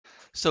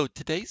So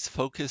today's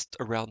focused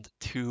around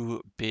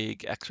two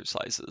big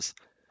exercises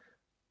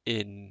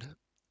in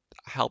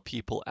how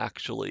people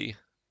actually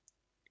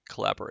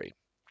collaborate.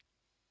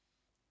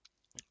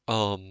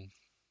 Um,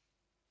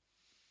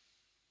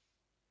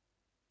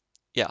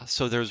 yeah,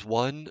 so there's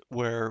one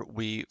where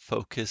we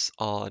focus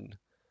on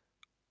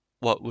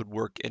what would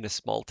work in a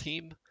small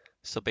team.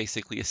 So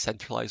basically a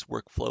centralized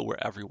workflow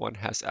where everyone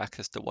has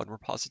access to one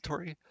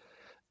repository,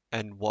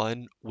 and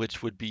one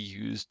which would be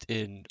used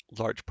in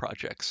large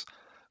projects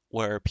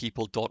where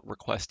people don't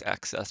request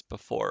access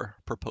before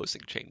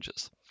proposing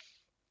changes.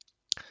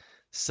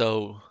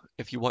 So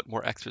if you want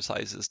more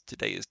exercises,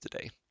 today is the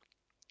day.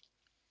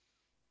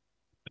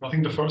 I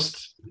think the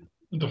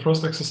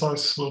first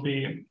exercise will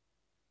be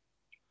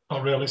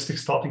a realistic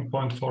starting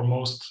point for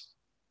most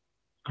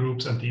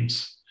groups and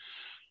teams.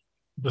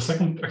 The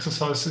second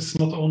exercise is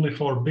not only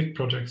for big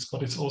projects,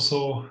 but it's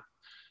also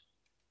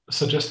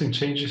suggesting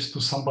changes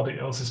to somebody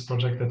else's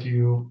project that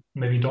you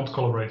maybe don't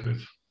collaborate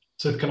with.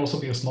 So it can also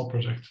be a small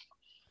project.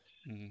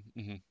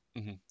 Mm-hmm,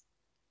 mm-hmm.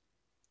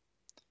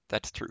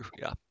 That's true,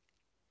 yeah.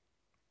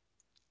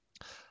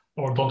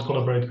 Or don't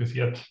collaborate with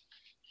yet.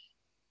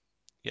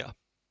 Yeah.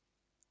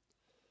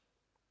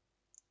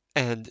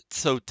 And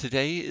so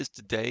today is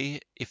the day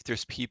if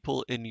there's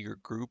people in your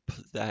group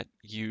that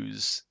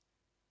use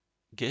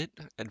Git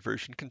and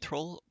version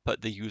control,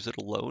 but they use it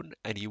alone,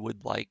 and you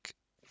would like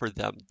for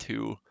them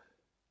to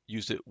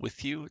use it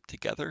with you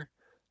together,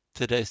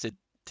 today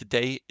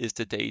is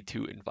the day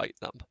to invite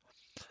them,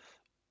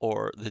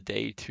 or the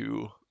day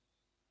to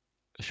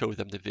show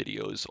them the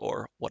videos,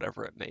 or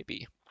whatever it may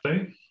be.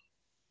 Okay.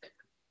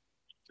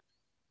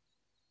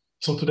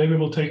 So today we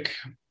will take,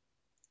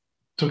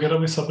 together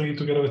with Sabri,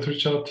 together with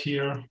Richard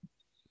here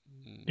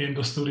in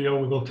the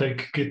studio, we will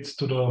take Git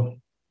to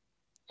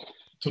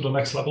the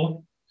next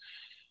level.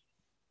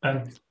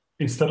 And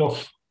instead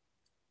of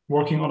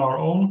working on our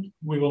own,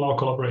 we will now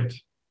collaborate.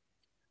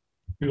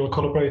 We will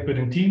collaborate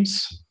within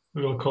teams,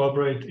 we will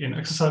collaborate in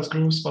exercise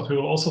groups, but we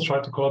will also try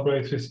to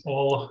collaborate with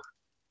all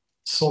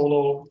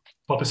solo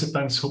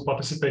participants who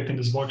participate in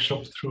this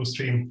workshop through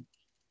stream.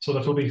 So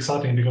that will be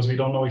exciting because we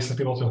don't know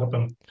exactly what will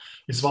happen.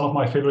 It's one of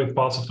my favorite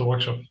parts of the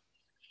workshop.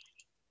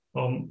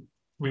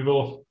 We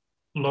will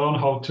learn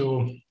how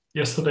to,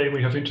 yesterday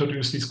we have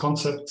introduced these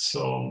concepts,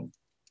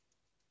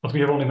 but we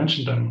have only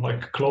mentioned them,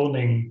 like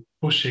cloning,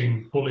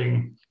 pushing,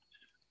 pulling,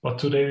 but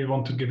today we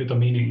want to give it a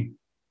meaning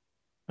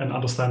and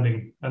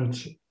understanding.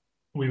 And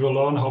we will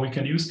learn how we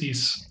can use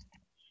these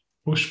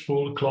push,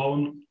 pull,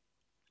 clone,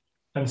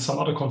 and some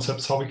other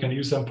concepts, how we can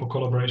use them for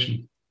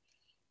collaboration.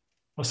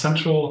 A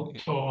central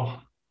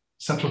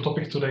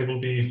topic today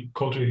will be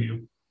code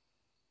review.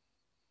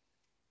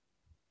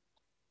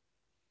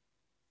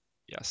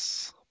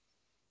 Yes.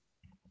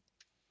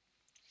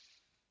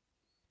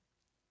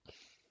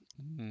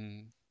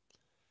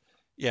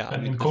 Yeah, I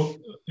And mean, in code,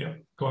 yeah,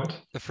 go ahead.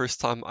 the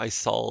first time I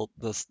saw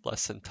this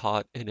lesson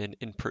taught in an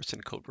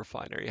in-person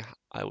CodeRefinery,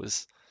 I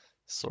was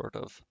sort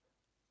of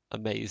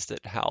amazed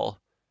at how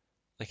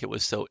like it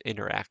was so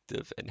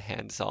interactive and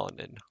hands-on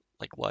and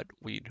like what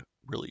we'd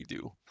really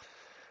do.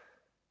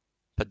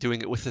 But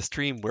doing it with a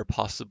stream where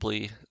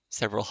possibly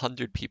several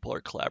hundred people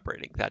are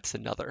collaborating, that's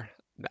another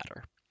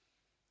matter.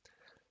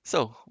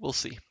 So we'll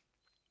see.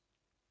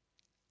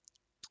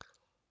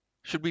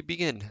 Should we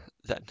begin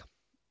then?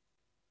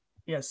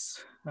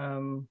 Yes.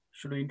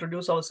 Should we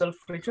introduce ourselves,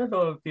 Richard,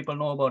 or people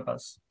know about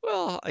us?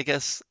 Well, I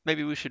guess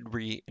maybe we should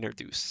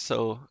reintroduce.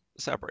 So,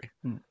 Sabri,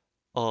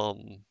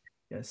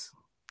 yes,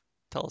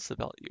 tell us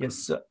about you.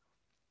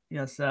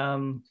 Yes.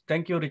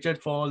 Thank you,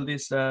 Richard, for all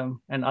this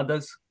and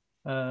others,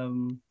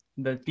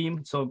 the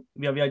team. So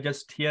we are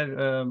just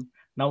here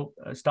now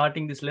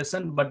starting this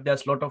lesson, but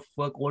there's a lot of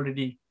work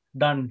already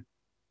done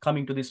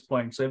coming to this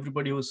point. So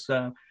everybody who's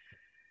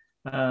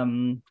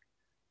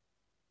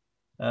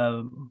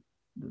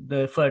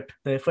the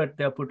effort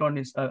they are put on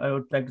is I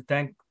would like to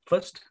thank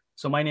first.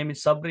 So my name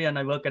is Sabri and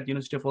I work at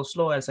University of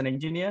Oslo as an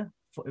engineer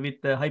with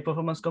high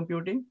performance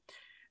computing,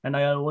 and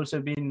I have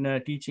also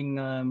been teaching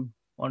on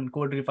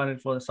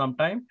CodeRefinery for some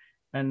time,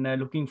 and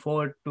looking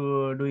forward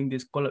to doing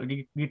this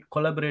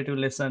collaborative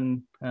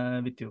lesson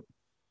with you.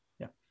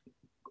 Yeah,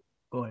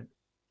 go ahead.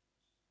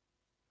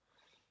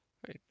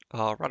 Right.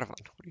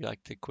 Radovan, would you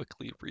like to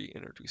quickly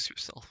reintroduce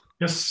yourself?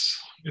 Yes,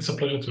 it's a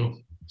pleasure to.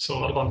 So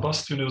Radovan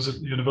Bast,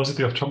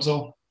 University of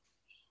Tromsø.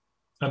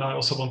 And I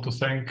also want to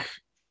thank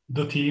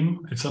the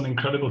team. It's an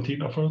incredible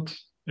team effort.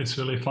 It's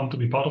really fun to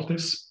be part of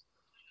this.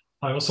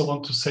 I also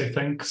want to say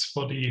thanks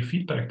for the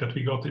feedback that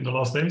we got in the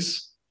last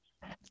days.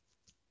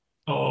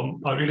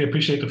 I really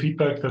appreciate the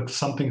feedback that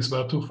some things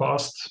were too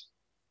fast.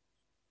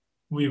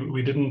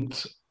 We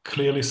didn't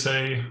clearly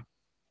say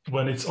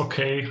when it's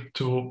okay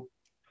to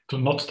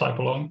not type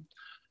along.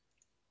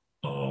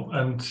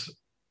 And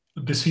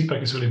this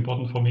feedback is really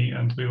important for me,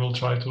 and we will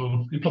try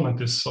to implement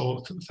this.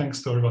 So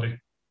thanks to everybody.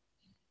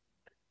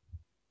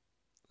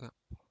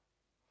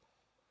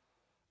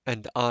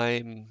 And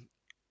I'm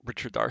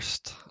Richard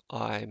Darst.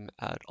 I'm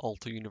at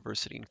Aalto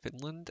University in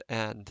Finland,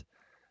 and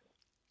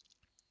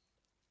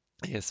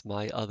I guess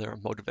my other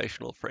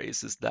motivational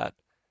phrase is that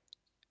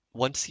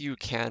once you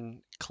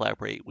can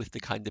collaborate with the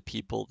kind of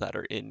people that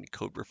are in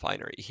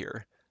CodeRefinery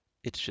here,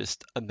 it's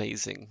just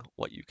amazing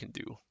what you can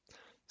do.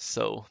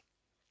 So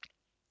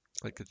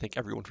I'd like to thank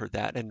everyone for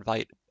that and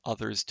invite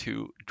others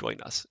to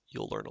join us.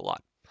 You'll learn a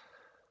lot.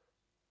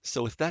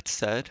 So with that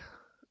said,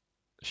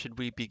 should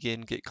we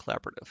begin Git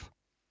Collaborative?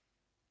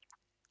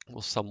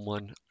 Will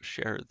someone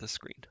share the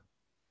screen?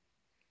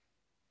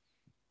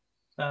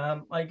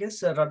 I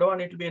guess, Radovan,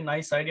 it will be a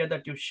nice idea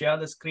that you share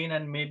the screen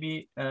and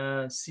maybe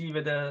see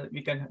whether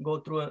we can go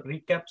through a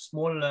recap,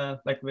 small,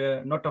 like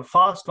not a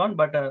fast one,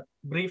 but a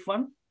brief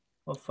one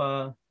of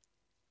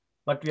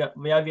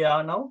where we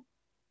are now.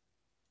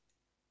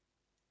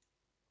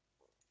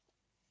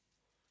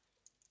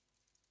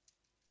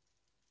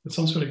 It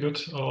sounds really good.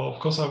 Of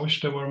course, I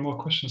wish there were more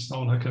questions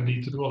now on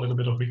HackMD to do a little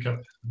bit of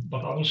recap,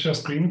 but I will share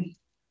screen.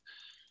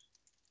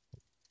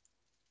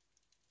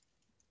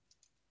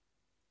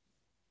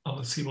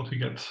 Let's see what we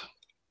get.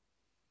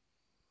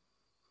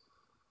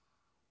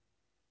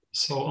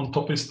 So on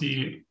top is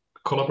the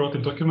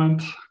collaborative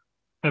document.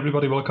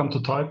 Everybody welcome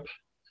to type.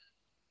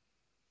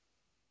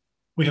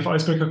 We have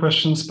icebreaker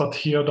questions, but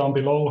here down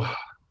below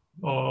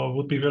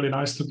would be really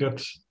nice to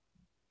get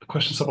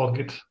questions about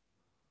Git,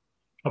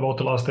 about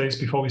the last days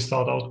before we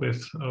start out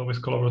with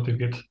collaborative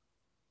Git.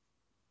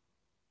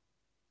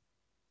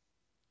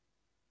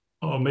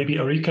 Maybe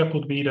a recap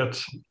would be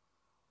that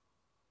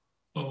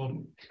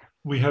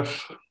we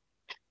have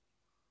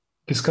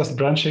discussed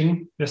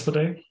branching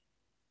yesterday,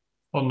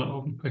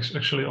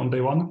 actually on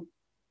day one.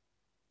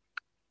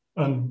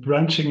 And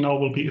branching now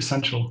will be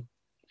essential.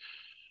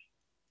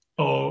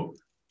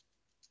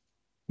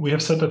 We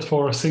have said that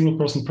for single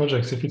person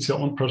projects, if it's your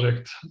own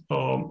project,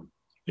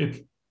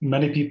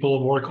 many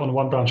people work on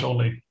one branch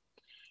only.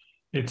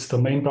 It's the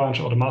main branch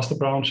or the master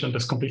branch, and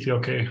that's completely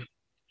okay.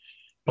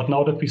 But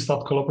now that we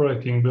start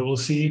collaborating, we will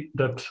see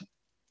that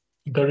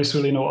there is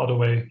really no other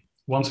way.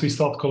 Once we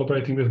start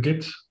collaborating with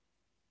Git,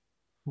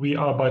 we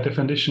are by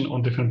definition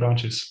on different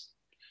branches.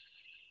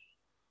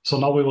 So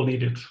now we will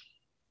need it.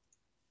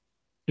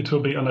 It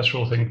will be a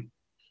natural thing.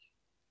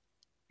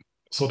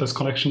 So there's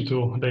connection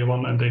to day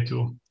one and day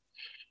two.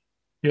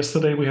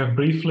 Yesterday, we have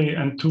briefly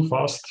and too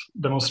fast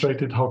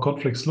demonstrated how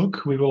conflicts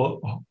look. We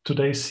will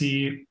today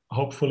see,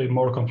 hopefully,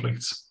 more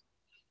conflicts.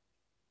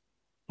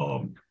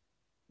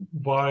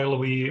 While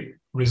we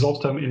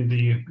resolve them in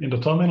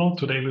the terminal,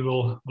 today we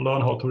will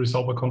learn how to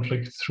resolve a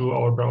conflict through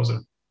our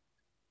browser.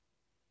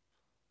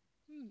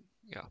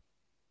 Yeah.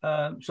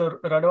 So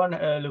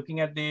Radovan, looking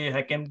at the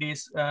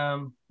HackMD's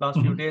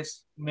last few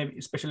days, maybe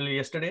especially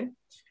yesterday.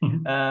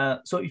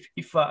 So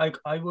if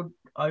I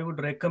would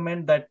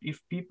recommend that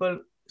if people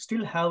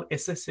still have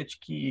SSH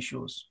key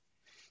issues,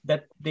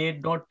 that they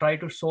don't try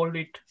to solve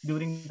it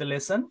during the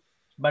lesson,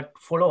 but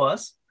follow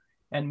us,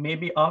 and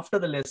maybe after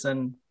the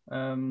lesson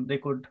they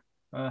could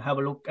have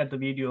a look at the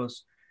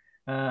videos.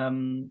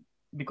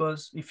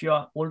 Because if you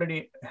are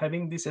already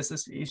having this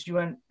SSH issue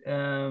and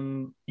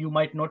you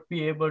might not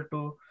be able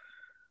to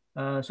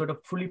sort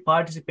of fully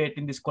participate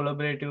in this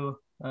collaborative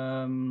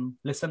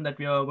lesson that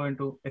we are going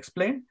to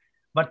explain,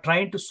 but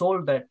trying to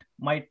solve that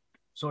might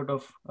sort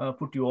of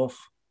put you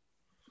off.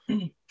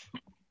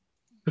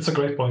 It's a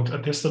great point.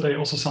 And yesterday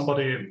also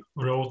somebody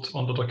wrote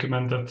on the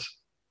document that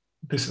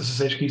this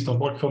SSH keys don't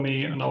work for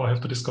me, and now I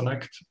have to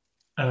disconnect,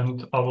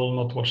 and I will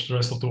not watch the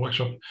rest of the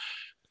workshop.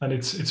 And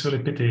it's really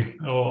pity.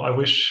 I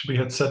wish we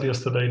had said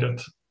yesterday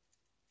that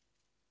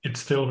it's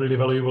still really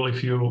valuable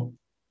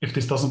if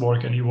this doesn't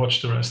work and you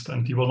watch the rest,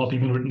 and you will not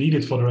even need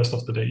it for the rest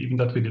of the day, even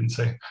that we didn't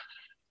say.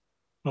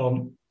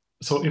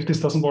 So if this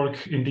doesn't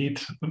work,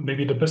 indeed,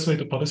 maybe the best way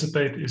to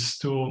participate is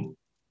to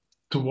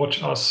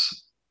watch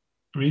us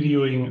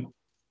reviewing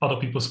other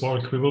people's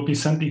work. We will be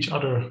sent each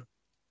other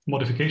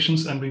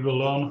modifications, and we will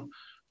learn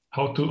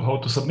how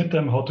to submit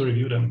them, how to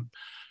review them.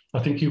 I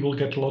think you will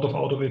get a lot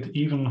out of it,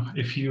 even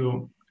if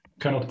you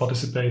cannot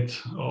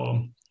participate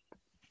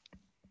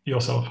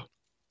yourself.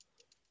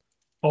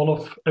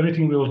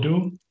 Everything we will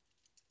do,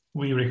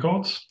 we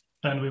record,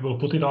 and we will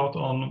put it out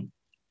on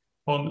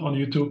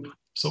YouTube,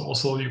 so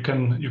also you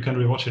can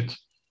rewatch it.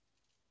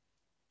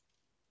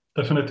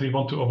 Definitely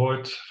want to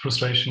avoid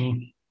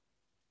frustration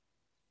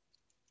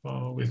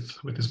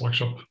with this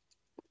workshop.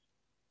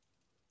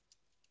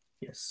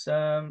 Yes,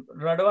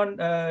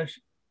 Radovan,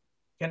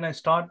 can I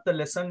start the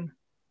lesson?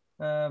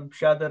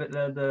 Share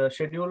the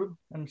schedule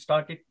and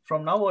start it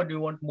from now, or do you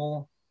want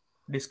more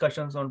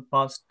discussions on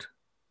past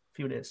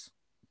few days?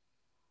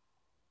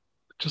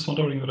 Just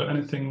wondering whether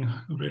anything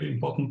really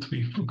important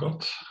we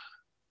forgot.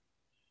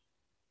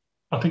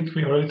 I think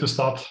we are ready to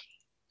start.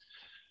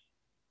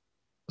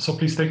 So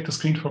please take the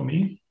screen from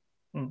me,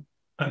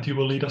 and you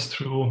will lead us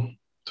through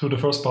the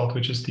first part,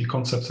 which is the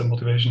concepts and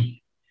motivation.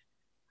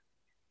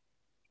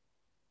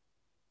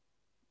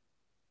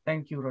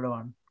 Thank you,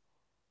 Radovan.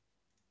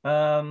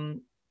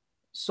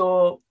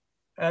 So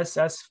as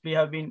we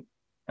have been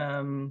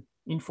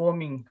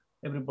informing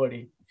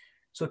everybody,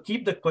 so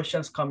keep the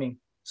questions coming.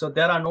 So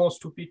there are no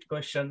stupid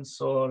questions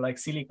or like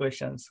silly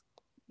questions.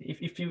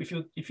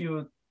 if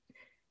you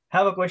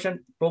have a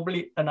question,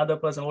 probably another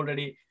person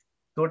already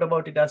thought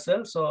about it as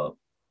well. So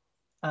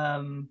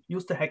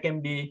use the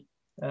HackMD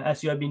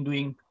as you have been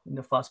doing in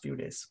the past few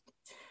days.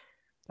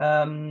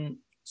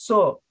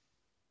 So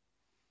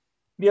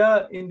we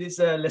are in this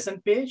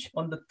lesson page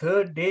on the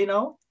third day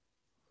now.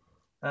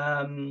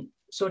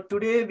 So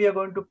today we are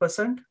going to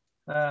present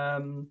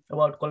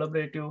about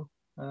collaborative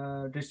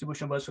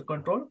distribution version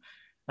control,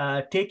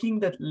 taking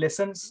the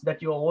lessons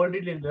that you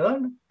already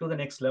learned to the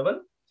next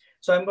level.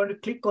 So I'm going to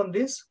click on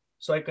this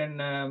so I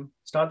can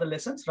start the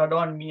lessons.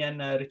 Radwan, me, and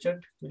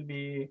Richard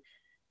will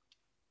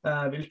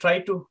try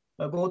to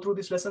go through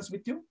these lessons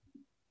with you.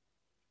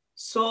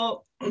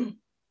 So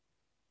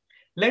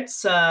let's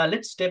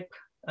step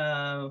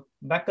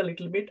back a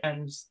little bit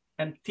and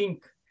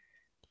think,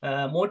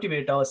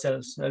 motivate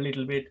ourselves a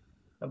little bit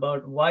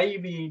about why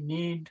we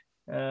need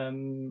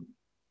and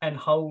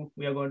how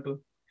we are going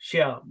to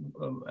share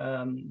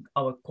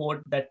our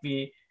code that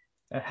we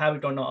have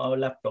it on our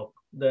laptop.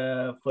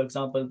 For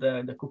example,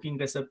 the cooking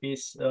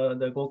recipes,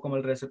 the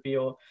guacamole recipe,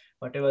 or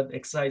whatever the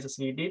exercises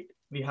we did,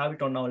 we have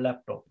it on our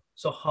laptop.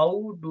 So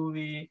how do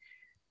we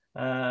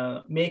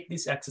make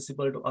this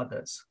accessible to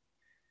others?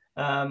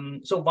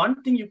 So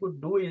one thing you could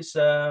do is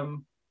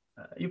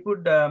you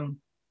could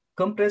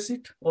compress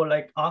it or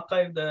like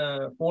archive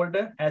the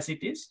folder as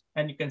it is,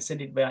 and you can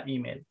send it via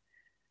email.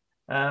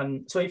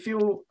 So if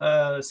you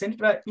send it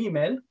via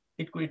email,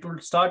 it will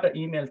start an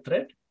email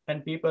thread,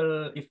 and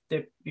people,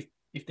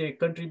 if they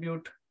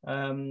contribute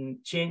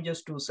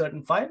changes to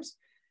certain files,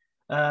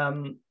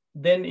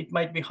 then it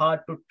might be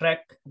hard to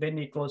track when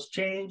it was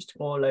changed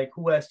or like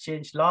who has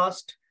changed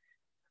last,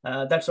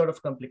 that sort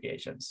of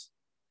complications.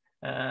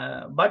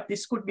 But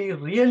this could be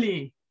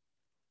really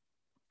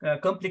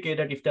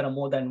complicated if there are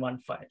more than one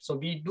file. So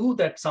we do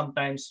that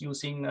sometimes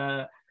using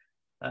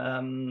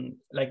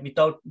like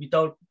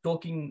without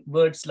talking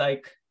words,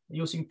 like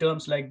using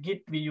terms like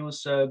Git, we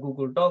use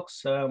Google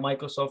Docs,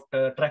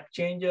 Microsoft track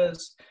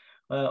changes,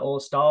 or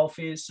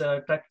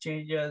StarOffice track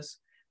changes,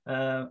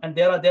 and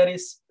there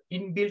is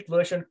inbuilt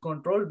version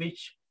control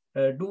which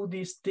do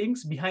these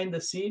things behind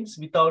the scenes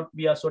without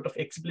we are sort of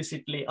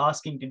explicitly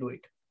asking to do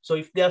it. So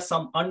if there's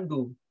some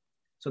undo,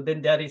 so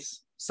then there is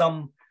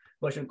some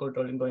version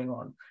controlling going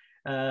on.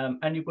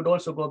 And you could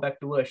also go back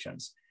to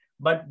versions.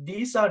 But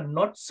these are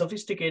not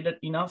sophisticated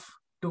enough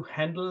to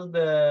handle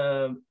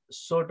the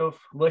sort of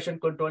version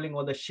controlling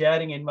or the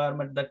sharing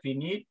environment that we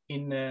need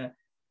in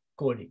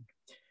coding.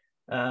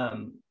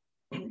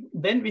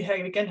 Then we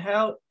can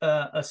have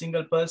a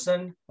single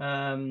person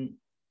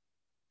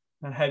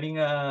having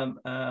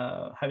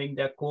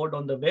their code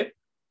on the web,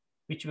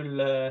 which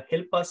will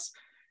help us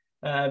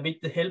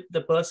help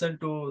the person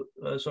to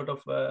sort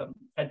of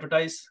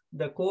advertise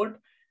the code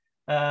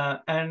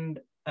and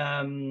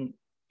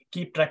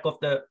keep track of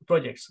the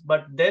projects.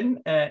 But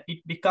then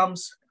it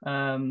becomes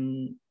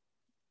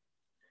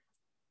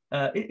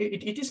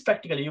it is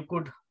practical. You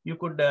could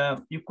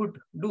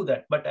do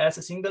that, but as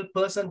a single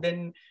person,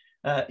 then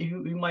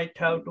you might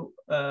have to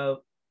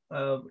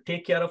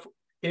take care of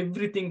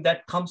everything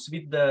that comes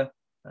with the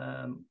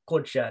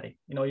code sharing.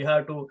 You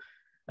have to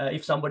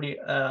if somebody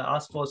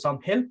asks for some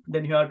help,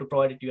 then you have to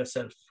provide it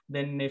yourself.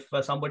 Then if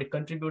somebody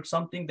contributes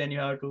something, then you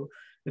have to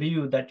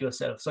review that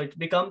yourself. So it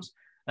becomes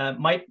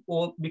might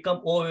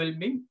become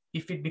overwhelming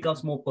if it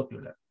becomes more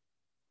popular.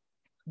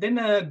 Then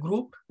a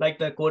group like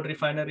the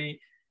CodeRefinery,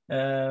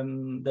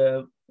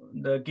 the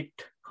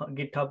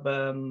GitHub,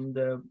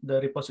 the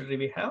repository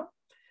we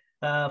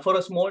have, for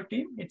a small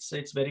team,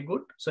 it's very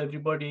good. So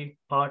everybody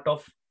part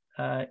of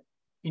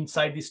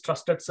inside this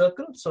trusted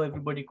circle. So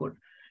everybody could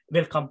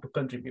welcome to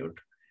contribute,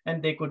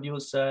 and they could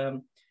use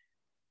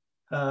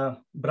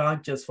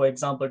branches, for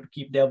example, to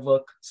keep their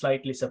work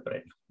slightly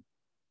separate.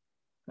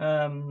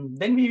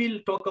 Then we will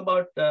talk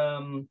about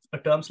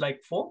terms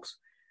like forks.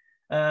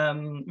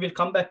 We'll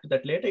come back to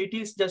that later. It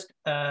is just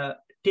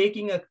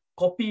taking a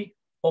copy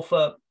of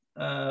a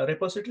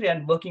repository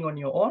and working on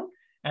your own,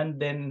 and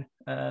then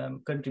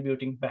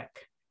contributing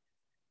back.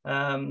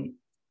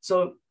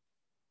 So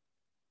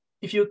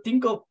if you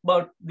think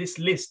about this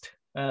list,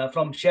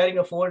 from sharing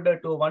a folder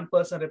to a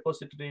one-person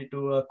repository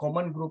to a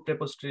common group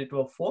repository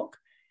to a fork,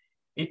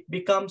 it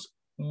becomes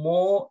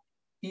more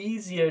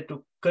easier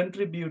to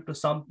contribute to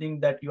something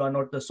that you are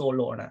not the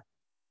sole owner.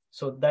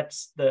 So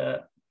that's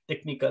the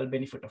technical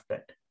benefit of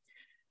that.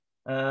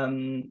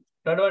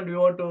 Radwan, do you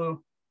want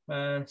to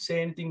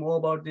say anything more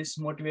about this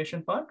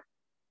motivation part?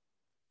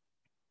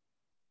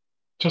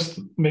 Just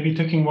maybe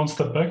taking one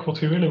step back,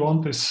 what we really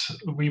want is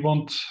we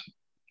want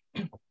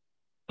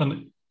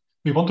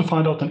to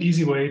find out an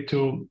easy way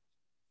to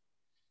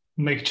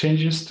make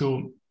changes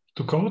to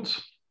code.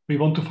 We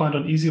want to find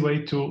an easy way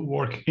to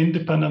work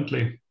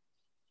independently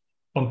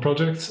on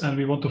projects, and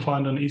we want to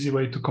find an easy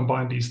way to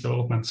combine these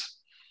developments.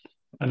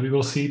 And we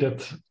will see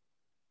that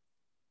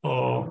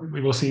a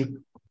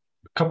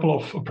couple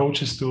of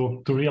approaches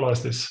to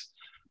realize this.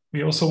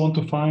 We also want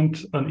to find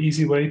an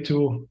easy way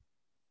to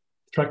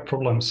track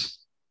problems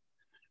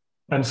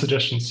and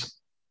suggestions.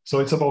 So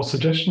it's about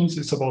suggestions,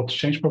 it's about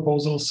change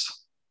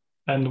proposals,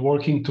 and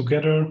working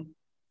together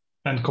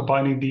and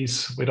combining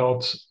these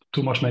without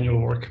too much manual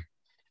work.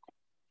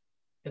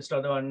 Yes,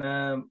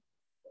 Radwan.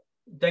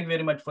 Thank you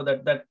very much for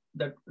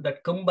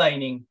that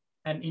combining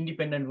and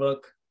independent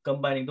work,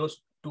 combining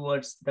those two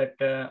words that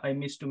I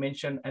missed to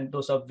mention, and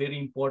those are very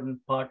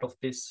important part of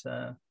this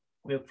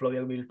workflow we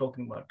will be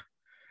talking about.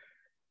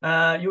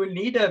 You will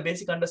need a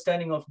basic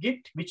understanding of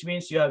Git, which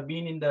means you have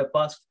been in the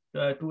past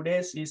 2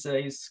 days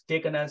is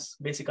taken as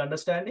basic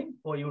understanding,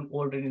 or you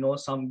already know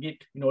some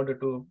Git in order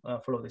to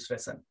follow this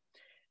lesson.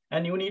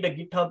 And you need a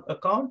GitHub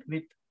account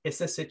with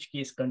SSH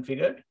keys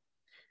configured.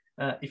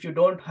 If you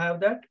don't have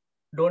that,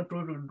 don't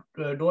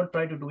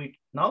try to do it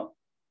now,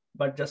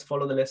 but just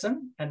follow the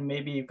lesson, and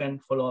maybe you can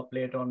follow up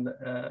later on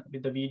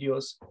with the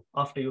videos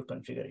after you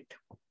configure it.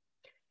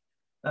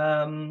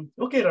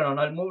 Okay, Ranon,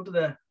 I'll move to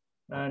the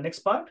next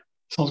part.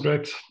 Sounds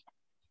great.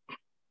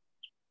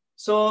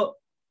 So,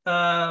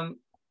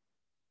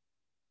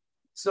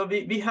 so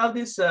we have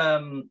this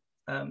the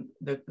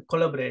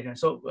collaboration.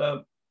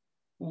 So,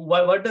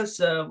 what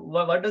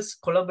does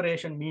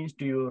collaboration means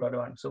to you,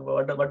 Radwan? So,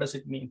 what does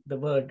it mean? The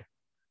word.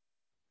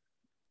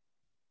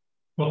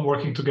 Well,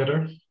 working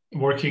together,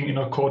 working in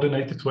a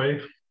coordinated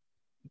way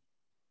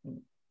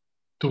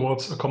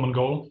towards a common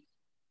goal.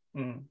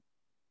 Mm.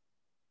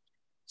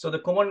 So the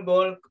common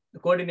goal, the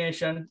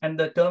coordination, and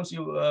the terms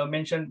you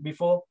mentioned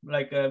before,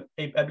 like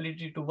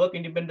ability to work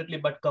independently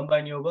but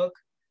combine your work,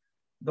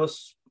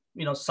 those,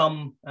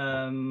 some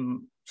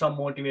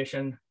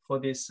motivation for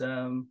this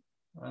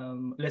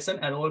lesson,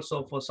 and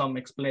also for some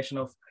explanation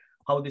of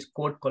how this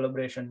code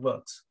collaboration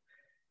works.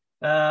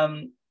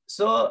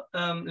 So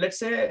let's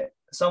say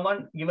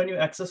someone given you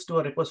access to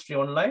a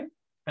repository online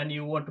and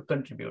you want to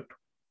contribute.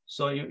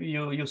 So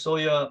you saw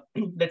your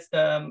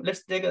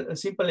let's take a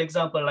simple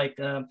example like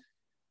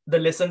the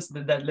lessons,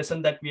 that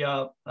lesson that we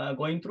are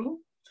going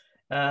through.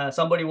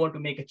 Somebody want to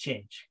make a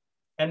change,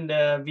 and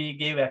we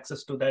gave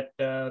access to that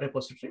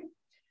repository.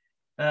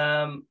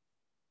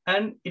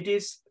 And it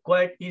is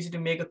quite easy to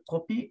make a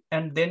copy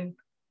and then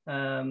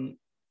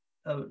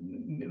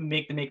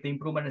make the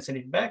improvement and send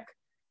it back.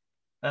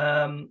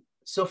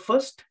 So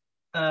first,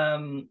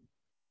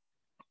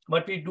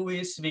 what we do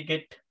is we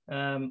get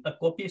a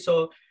copy.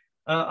 So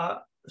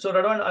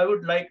Radwan, I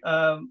would like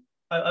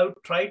I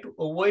would try to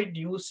avoid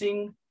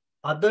using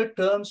other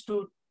terms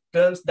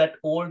that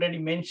already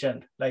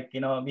mentioned. Like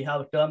we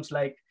have terms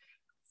like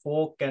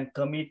fork and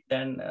commit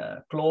and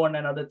clone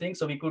and other things.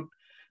 So we could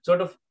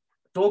sort of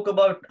talk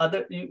about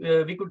other.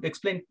 We could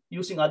explain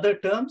using other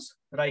terms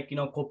like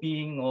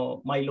copying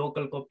or my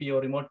local copy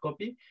or remote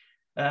copy.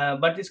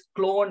 But this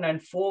clone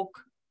and fork,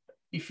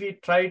 if we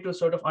try to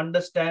sort of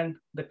understand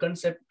the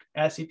concept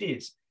as it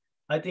is,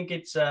 I think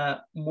it's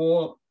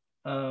more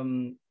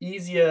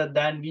easier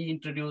than we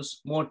introduce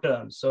more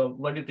terms. So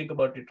what do you think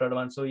about it,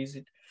 Radwan? So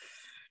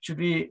should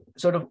we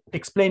sort of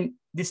explain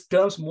these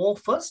terms more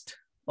first,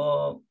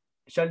 or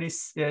shall we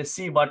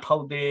see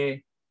how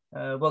they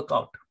work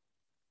out?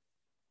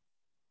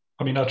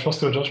 I mean, I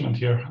trust your judgment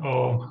here.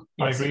 Yes.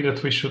 I agree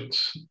that we should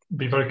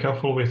be very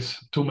careful with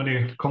too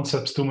many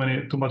concepts, too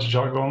much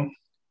jargon.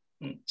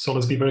 So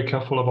let's be very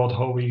careful about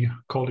how we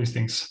call these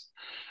things.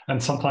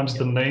 And sometimes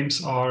the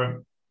names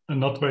are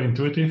not very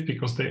intuitive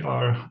because they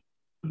are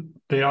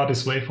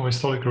this way for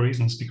historical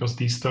reasons, because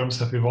these terms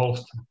have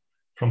evolved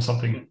from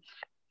something.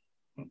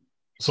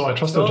 So I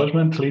trust your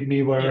judgment. Lead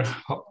me where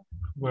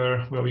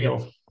we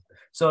go.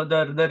 So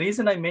the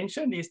reason I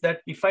mentioned is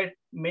that if I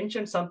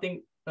mention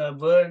something, a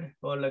word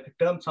or like a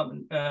term,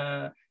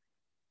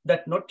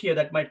 that not here,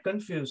 that might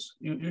confuse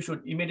you,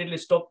 should immediately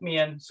stop me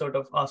and sort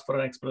of ask for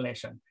an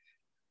explanation.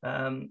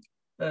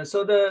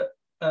 So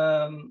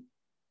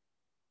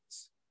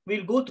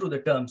we'll go through the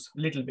terms a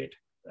little bit.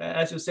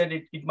 As you said,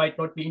 it might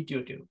not be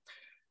intuitive.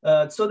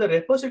 So the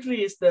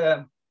repository is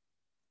the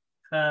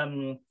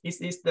if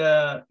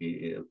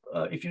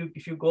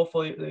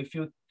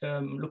you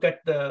look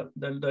at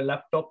the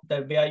laptop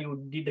where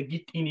you did the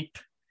git init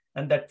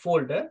and that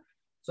folder,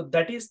 so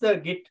that is the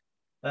git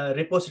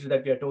repository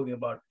that we are talking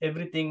about,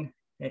 everything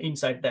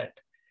inside that.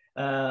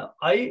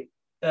 I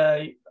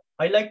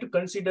like to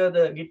consider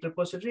the git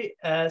repository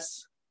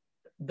as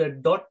the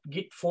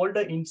 .git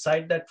folder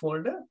inside that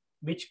folder,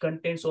 which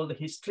contains all the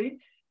history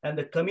and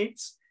the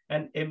commits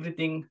and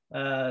everything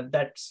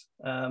that's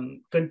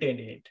contained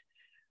in it.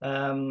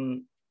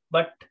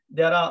 But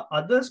there are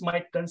others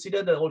might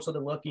consider also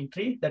the working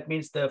tree. That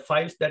means the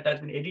files that has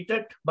been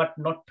edited but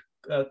not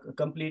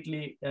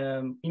completely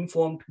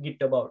informed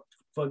Git about.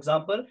 For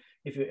example,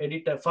 if you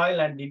edit a file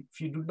and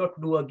if you do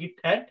not do a Git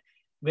add,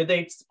 whether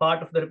it's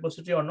part of the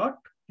repository or not,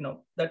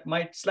 that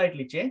might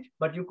slightly change.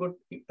 But you could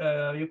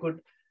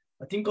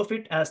think of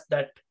it as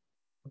that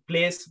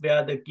place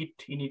where the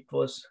Git init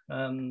was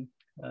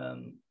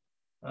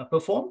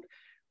performed,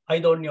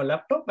 either on your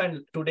laptop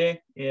and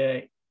today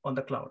on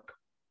the cloud.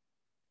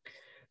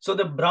 So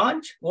the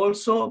branch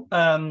also,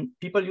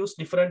 people use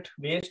different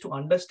ways to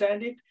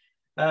understand it.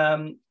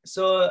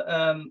 So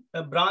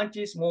a branch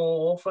is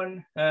more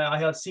often I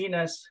have seen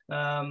as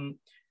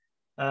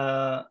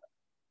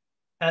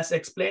as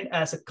explained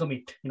as a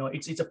commit.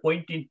 It's a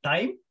point in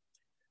time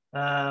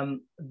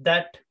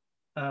that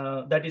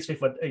is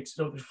referred. It's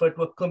referred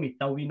to a commit.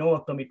 Now we know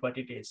a commit what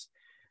it is.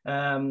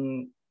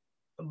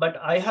 But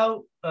I have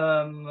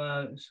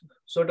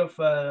sort of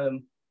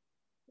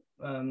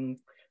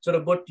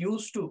got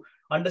used to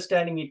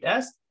understanding it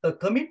as a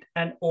commit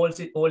and all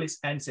its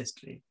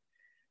ancestry.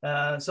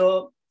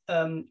 So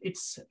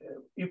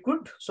you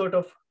could sort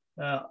of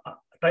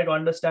try to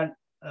understand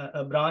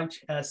a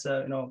branch as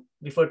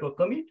refer to a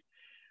commit,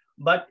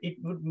 but it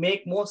would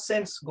make more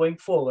sense going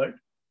forward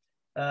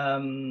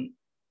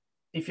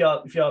if you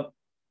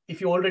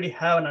already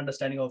have an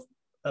understanding of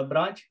a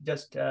branch.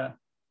 Just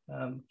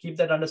keep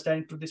that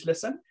understanding to this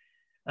lesson.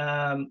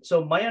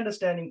 So my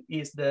understanding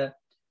is a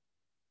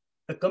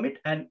commit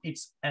and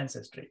its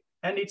ancestry,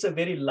 and it's a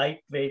very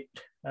lightweight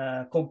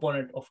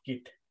component of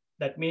Git.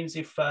 That means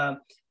if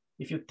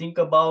you think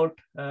about,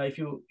 if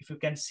you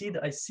can see in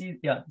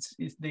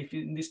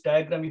this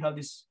diagram, you have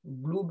this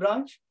blue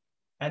branch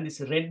and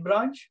this red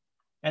branch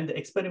and the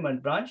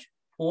experiment branch.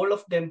 All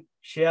of them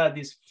share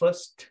this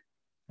first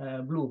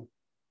blue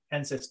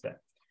ancestor.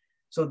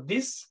 So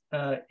this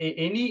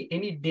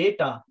any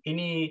data,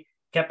 any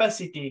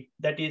capacity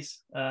that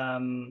is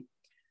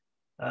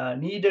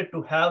needed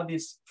to have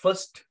this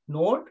first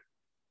node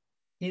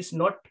is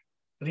not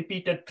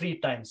repeated 3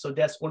 times. So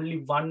there's only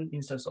one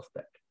instance of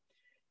that.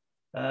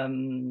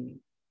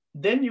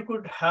 Then you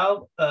could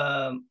have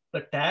a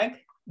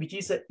tag, which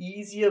is an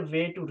easier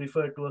way to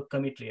refer to a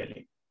commit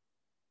really.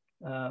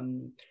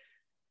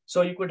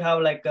 So you could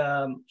have like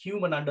a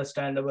human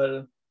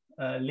understandable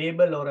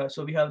label, or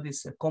so we have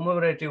this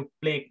commemorative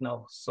plaque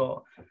now.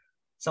 So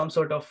some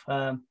sort of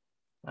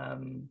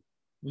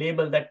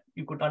label that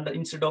you could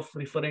instead of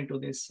referring to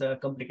this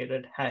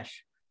complicated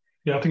hash.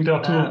 Yeah, I think there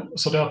are two.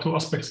 So there are 2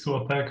 aspects to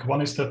a tag.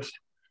 One is that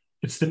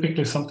it's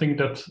typically something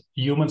that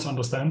humans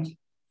understand.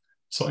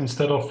 So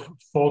instead of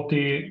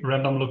 40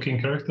 random looking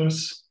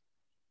characters,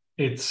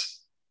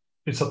 it's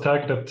a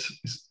tag that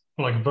is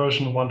like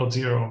version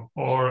 1.0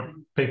 or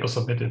paper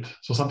submitted.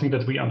 So something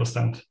that we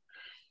understand.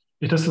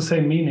 It has the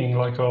same meaning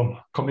like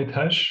a commit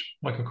hash,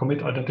 like a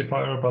commit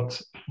identifier,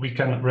 but we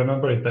can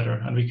remember it better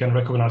and we can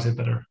recognize it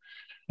better.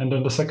 And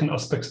then the second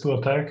aspect to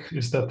a tag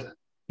is that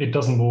it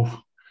doesn't move.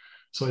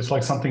 So it's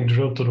like something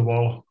drilled to the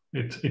wall.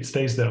 It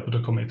stays there with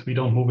the commit. We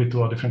don't move it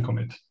to a different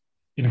commit,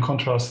 in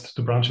contrast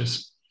to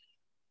branches.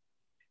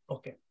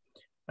 Okay,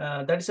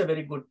 that is a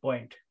very good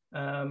point.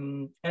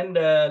 And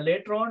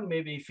later on,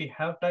 maybe if we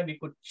have time, we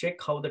could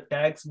check how the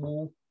tags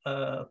move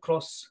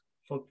across,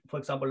 for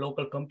example,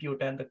 local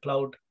compute and the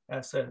cloud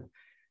as well.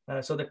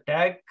 So the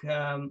tag,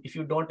 if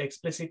you don't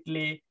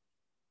explicitly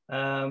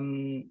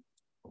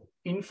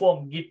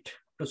inform Git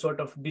to sort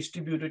of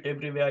distribute it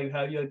everywhere you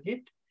have your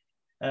Git,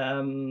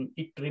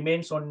 it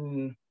remains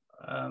on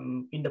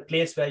in the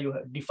place where you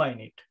define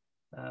it.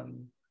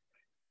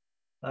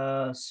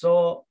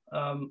 So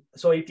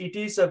it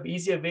is an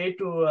easier way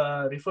to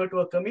refer to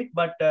a commit,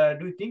 but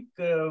do you think,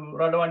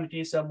 Radovan, it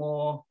is a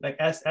more like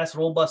as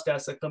robust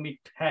as a commit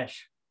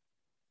hash?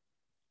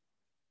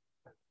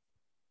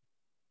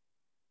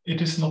 It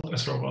is not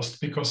as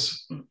robust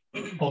because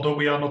although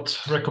we are not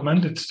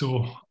recommended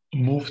to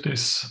move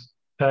this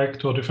tag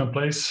to a different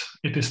place,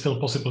 it is still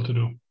possible to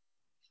do.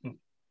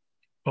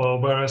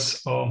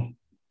 Whereas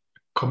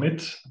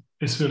commit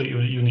is really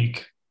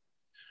unique.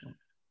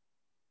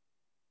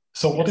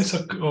 So what is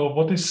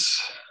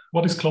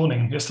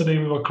cloning? Yesterday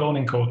we were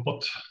cloning code.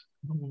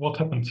 What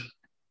happened,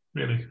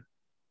 really?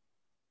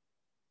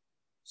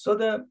 So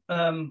the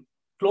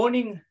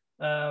cloning.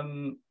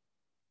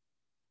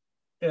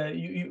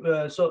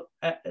 So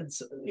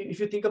if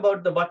you think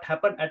about what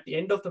happened at the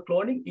end of the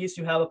cloning, is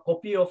you have a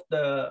copy of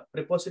the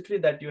repository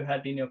that you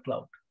had in your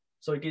cloud.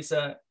 So it is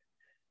a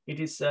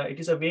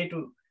way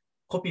to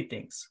copy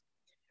things.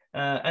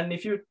 And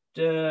if you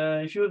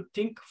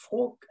think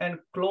fork and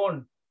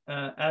clone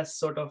as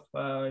sort of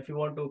if you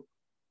want to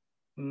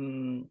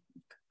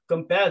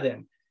compare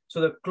them, so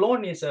the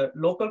clone is a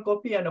local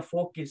copy and a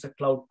fork is a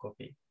cloud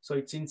copy. So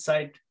it's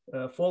inside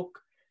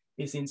fork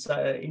is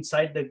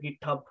inside the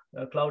GitHub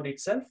cloud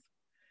itself,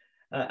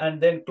 and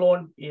then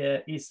clone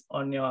is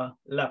on your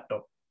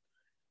laptop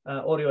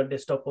or your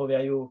desktop, or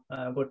where you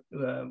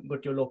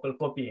got your local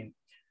copy in.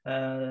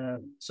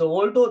 So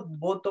although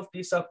both of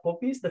these are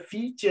copies, the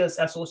features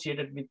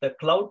associated with the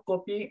cloud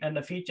copy and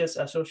the features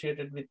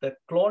associated with the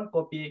clone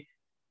copy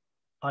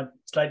are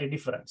slightly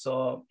different.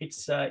 So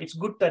it's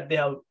good that they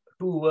have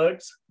 2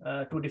 words,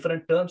 2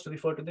 different terms to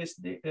refer to these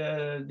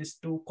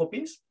 2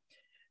 copies,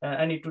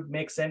 and it would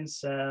make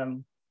sense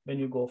when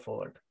you go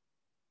forward.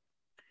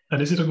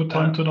 And is it a good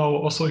time to now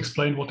also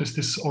explain what is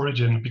this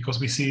origin, because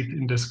we see it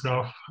in this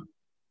graph?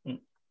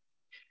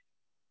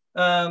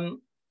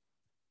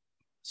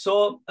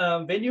 So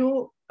when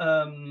you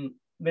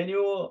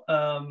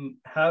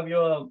have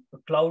your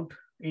cloud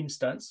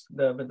instance,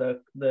 the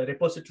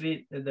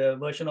repository, the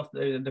version of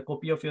the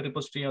copy of your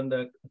repository on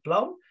the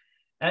cloud,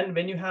 and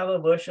when you have a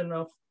version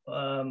of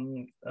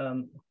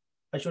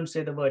I shouldn't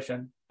say the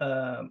version,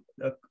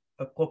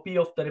 a copy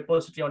of the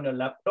repository on your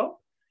laptop,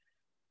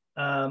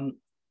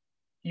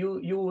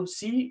 you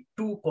see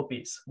two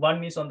copies.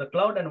 One is on the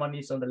cloud and one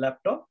is on the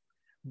laptop.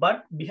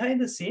 But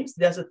behind the scenes,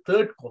 there's a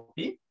third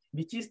copy,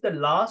 which is the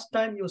last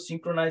time you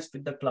synchronized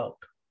with the cloud.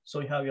 So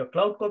you have your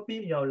cloud copy,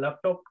 you have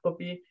laptop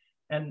copy,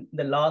 and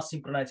the last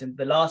synchronization,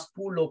 the last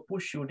pull or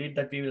push you did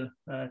that we will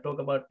talk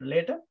about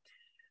later.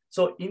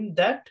 So in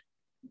that,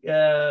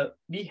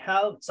 we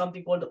have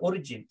something called the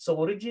origin. So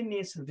origin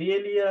is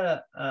really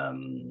a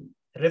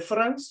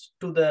reference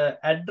to the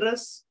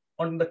address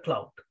on the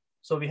cloud.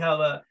 So we have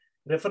a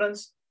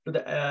reference to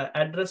the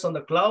address on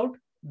the cloud,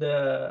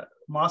 the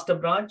master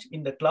branch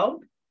in the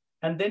cloud,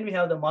 and then we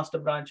have the master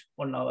branch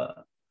on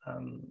our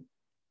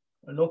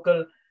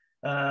local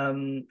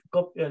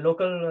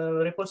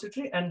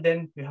repository, and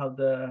then we have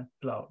the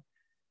cloud.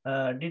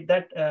 Did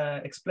that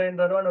explain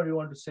that one, or do you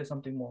want to say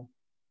something more?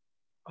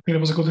 I think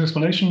it was a good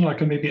explanation. I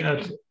can maybe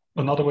add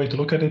another way to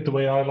look at it. The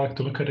way I like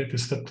to look at it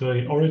is that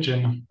the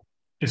origin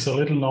is a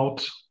little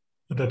note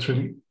that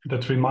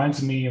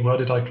reminds me, where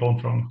did I clone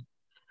from?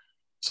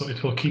 So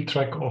it will keep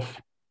track of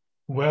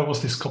where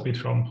was this copied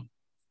from,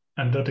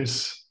 and that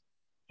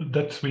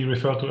we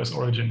refer to as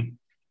origin,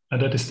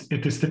 and it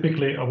is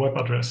typically a web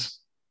address.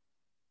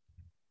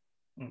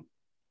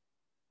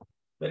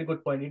 Very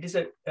good point. It is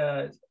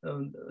the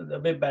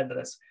web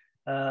address.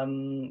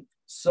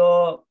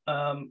 So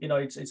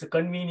it's a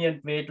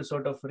convenient way to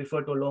sort of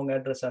refer to a long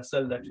address as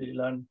well, that we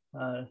learn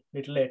a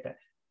little later.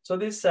 So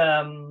this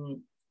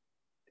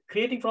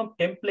creating from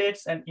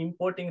templates and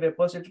importing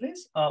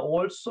repositories are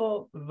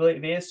also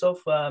ways of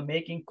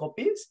making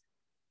copies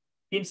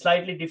in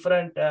slightly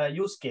different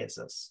use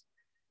cases.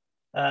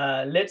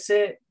 Let's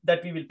say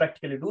that we will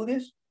practically do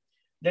this.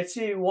 Let's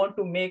say you want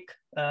to make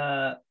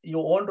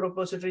your own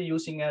repository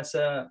using as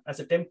a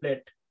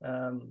template.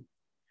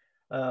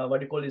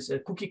 What you call is a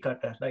cookie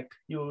cutter. Like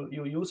you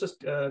use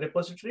a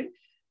repository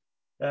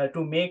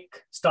to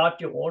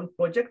start your own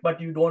project, but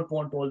you don't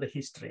want all the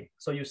history.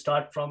 So you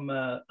start from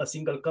a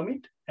single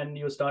commit, and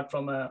you start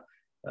from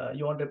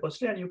your own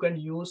repository, and you can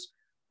use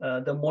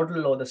the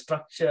model or the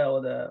structure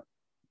or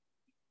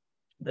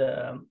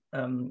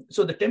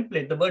so the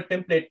template, the word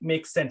template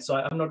makes sense. So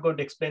I'm not going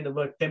to explain the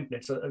word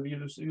template. So we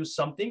use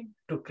something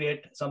to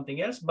create something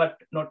else, but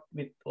not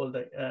with all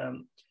the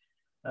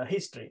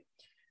history.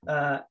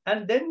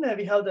 And then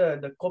we have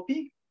the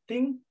copy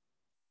thing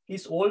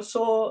is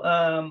also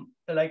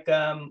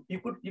you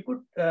could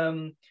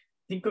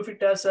think of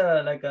it as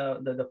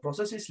the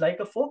process is like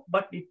a fork,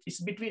 but it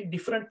is between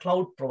different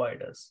cloud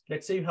providers.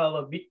 Let's say you have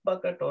a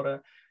Bitbucket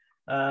or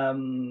a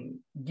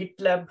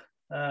GitLab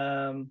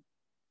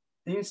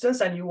instance,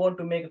 and you want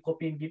to make a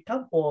copy in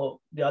GitHub, or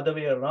the other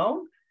way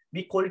around.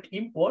 We call it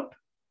import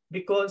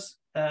because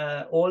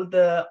all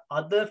the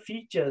other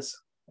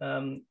features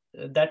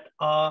that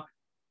are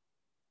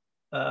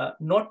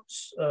not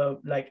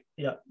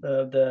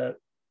the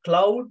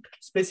cloud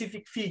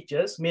specific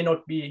features may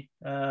not be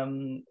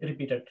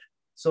repeated.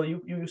 So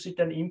you use it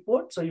and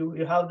import. So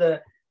you have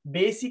the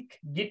basic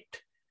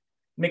Git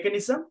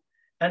mechanism,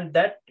 and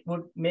that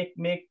would make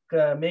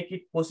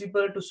it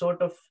possible to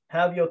sort of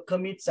have your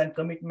commits and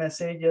commit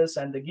messages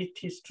and the Git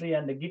history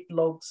and the Git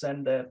logs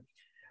and the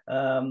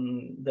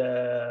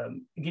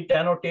Git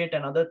annotate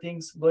and other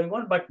things going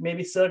on. But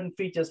maybe certain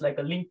features like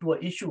a link to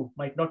an issue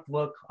might not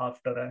work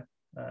after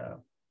a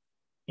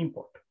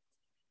import.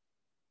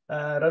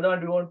 Radhan,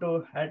 do you want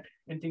to add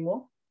anything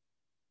more?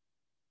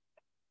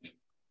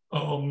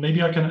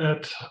 Maybe I can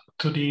add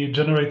to the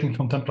generating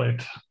from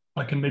template.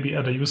 I can maybe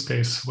add a use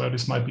case where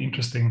this might be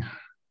interesting.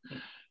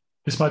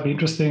 This might be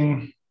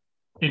interesting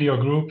in your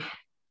group.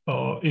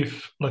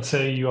 If, let's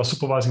say, you are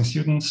supervising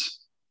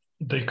students,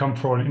 they come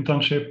for an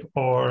internship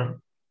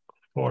or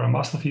for a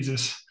master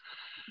thesis,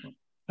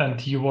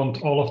 and you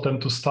want all of them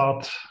to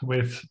start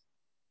with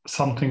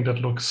something that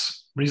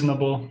looks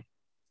reasonable,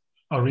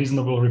 a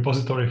reasonable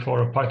repository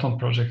for a Python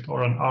project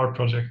or an R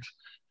project,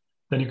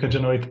 then you can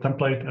generate a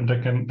template, and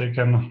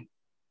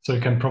so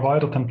you can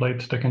provide a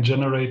template, they can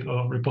generate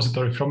a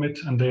repository from it,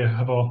 and they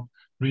have a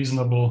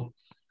reasonable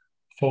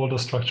folder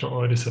structure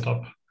already set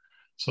up.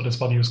 So that's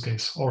one use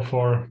case, or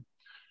for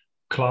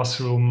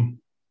classroom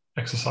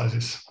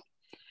exercises.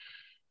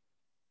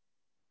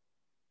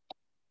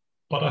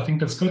 But I think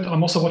that's good.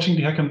 I'm also watching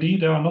the HackMD.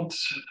 There are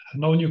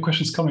no new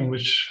questions coming,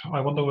 which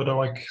I wonder whether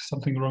like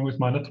something wrong with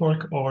my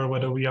network, or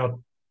whether whether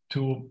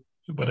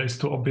it's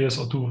too obvious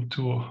or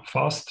too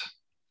fast.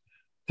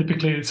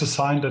 Typically, it's a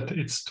sign that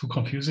it's too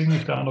confusing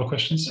if there are no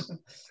questions.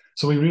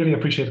 So we really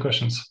appreciate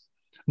questions.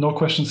 No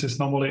questions is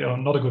normally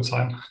not a good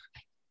sign.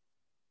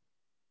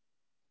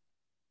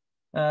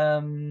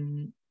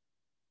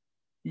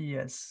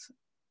 Yes.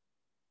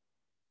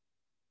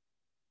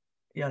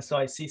 Yeah, so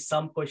I see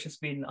some questions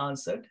being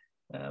answered,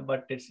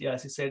 but it's, yeah,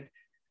 as you said,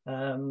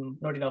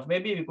 not enough.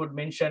 Maybe we could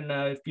mention,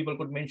 if people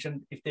could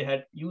mention if they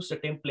had used a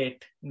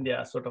template in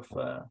their sort of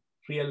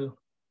real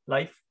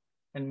life,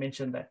 and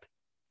mention that.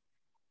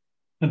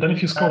 And then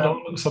if you scroll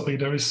down, Sabri,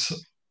 there is,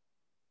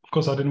 of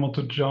course, I didn't want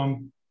to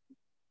jump.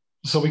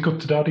 So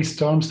there are these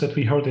terms that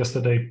we heard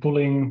yesterday,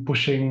 pulling,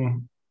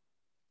 pushing.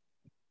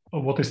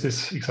 What is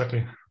this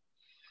exactly?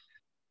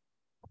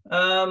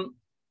 As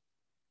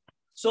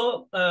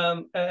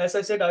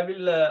I said, I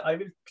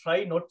will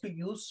try not to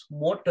use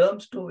more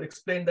terms to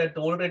explain that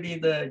already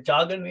the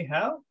jargon we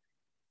have.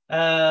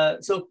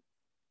 So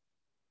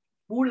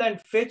pull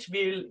and fetch,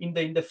 we will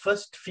in the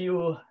first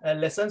few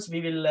lessons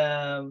we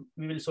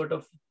will sort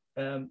of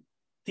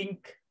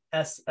think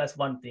as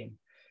one thing.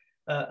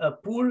 A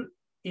pull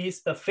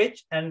is a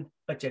fetch and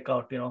a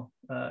checkout.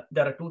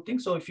 There are two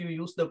things. So if you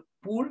use the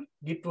pull,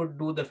 Git would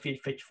do the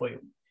fetch for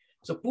you.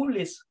 So pull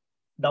is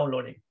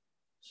downloading.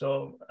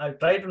 So I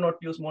try to not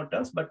use more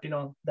terms, but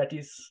that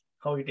is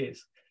how it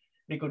is.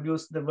 We could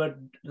use the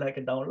word like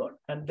a download,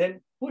 and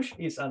then push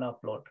is an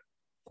upload.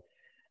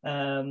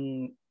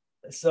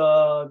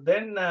 So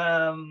then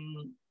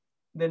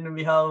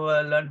we have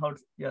learned how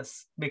to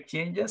make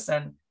changes,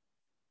 and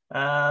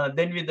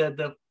then with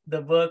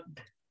the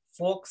word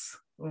fork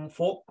will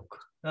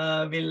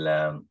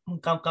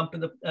come to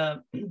the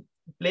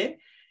play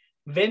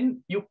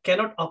when you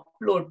cannot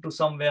upload to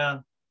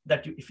somewhere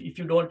that if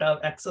you don't have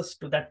access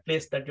to that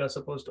place that you are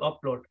supposed to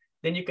upload,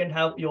 then you can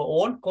have your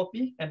own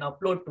copy and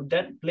upload to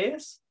that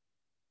place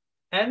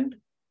and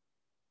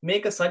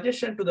make a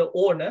suggestion to the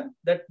owner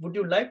that would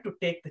you like to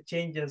take the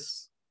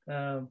changes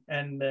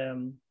and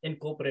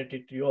incorporate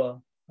it to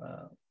your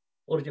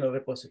original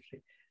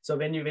repository. So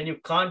when you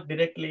can't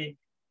directly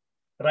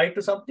write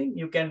to something,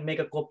 you can make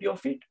a copy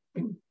of it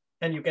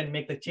and you can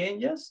make the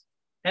changes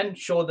and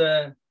show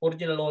the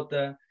original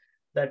author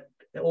that,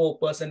 oh,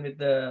 person with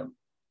the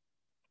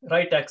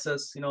right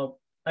access,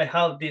 I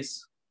have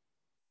these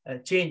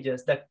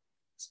changes, that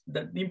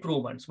the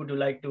improvements, would you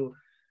like to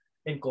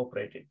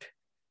incorporate it?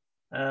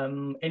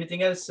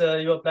 Anything else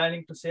you are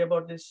planning to say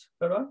about this,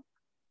 Farhan?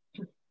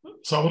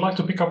 So I would like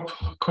to pick up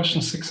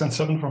questions 6 and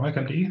 7 from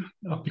HackMD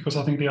because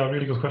I think they are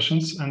really good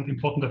questions and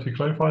important that we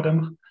clarify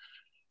them.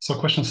 So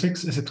question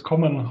 6, is it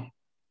common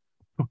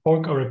to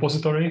fork a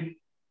repository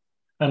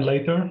and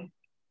later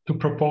to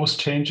propose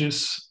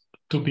changes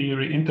to be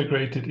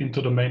reintegrated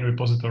into the main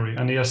repository?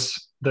 And yes,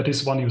 that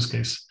is one use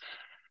case.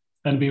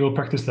 And we will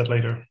practice that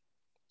later.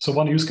 So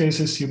one use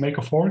case is you make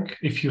a fork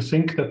if you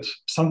think that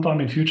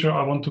sometime in future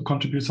I want to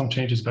contribute some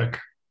changes back.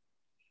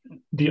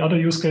 The other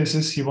use case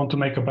is you want to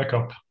make a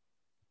backup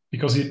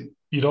because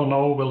you don't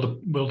know,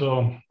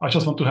 I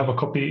just want to have a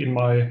copy in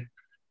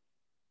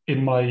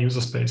my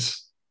user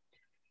space.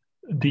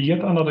 The yet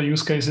another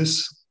use case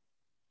is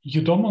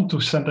you don't want to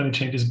send any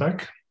changes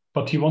back,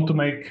 but you want to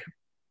make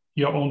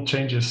your own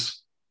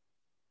changes.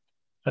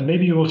 And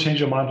maybe you will change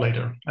your mind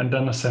later and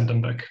then send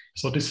them back.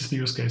 So this is the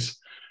use case.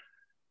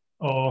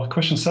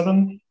 Question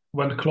 7,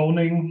 when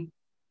cloning,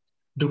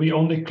 do we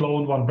only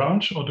clone one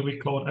branch or do we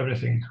clone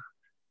everything?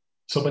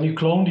 So when you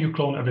clone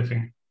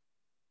everything.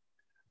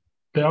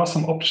 There are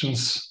some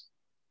options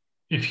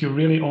if you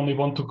really only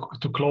want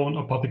to clone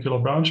a particular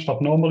branch,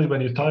 but normally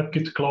when you type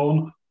git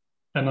clone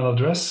and an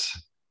address,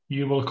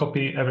 you will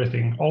copy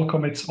everything, all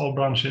commits, all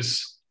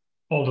branches,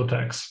 all the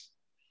tags.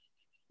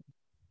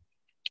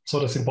 So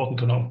that's important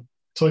to know.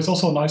 So it's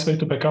also a nice way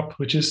to back up,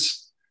 which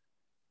is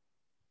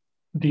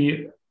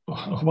the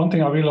one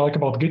thing I really like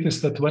about Git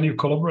is that when you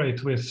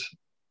collaborate with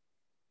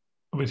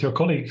your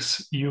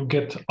colleagues, you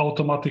get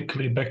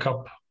automatically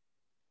backup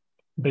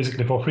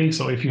basically for free.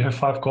 So if you have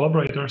 5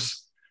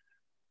 collaborators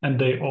and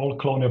they all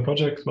clone your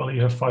project, well,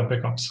 you have 5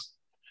 backups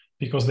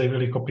because they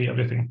really copy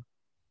everything.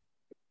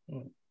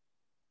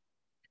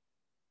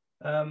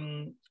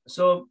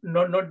 So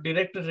not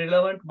directly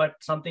relevant, but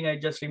something I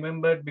just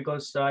remembered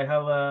because I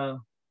have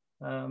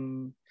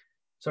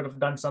sort of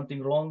done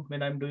something wrong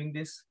when I'm doing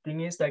this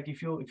thing is like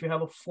if you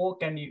have a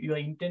fork and your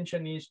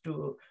intention is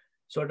to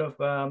sort of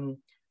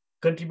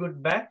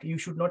contribute back, you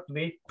should not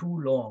wait too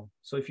long.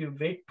 So if you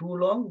wait too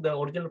long, the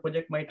original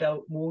project might have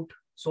moved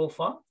so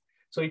far.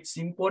 So it's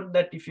important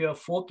that if you are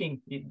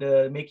forking,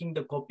 making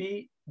the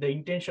copy, the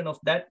intention of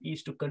that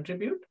is to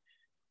contribute,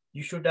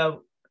 you should have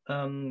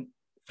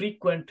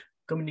frequent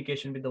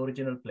communication with the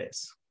original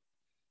place.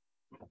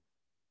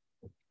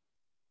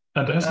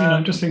 And there has been an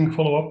interesting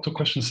follow-up to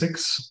question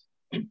 6.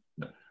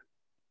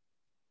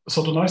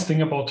 So the nice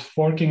thing about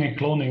forking and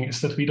cloning is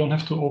that we don't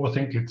have to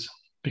overthink it.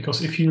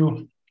 Because if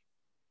you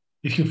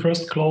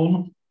first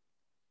clone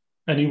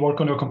and you work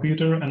on your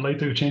computer and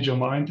later you change your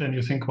mind and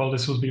you think, well,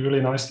 this would be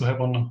really nice to have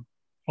on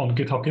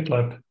GitHub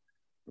GitLab,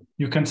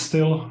 you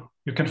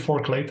can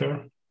fork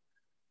later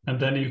and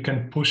then you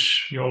can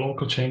push your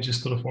local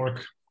changes to the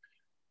fork.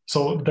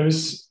 So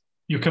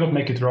you cannot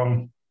make it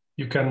wrong.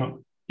 You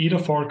can either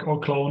fork or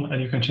clone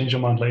and you can change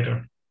your mind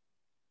later.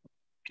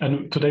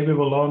 And today we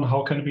will learn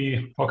how can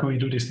we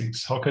do these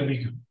things? How can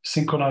we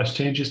synchronize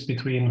changes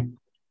between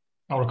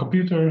our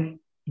computer,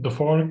 the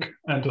fork,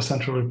 and the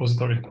central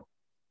repository?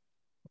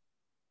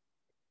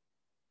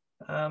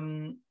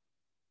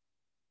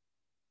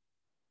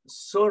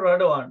 So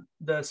Radovan,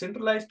 the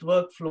centralized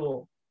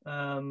workflow.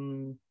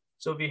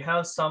 So we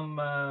have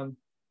some,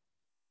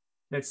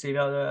 let's say,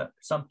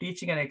 some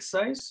teaching and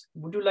exercise.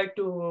 Would you like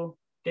to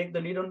take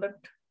the lead on that?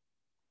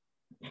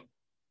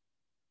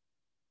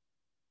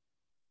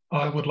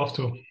 I would love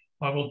to.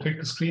 I will take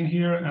the screen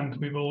here and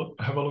we will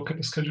have a look at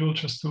the schedule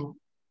just to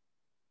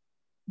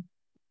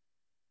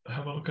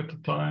have a look at the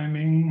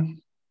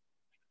timing.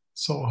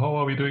 So how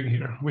are we doing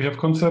here? We have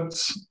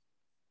concepts.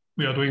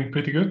 We are doing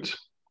pretty good.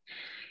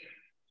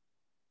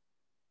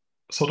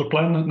 So the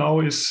plan now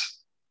is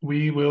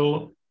we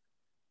will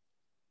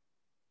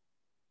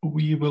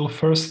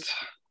first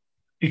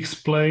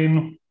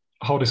explain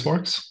how this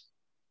works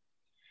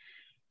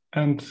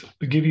and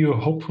give you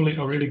hopefully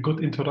a really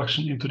good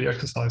introduction into the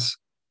exercise.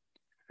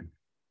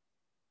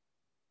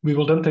 We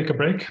will then take a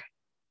break.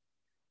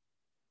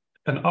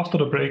 And after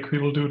the break, we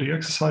will do the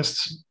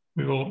exercise.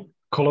 We will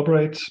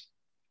collaborate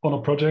on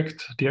a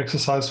project. The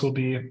exercise will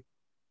be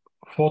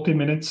 40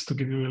 minutes to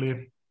give you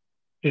really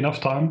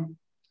enough time.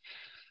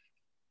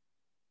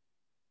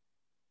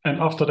 And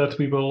after that,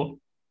 we will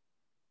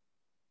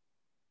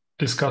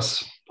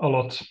discuss a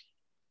lot.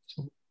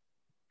 So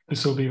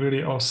this will be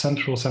really our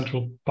central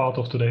part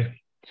of today.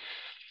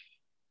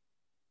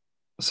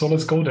 So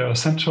let's go there.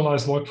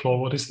 Centralized workflow,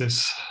 what is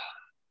this?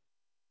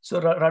 So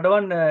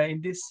Radovan,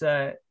 in this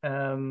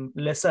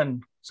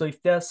lesson, so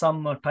if there's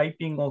some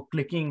typing or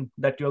clicking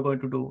that you're going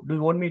to do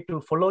you want me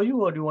to follow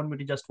you or do you want me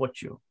to just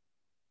watch you?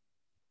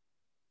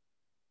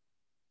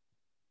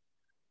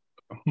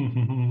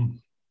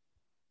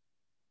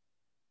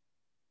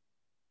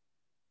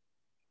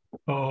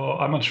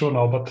 I'm not sure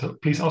now,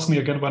 but please ask me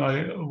again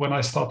when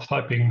I start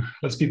typing.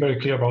 Let's be very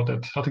clear about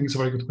that. I think it's a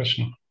very good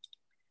question.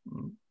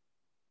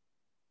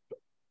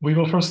 We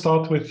will first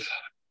start with.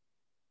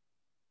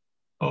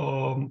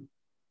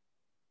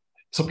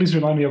 So please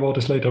remind me about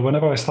this later.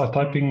 Whenever I start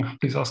typing,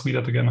 please ask me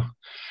that again.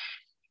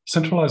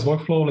 Centralized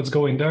workflow. Let's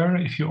go in there.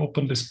 If you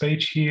open this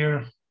page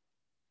here,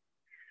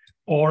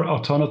 or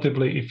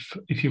alternatively,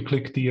 if you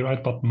click the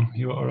right button,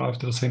 you arrive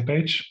to the same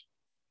page.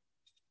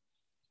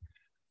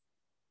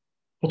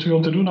 What we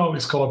want to do now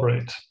is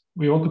collaborate.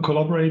 We want to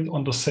collaborate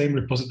on the same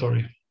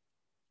repository.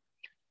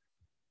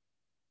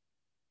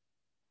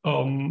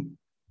 What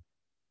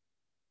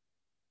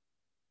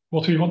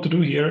we want to do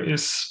here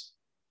is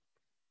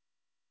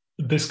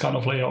this kind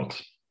of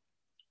layout.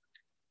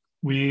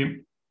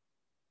 We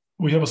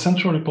have a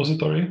central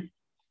repository,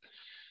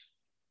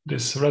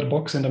 this red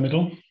box in the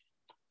middle.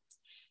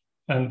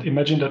 And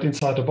imagine that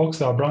inside the box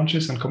there are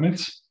branches and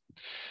commits.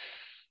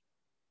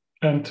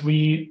 And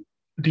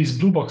these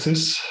blue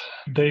boxes,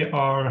 they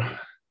are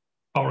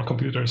our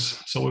computers.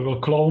 So we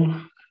will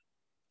clone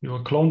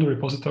the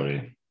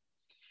repository.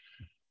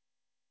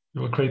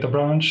 We will create a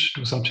branch,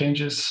 do some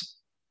changes,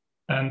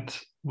 and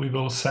we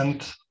will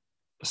send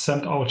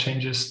our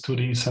changes to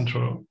the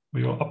central.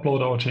 We will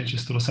upload our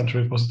changes to the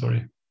central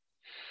repository.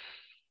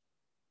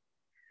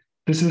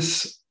 This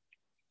is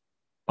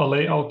a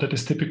layout that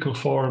is typical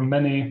for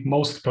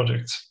most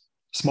projects,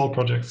 small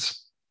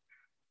projects.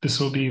 This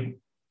will be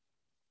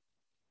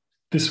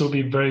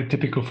very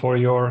typical for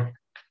your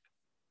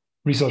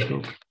research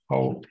group,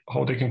 how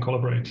they can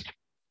collaborate.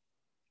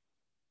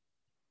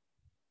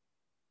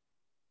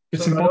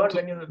 It's so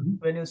important.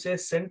 when you say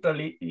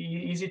centrally,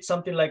 is it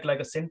something like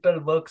a central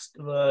works,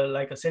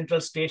 like a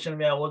central station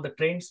where all the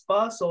trains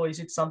pass, or is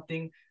it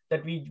something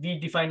that we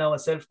define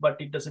ourselves, but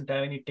it doesn't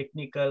have any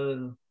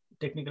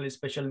technically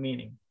special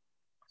meaning?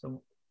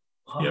 So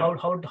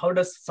how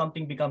does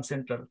something become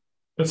central?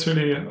 That's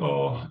really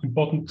an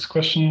important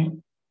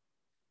question.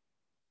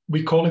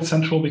 We call it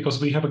central because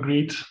we have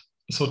agreed.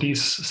 So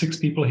these 6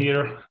 people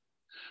here,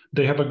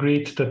 they have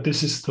agreed that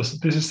this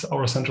is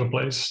our central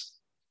place.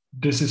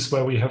 This is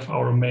where we have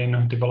our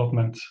main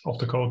development of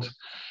the code.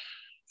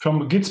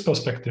 From Git's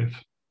perspective,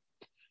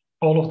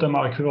 all of them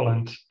are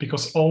equivalent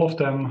because all of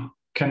them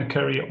can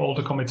carry all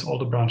the commits, all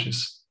the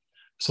branches.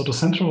 So the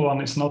central one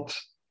is not,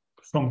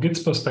 from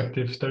Git's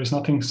perspective, there is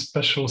nothing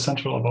special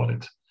central about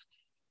it.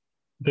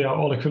 They are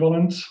all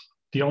equivalent.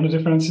 The only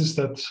difference is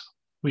that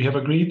we have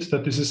agreed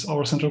that this is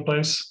our central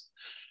place.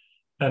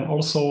 And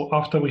also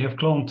after we have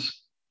cloned,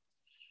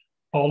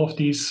 all of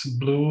these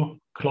blue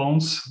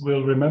clones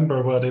will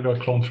remember where they were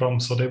cloned from.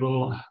 So they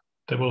will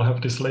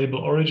have this label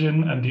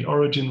origin, and the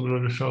origin will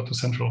refer to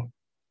central.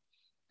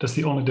 That's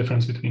the only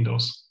difference between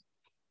those.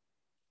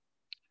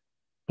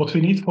 What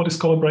we need for this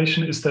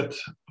collaboration is that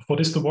for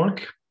this to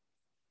work,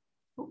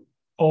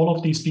 all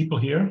of these people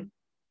here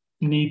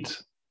need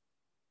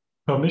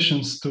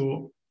permissions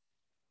to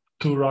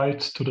write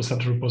to the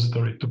central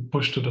repository, to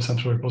push to the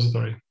central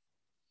repository.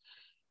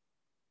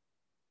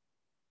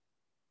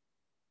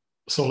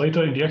 So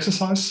later in the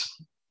exercise,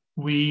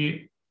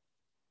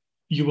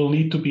 you will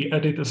need to be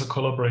added as a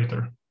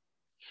collaborator.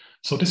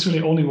 So this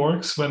really only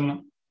works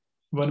when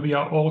we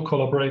are all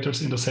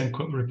collaborators in the same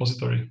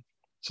repository.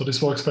 So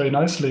this works very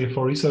nicely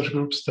for research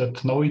groups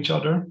that know each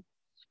other.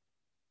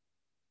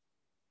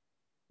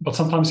 But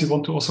sometimes you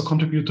want to also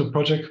contribute to a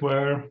project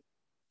where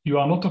you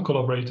are not a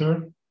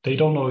collaborator, they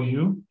don't know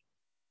you,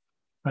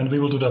 and we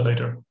will do that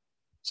later.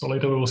 So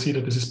later we will see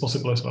that this is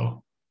possible as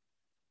well.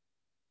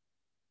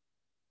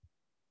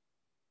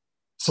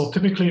 So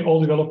typically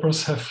all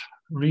developers have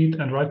read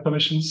and write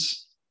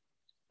permissions.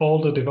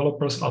 All the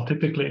developers are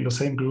typically in the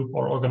same group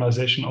or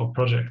organization or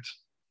project.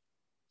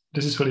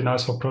 This is really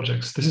nice for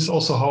projects. This is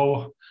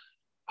also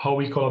how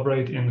we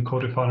collaborate in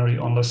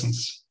CodeRefinery on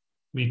lessons.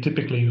 we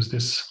typically use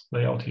this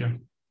layout here.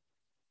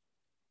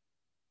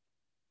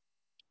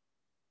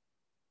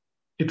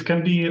 It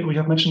can be, we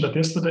have mentioned that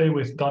yesterday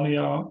with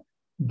Dania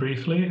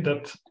briefly,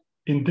 that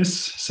in this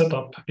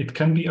setup, it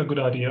can be a good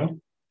idea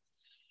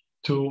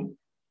to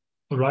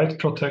write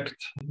protect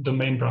the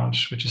main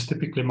branch, which is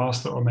typically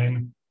master or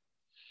main.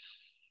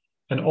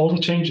 And all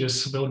the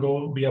changes will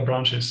go via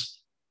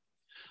branches.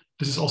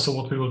 This is also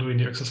what we will do in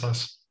the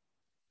exercise.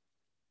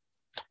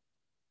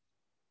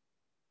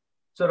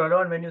 So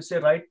Radon, when you say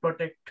write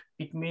protect,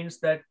 it means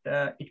that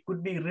it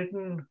could be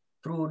written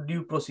through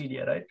due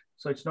procedure, right?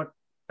 So it's not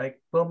like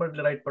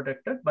permanently write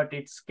protected, but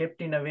it's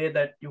kept in a way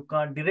that you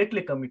can't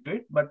directly commit to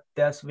it, but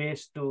there's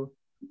ways to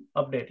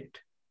update it.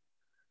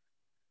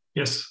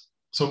 Yes.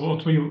 So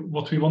what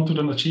we want to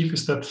then achieve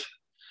is that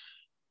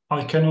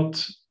I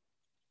cannot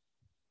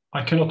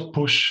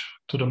push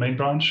to the main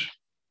branch.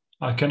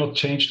 I cannot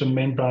change the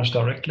main branch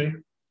directly.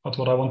 But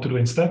what I want to do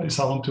instead is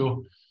I want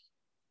to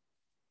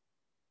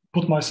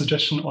put my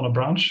suggestion on a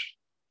branch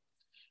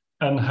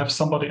and have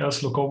somebody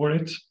else look over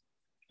it.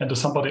 And the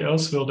somebody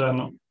else will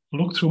then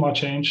look through my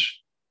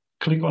change,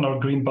 click on our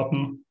green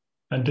button,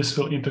 and this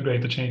will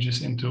integrate the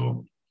changes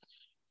into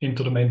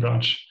the main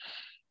branch.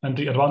 And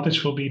the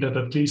advantage will be that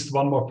at least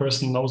one more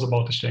person knows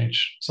about the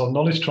change. So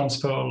knowledge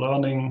transfer,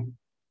 learning,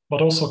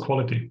 but also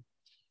quality.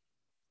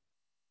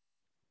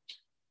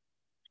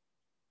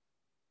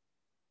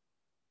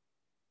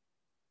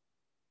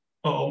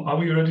 Are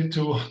we ready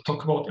to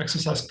talk about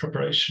exercise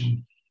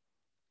preparation?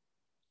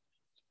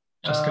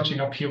 Just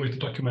catching up here with the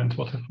document.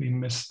 What have we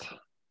missed?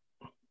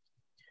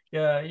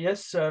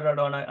 Yes,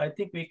 Radon, I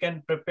think we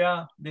can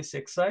prepare this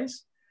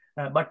exercise.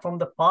 But from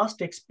the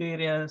past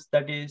experience,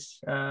 that is,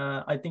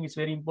 I think it's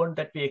very important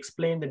that we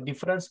explain the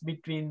difference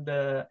between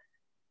the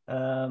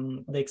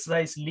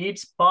exercise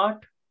leads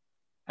part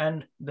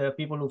and the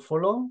people who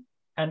follow,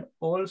 and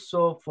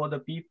also for the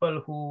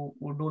people who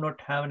do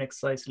not have an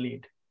exercise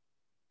lead.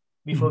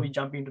 Before we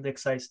jump into the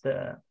exercise,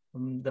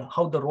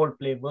 how the role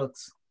play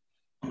works.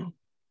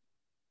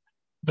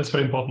 That's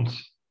very important.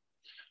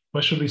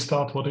 Where should we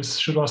start?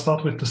 Should I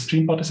start with the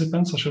stream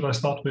participants or should I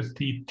start with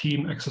the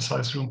team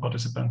exercise room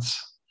participants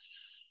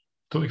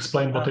to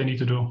explain what they need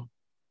to do?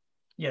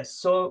 Yes,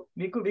 so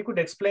we could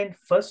explain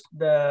first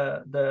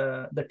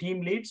the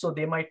team lead. So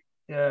they might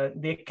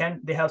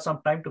they have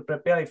some time to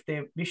prepare if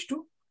they wish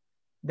to.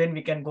 Then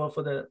we can go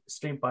for the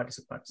stream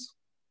participants.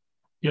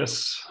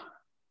 Yes.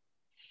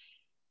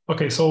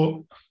 Okay,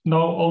 so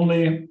now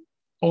only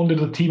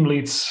the team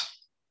leads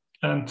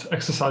and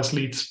exercise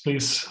leads,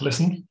 please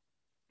listen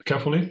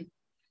carefully.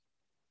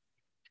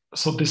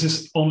 So this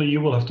is only you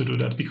will have to do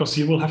that because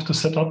you will have to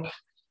set up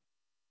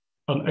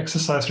an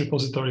exercise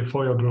repository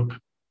for your group.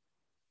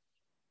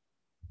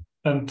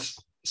 And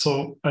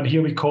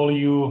here we call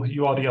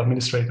you are the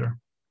administrator.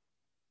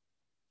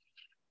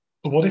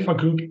 What if a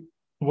group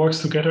works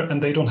together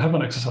and they don't have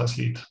an exercise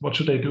lead? What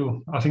should they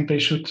do? I think they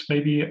should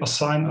maybe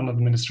assign an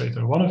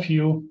administrator. One of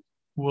you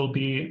will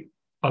be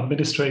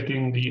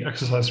administrating the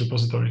exercise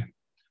repository.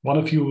 One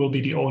of you will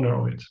be the owner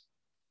of it.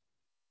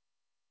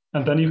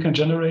 And then you can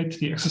generate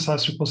the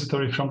exercise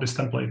repository from this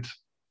template.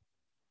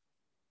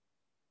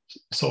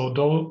 So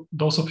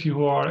those of you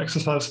who are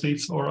exercise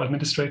leads or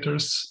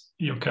administrators,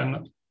 you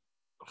can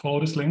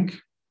follow this link.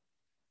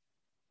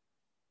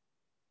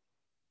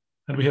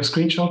 And we have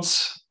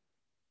screenshots.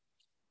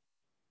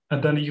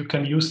 And then you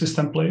can use this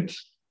template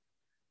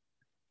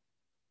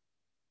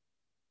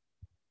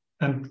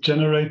and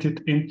generate it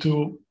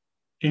into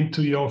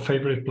your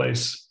favorite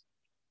place.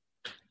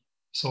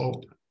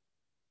 So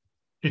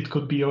it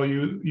could be your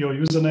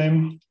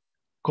username.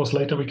 Of course,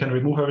 later we can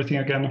remove everything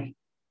again.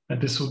 And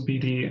this would be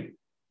the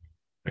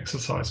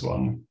exercise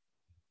one.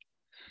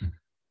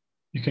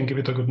 You can give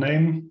it a good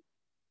name.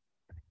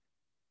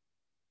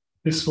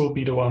 This will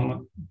be the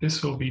one.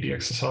 This will be the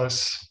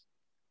exercise.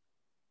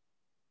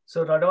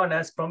 So Radwan,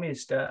 as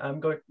promised,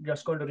 I'm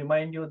just going to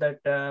remind you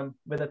that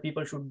whether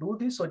people should do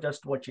this or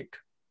just watch it.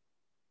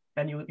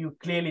 And you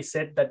clearly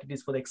said that it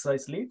is for the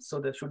exercise leads.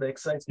 So should the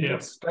exercise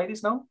leads try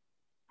this now?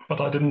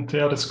 But I didn't.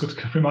 Yeah, that's a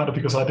good reminder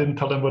because I didn't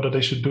tell them whether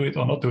they should do it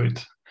or not do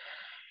it.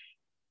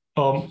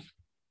 I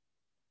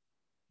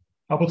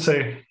would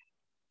say,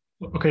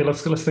 okay,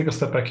 let's take a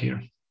step back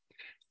here.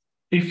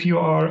 If you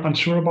are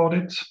unsure about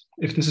it,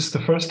 if this is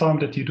the first time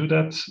that you do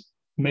that,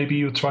 maybe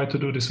you try to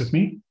do this with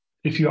me.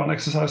 If you are an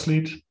exercise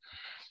lead,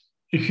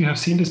 if you have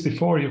seen this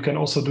before, you can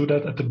also do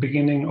that at the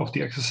beginning of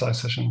the exercise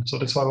session. So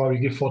that's why we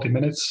give 40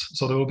 minutes.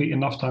 So there will be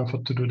enough time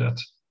to do that.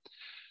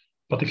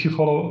 But if you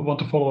want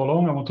to follow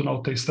along, I want to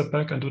now take a step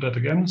back and do that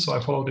again. So I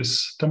follow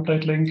this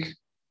template link.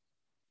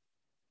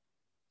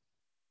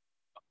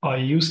 I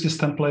use this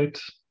template.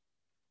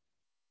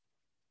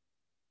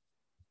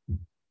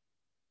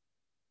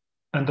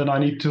 And then I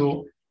need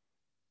to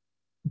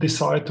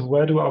decide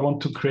where do I want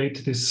to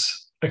create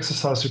this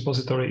exercise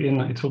repository in.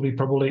 It will be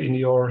probably in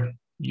your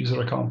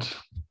user account.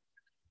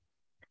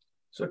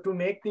 So to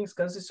make things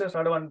consistent,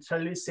 Radwan,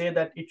 shall we say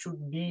that it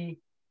should be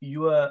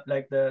your,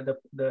 like the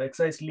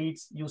exercise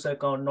leads user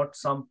account, not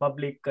some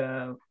public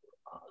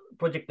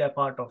project they're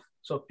part of.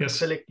 So yes.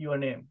 Select your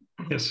name.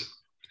 Yes.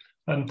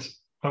 And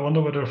I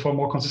wonder whether for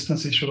more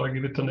consistency, should I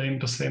give it the name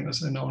the same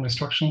as in our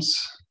instructions?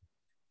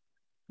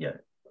 Yeah,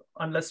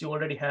 unless you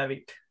already have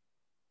it.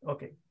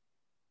 Okay.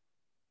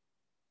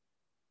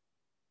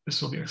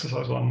 This will be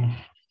exercise 1.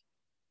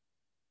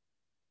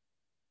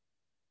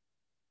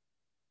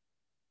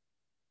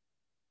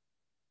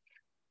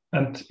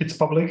 And it's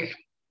public,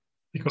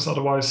 because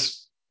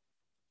otherwise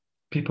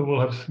people will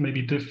have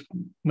maybe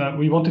no,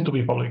 we want it to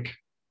be public.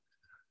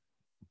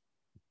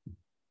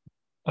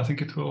 I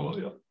think it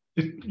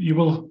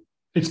will,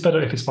 it's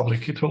better if it's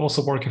public. It will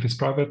also work if it's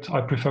private.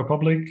 I prefer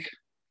public.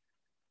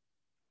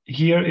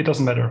 Here, it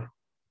doesn't matter.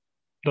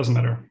 Doesn't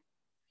matter.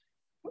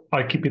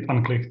 I keep it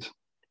unclicked.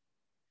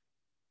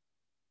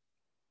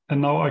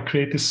 And now I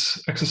create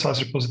this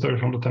exercise repository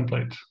from the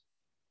template.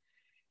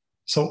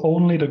 So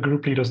only the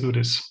group leaders do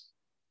this.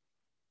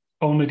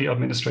 Only the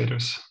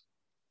administrators.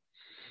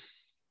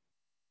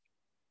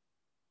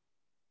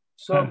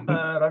 So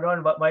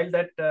Radwan, while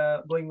that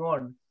going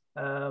on,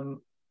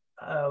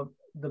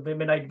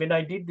 when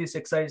I did this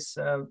exercise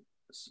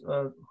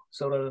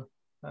several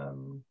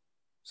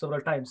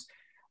times,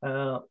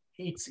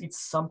 it's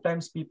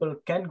sometimes people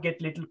can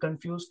get little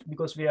confused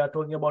because we are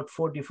talking about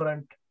 4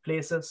 different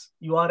places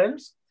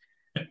URLs.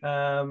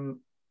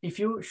 If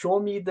you show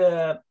me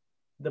the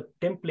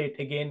template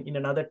again in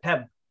another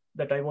tab,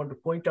 that I want to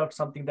point out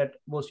something that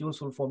was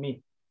useful for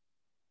me.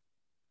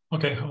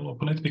 Okay, I'll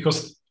open it,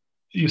 because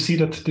you see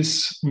that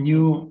this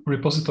new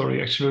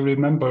repository actually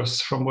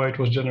remembers from where it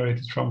was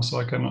generated from. So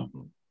I can,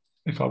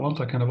 if I want,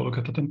 I can have a look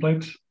at the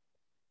template.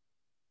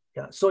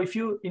 Yeah. So if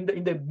you in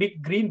the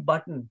big green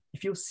button,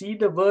 if you see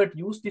the word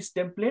use this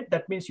template,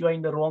 that means you are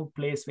in the wrong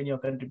place when you're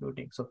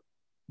contributing. So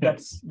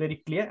that's very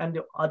clear. And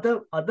the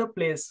other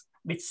place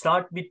which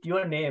start with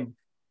your name,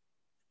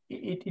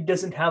 it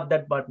doesn't have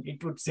that button.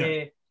 It would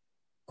say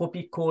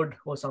copy code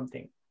or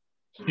something.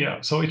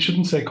 Yeah. So it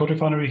shouldn't say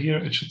CodeRefinery here.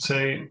 It should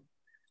say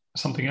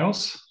something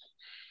else.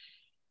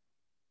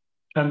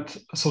 And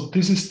so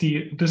this is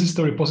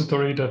the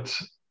repository that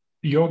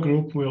your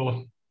group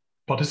will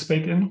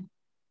participate in.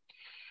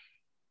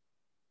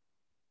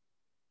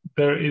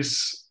 There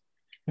is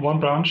one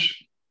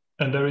branch,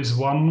 and there is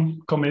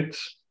one commit,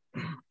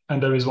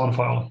 and there is one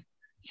file.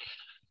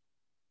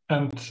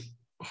 And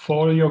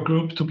for your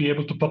group to be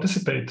able to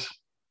participate,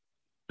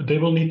 they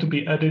will need to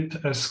be added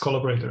as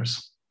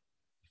collaborators.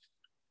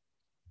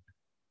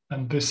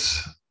 And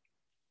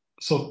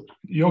so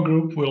your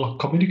group will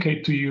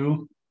communicate to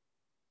you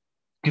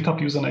GitHub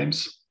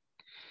usernames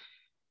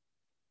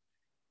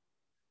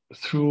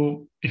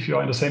through, if you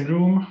are in the same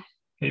room,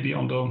 maybe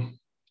on the,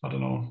 I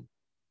don't know,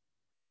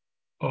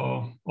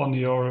 on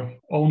your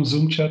own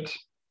Zoom chat.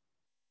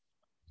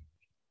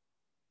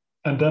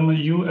 And then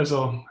you as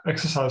an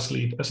exercise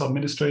lead, as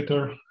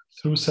administrator,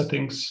 through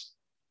settings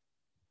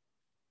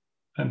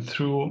and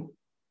through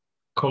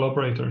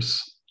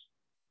collaborators.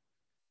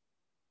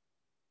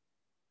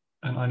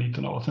 And I need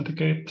to now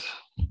authenticate.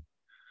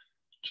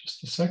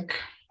 Just a sec.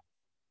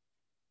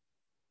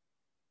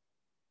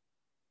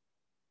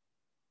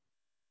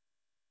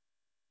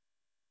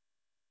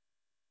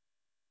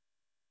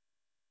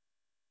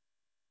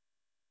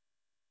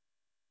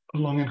 A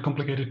long and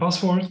complicated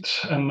password.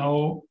 And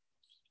now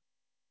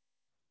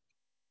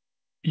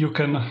you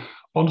can,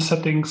 on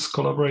settings,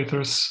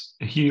 collaborators,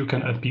 here you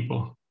can add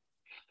people.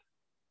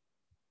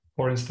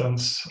 For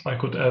instance, I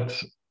could add,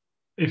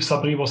 if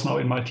Sabri was now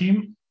in my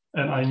team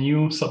and I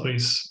knew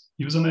Sabri's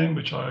username,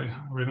 which I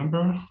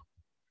remember.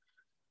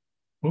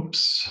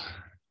 Oops.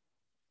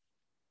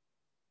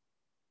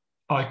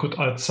 I could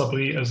add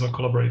Sabri as a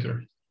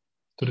collaborator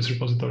to this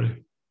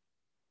repository.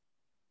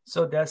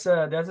 So there's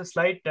a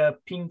slight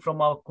ping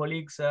from our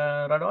colleagues,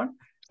 Radwan,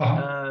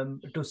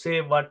 to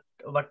say what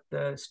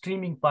the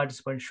streaming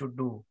participants should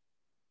do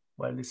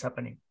while this is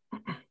happening.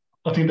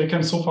 I think they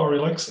can so far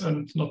relax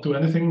and not do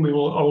anything. I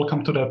will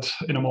come to that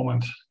in a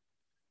moment.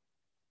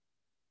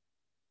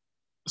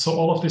 So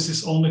all of this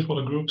is only for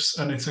the groups,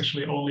 and it's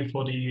actually only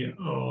for the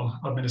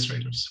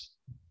administrators.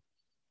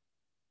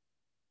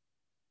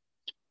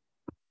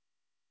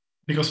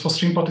 Because for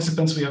stream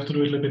participants, we have to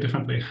do it a little bit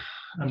differently.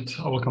 And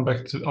I will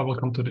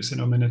come to this in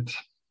a minute.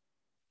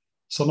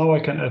 So now I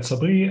can add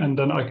Sabri, and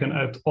then I can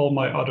add all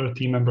my other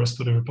team members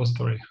to the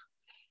repository.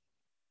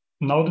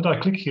 Now that I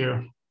click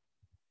here,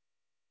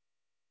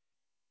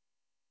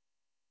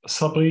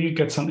 Sabri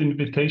gets an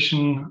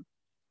invitation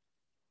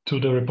to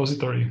the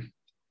repository.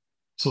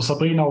 So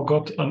Sabri now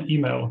got an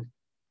email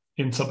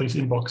in Sabri's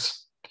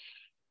inbox.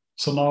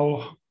 So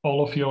now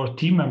all of your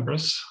team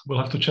members will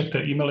have to check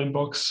their email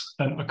inbox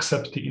and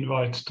accept the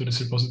invite to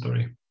this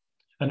repository.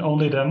 And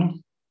only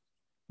then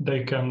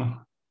they can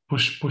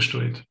push to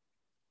it.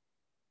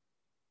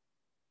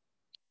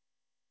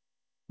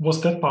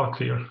 Was that part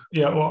clear?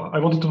 Yeah, well, I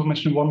wanted to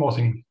mention one more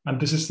thing, and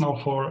this is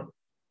now for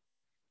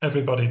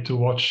everybody to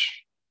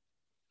watch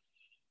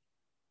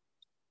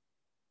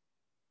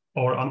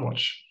or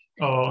unwatch.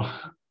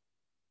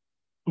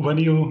 When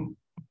you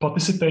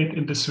participate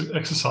in this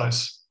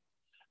exercise,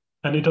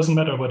 And it doesn't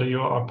matter whether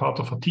you are part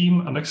of a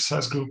team, an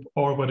exercise group,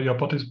 or whether you're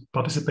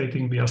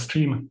participating via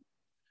stream.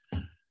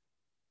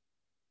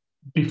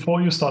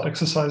 Before you start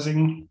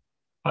exercising,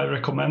 I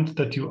recommend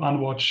that you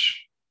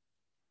unwatch.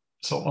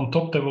 So on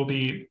top, there will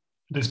be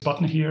this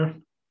button here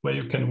where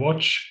you can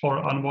watch or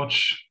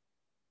unwatch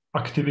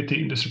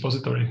activity in this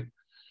repository.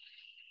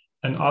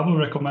 And I will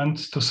recommend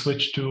to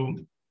switch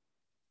to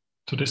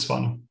this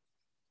one,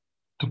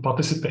 to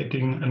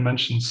participating and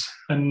mentions,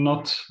 and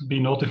not be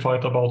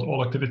notified about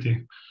all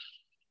activity.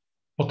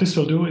 What this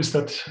will do is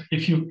that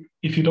if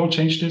you don't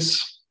change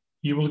this,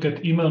 you will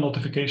get email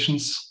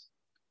notifications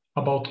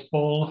about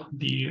all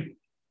the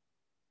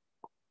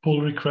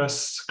pull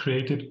requests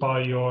created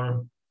by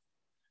your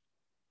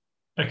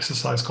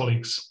exercise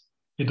colleagues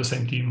in the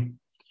same team.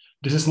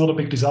 This is not a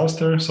big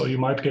disaster, so you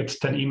might get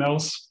 10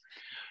 emails,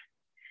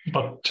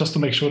 but just to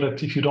make sure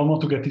that if you don't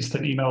want to get these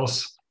 10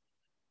 emails,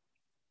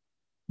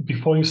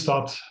 before you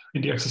start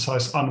in the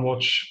exercise,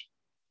 unwatch.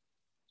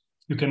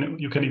 You can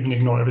even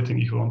ignore everything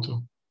if you want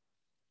to.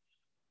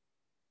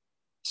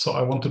 So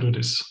I want to do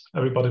this.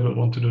 Everybody will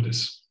want to do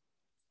this.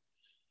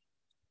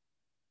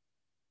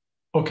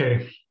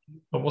 Okay,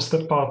 but was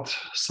that part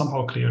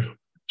somehow clear?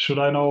 Should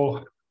I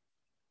know?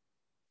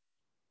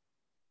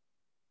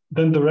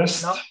 Then the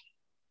rest.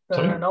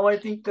 Now I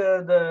think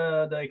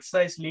the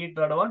exercise lead,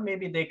 Radovan,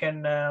 maybe they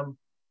can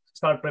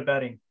start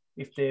preparing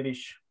if they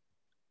wish.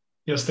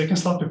 Yes, they can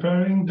start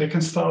preparing. They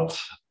can start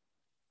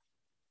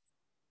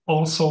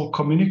also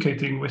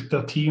communicating with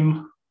the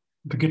team,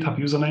 the GitHub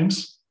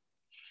usernames.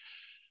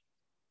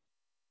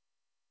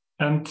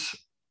 And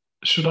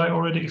should I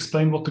already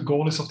explain what the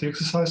goal is of the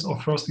exercise,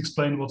 or first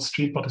explain what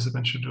stream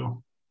participants should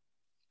do?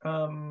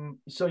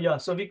 So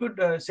we could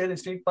say the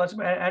stream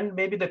participant and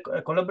maybe the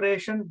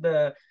collaboration,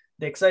 the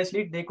exercise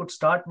lead, they could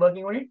start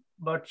working on it,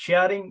 but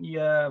sharing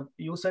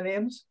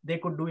usernames, they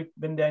could do it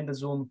when they're in the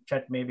Zoom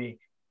chat, maybe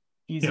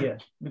easier,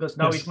 because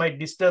now it might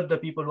disturb the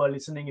people who are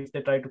listening if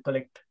they try to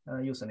collect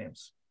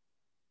usernames.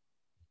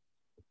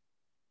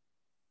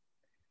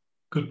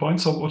 Good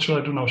point. So what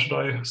should I do now? Should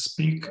I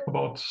speak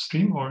about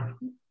stream or?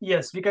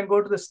 Yes, we can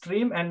go to the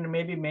stream and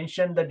maybe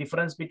mention the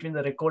difference between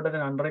the recorded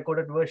and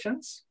unrecorded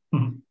versions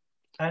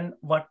and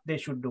what they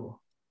should do.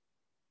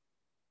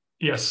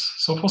 Yes.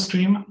 So for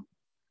stream,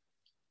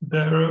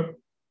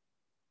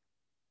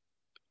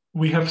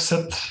 we have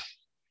set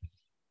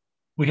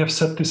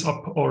this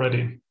up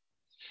already.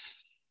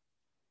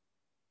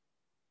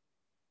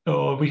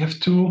 We have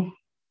two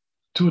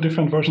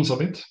different versions of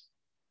it.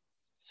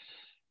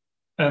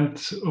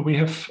 And we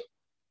have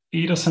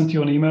either sent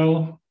you an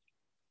email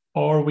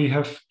or we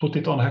have put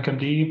it on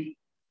HackMD,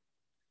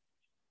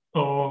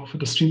 or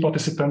the stream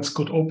participants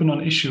could open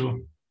an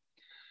issue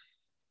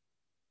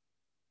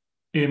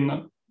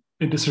in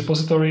this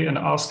repository and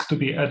ask to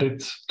be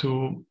added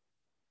to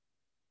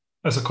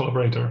as a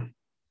collaborator.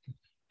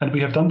 And we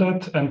have done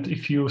that. And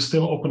if you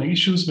still opening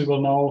issues, we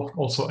will now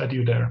also add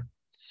you there.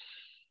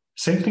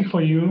 Same thing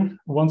for you.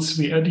 Once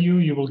we add you,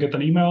 you will get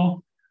an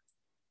email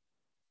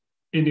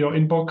in your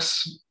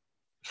inbox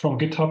from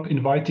GitHub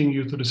inviting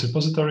you to this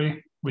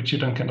repository, which you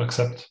then can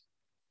accept.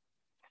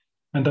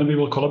 And then we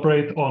will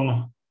collaborate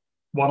on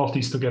one of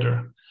these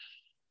together.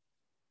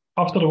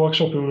 After the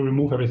workshop, we will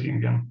remove everything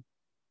again.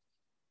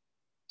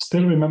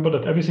 Still remember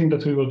that everything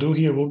that we will do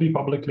here will be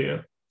publicly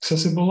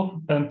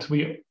accessible. And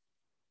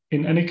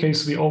in any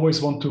case, we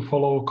always want to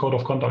follow code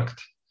of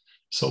conduct.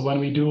 So when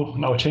we do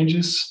now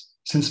changes,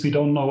 since we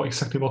don't know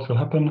exactly what will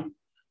happen,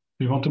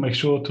 we want to make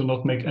sure to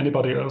not make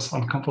anybody else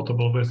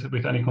uncomfortable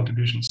with any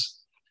contributions.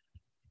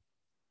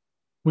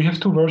 We have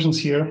two versions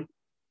here.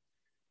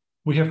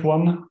 We have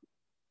one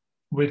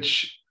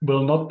which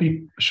will not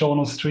be shown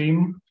on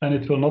stream and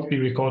it will not be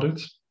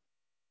recorded.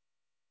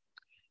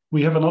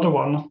 We have another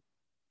one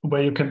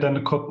where you can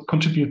then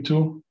contribute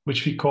to,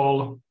 which we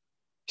call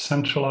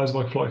Centralized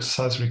Workflow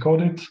Exercise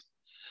Recorded.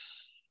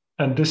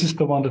 And this is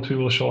the one that we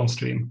will show on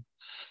stream.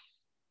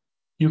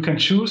 You can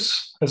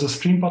choose, as a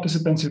stream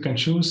participant, you can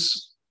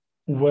choose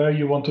where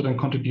you want to then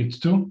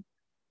contribute to.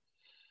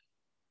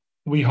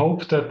 We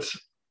hope that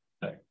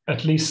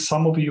at least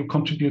some of you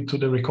contribute to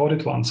the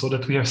recorded one so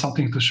that we have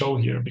something to show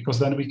here, because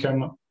then we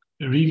can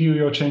review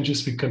your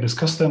changes, we can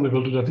discuss them, we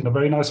will do that in a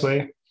very nice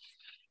way,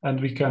 and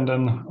we can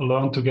then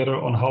learn together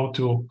on how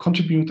to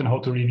contribute and how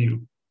to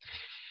review.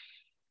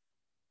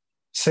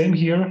 Same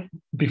here,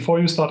 before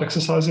you start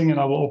exercising, and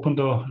I will open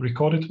the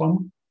recorded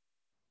one.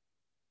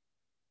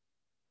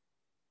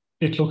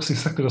 It looks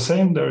exactly the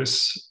same. There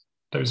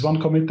is one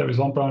commit, there is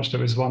one branch,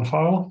 there is one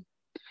file.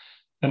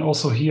 And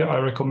also here, I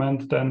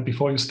recommend then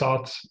before you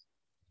start,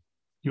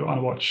 you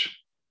unwatch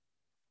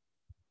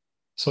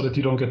so that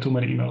you don't get too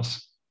many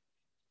emails.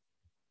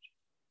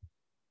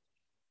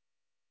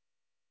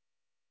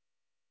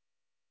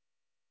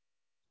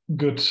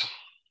 Good.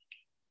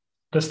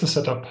 That's the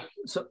setup.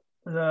 So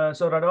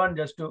Radovan,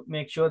 just to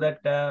make sure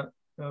that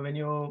when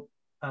you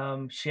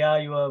share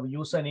your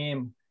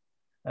username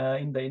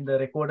in the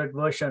recorded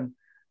version,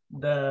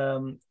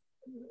 no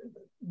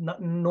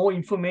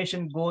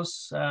information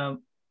goes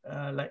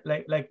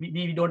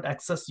we don't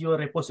access your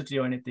repository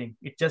or anything.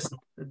 It just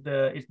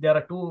there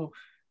are two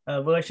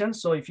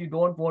versions. So if you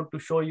don't want to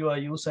show your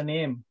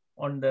username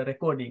on the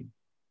recording,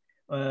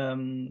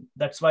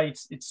 that's why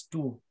it's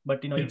two.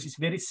 But it's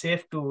very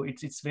safe to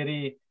it's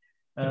very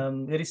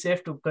very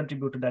safe to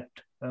contribute to that.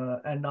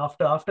 And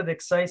after the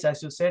exercise,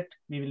 as you said,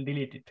 we will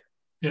delete it.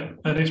 Yeah,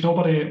 and if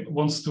nobody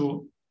wants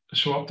to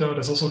show up there,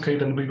 that's also okay.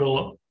 Then we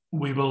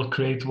will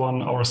create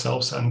one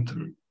ourselves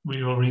and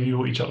we will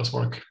review each other's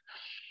work.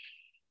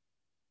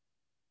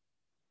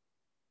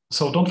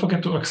 So don't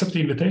forget to accept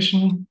the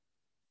invitation.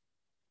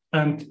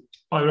 And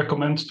I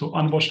recommend to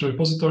unwatch the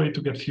repository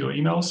to get fewer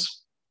emails.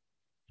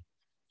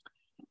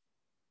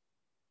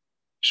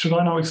 Should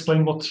I now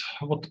explain what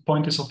the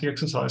point is of the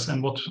exercise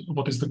and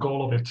what is the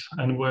goal of it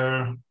and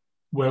where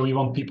we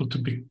want people to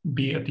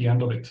be at the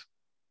end of it?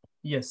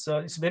 Yes, so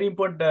it's very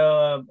important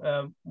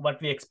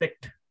what we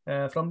expect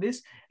from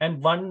this.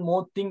 And one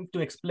more thing to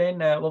explain,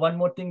 one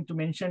more thing to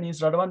mention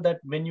is, Radhavan, that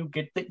when you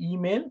get the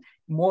email,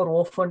 more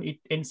often it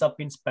ends up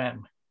in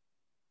spam,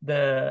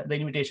 the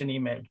invitation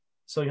email.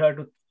 So you have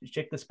to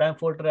check the spam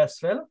folder as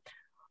well.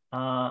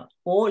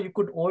 Or you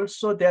could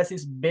also, there's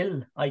this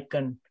bell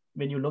icon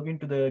when you log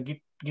into the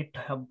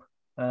GitHub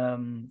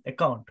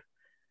account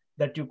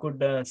that you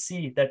could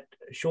see that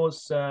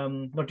shows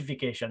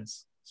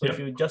notifications. So if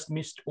you just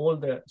missed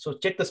so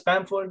check the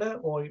spam folder,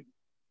 or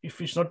if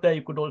it's not there,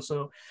 you could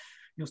also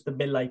use the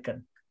bell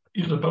icon.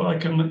 Yeah, the bell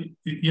icon,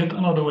 yet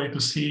another way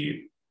to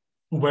see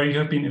where you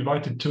have been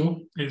invited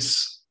to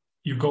is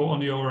you go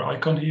on your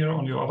icon here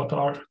on your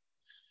avatar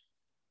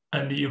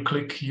and you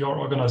click your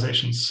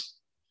organizations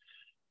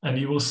and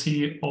you will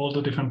see all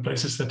the different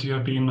places that you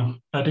have been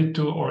added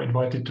to or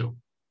invited to.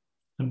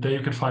 And there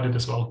you can find it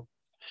as well.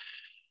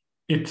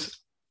 It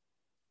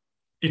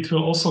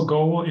will also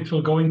go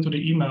into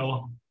the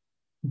email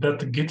that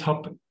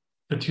GitHub,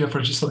 that you have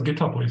registered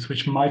GitHub with,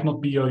 which might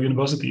not be your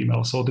university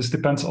email. So this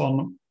depends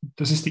on,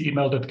 this is the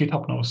email that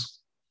GitHub knows.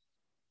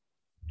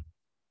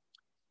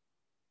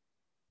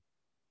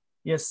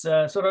 Yes,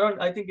 so Radhavan,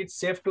 I think it's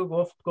safe to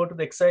go to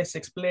the exercise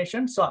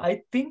explanation. So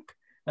I think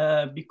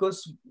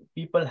because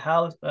people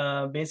have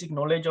basic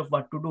knowledge of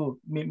what to do,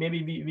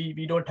 maybe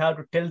we don't have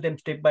to tell them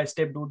step by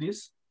step, do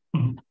this,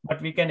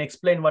 but we can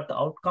explain what the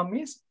outcome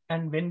is.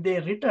 And when they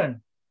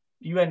return,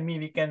 you and me,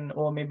 we can,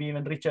 or maybe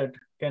even Richard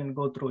can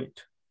go through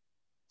it.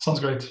 Sounds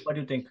great. What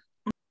do you think?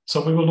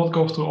 So we will not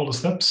go through all the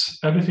steps.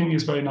 Everything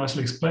is very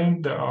nicely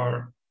explained. There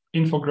are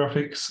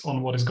infographics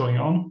on what is going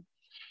on.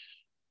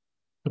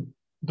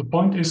 The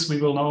point is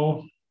we will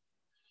now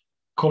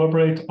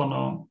collaborate on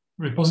a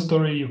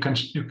repository.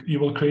 You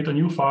will create a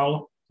new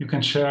file. You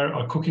can share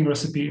a cooking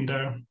recipe in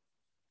there,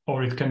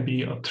 or it can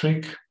be a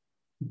trick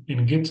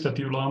in Git that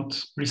you learned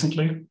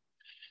recently.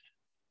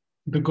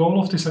 The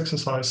goal of this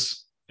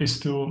exercise is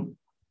to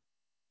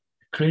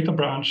create a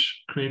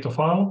branch, create a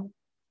file,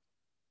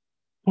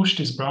 push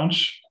this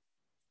branch,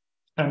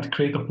 and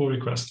create a pull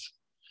request.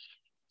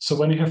 So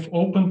when you have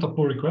opened a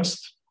pull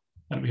request,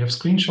 and we have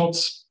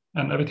screenshots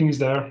and everything is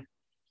there,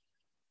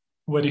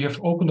 when you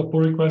have opened a pull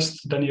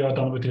request, then you are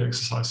done with the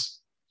exercise.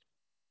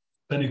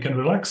 Then you can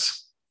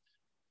relax.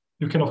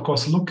 You can, of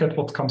course, look at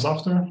what comes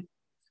after,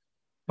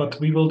 but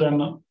we will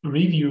then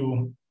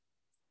review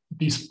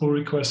these pull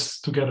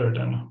requests together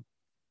then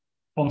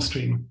on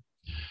stream.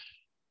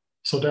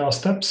 So there are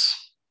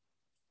steps,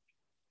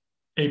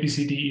 A, B,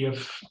 C, D, E,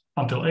 F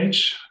until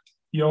H.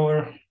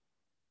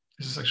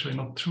 This is actually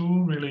not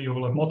true, really, you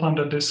will have more time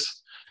than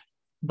this,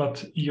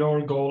 but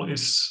your goal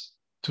is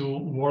to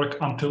work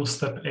until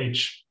step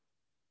H.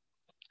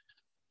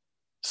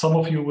 Some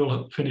of you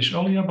will finish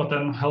earlier, but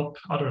then help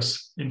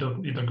others in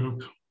the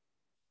group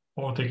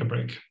or take a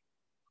break.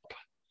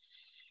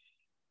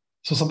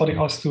 So somebody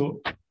asked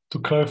to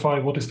clarify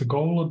what is the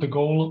goal. The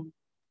goal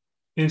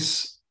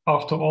is,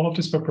 after all of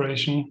this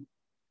preparation,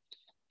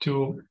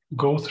 to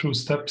go through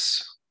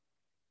steps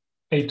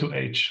A to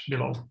H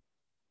below.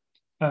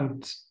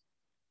 And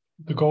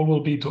the goal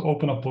will be to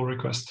open a pull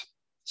request.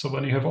 So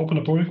when you have opened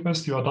a pull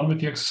request, you are done with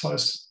the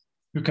exercise.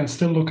 You can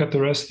still look at the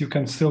rest. You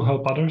can still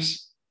help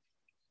others.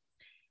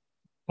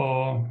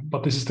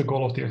 But this is the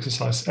goal of the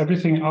exercise.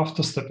 Everything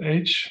after step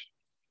H,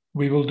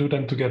 we will do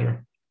them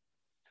together.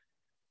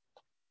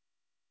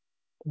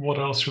 What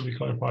else should we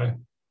clarify?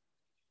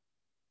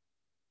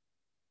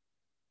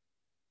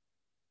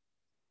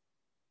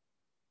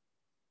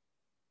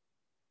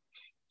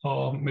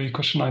 Maybe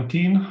question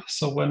 19.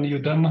 So when you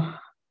then,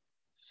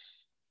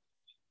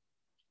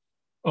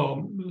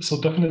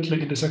 so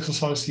definitely in this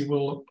exercise, you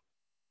will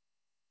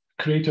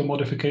create a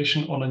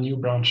modification on a new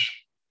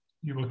branch.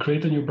 You will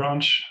create a new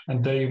branch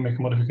and there you make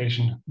a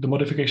modification. The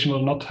modification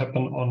will not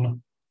happen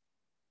on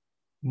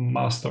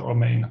master or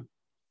main.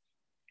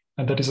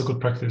 And that is a good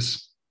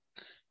practice.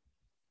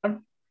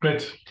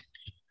 Great.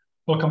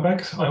 Welcome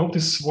back. I hope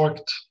this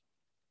worked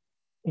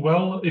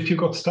well. If you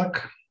got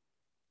stuck,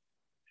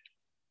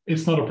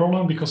 it's not a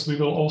problem because we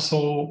will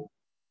also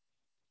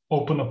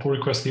open a pull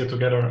request here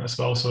together as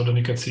well. So then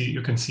you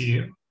can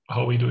see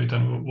how we do it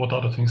and what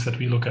are the things that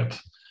we look at.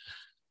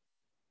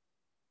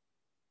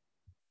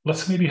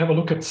 let's maybe have a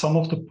look at some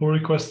of the pull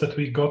requests that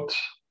we got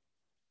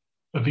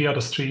via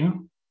the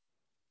stream.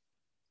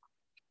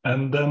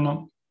 And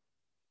then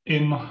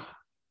in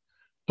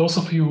those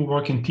of you who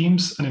work in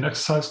teams and in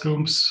exercise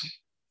groups,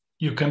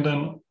 you can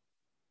then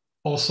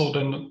also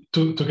then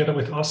together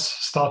with us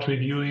start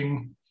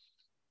reviewing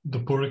the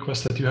pull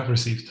requests that you have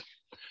received.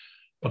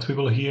 But we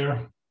will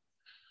here,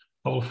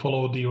 I will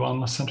follow the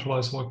one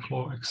centralized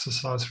workflow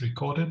exercise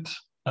recorded,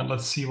 and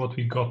let's see what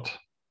we got.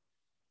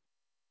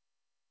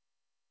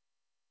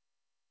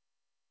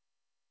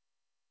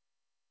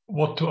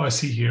 What do I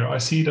see here? I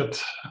see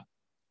that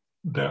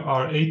there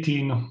are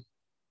 18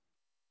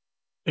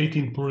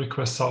 pull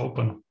requests are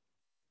open.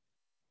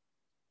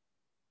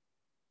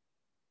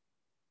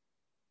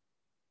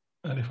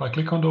 And if I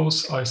click on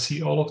those, I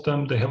see all of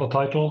them. They have a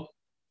title.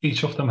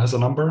 Each of them has a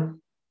number.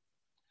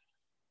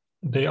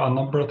 They are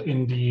numbered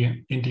in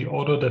the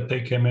order that they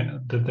came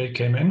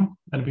in.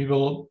 And we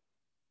will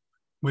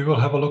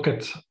have a look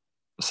at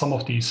some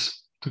of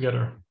these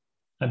together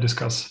and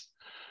discuss.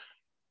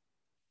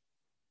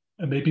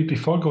 And maybe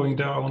before going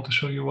there, I want to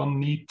show you one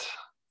neat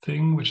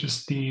thing, which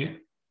is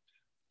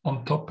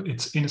on top,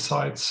 it's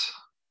insights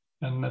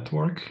and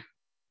network.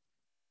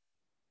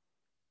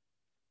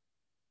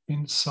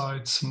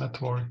 Insights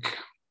network.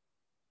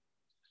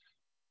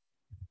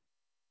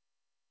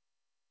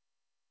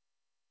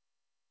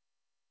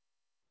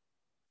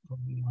 I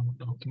don't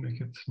know how to make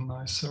it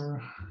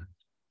nicer.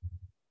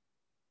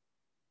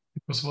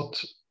 Because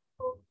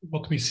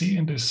what we see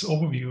in this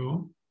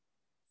overview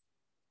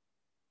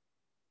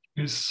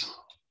is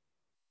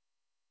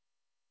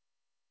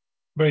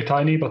very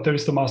tiny, but there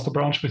is the master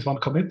branch with one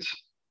commit.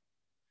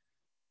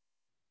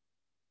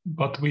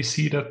 But we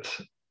see that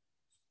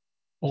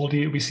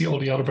we see all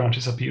the other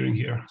branches appearing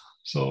here.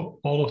 So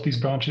all of these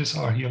branches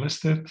are here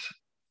listed,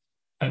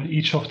 and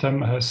each of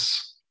them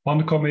has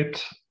one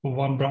commit,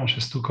 one branch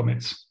has two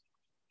commits.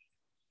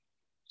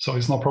 So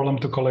it's no problem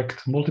to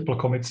collect multiple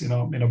commits in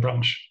a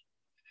branch.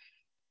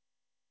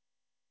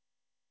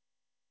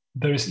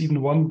 There is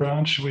even one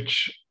branch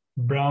which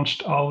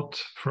branched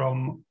out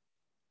from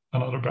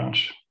another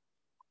branch.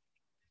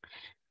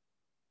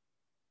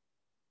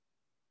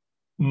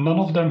 None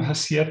of them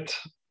has yet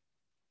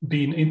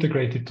been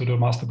integrated to the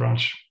master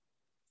branch.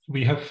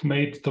 We have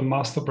made the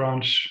master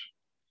branch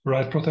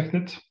write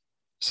protected,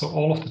 so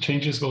all of the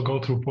changes will go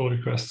through pull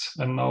requests.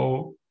 And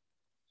now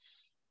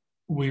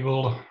we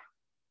will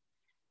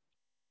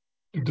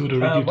do the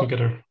review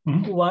together.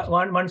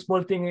 One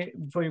small thing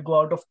before you go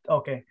out of,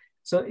 okay.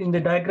 So in the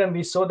diagram,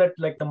 we saw that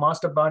like the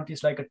master branch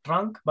is like a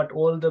trunk, but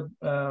all the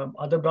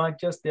other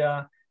branches, they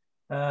are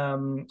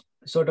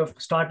sort of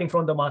starting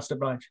from the master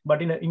branch.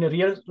 But in a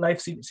real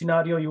life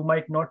scenario, you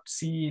might not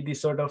see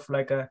this sort of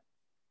like a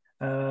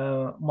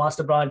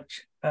master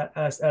branch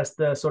as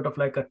the sort of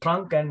like a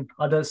trunk and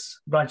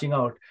others branching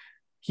out.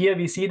 Here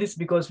we see this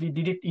because we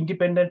did it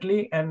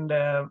independently, and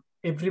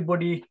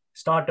everybody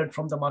started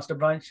from the master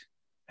branch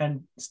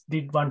and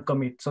did one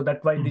commit. So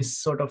that's why this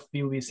sort of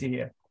view we see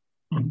here.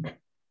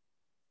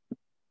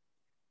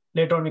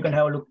 Later on, we can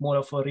have a look more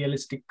of a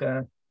realistic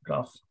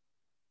graph.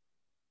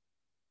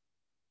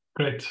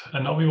 Great.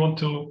 And now we want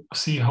to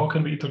see how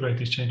can we integrate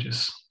these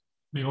changes.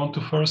 We want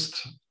to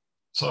first,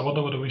 so I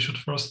wonder whether we should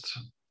first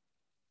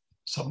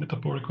submit a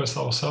pull request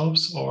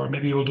ourselves, or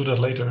maybe we'll do that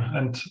later.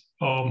 And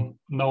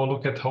now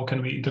look at how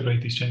can we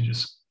integrate these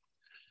changes.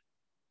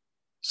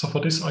 So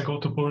for this, I go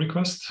to pull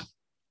request.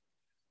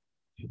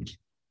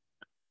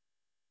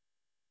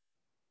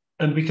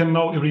 And we can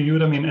now review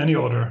them in any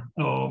order.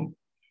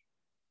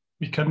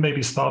 We can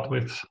maybe start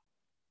with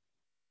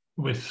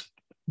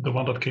the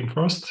one that came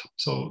first.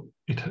 So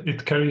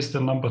it carries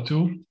the number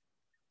 2,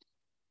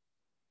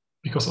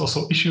 because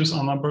also issues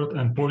are numbered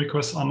and pull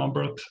requests are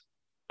numbered.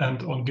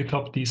 And on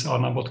GitHub, these are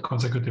numbered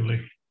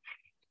consecutively.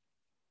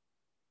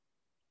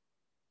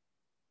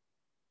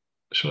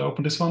 Should I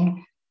open this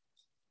one?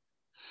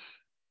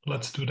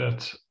 Let's do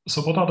that.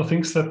 So what are the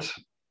things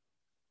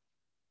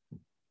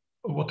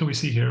what do we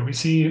see here? We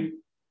see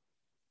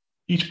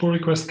each pull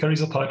request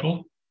carries a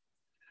title.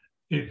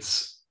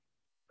 It's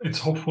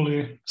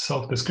hopefully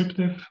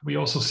self-descriptive. We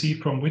also see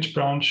from which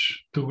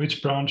branch to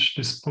which branch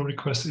this pull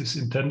request is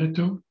intended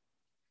to.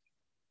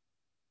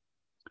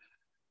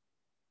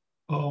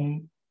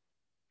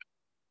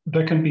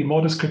 There can be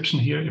more description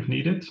here if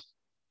needed.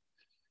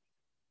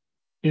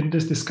 In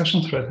this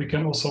discussion thread, we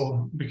can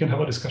have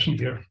a discussion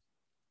here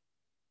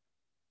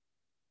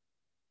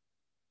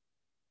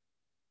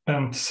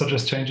and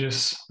suggest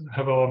changes,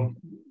 have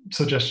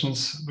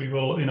suggestions. We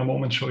will in a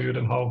moment show you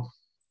them how.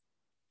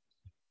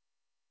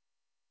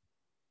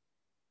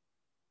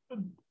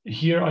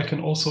 Here I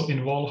can also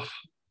involve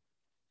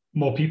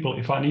more people.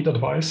 If I need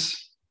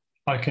advice,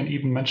 I can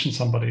even mention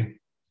somebody.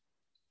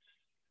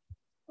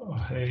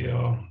 Hey,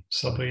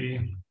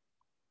 Sabri,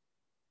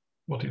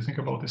 what do you think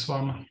about this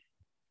one?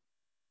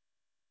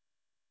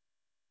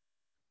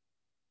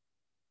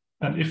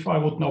 And if I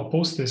would now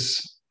post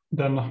this,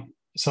 then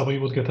Sabri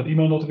would get an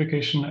email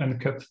notification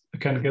and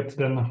can get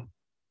then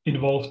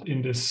involved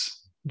in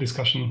this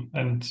discussion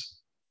and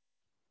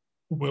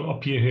will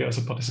appear here as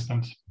a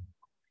participant.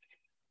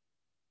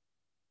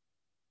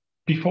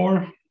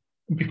 Before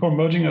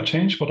merging a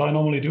change, what I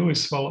normally do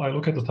is, well, I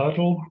look at the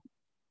title,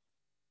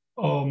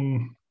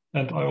 and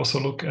I also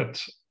look at,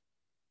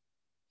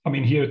 I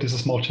mean, here it is a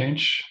small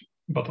change,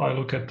 but I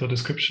look at the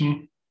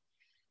description.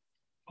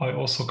 I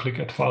also click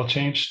at file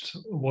changed.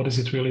 What is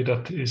it really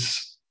that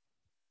is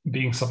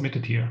being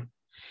submitted here?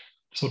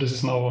 So this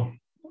is now,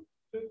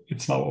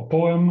 it's now a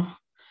poem.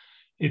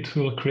 It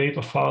will create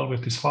a file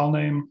with this file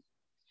name.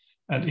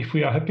 And if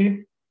we are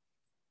happy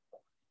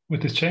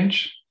with this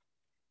change,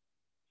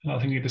 and I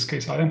think in this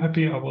case I am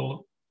happy, I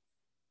will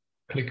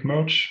click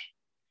merge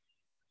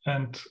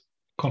and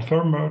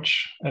confirm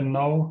merge. And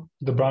now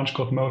the branch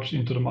got merged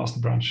into the master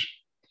branch.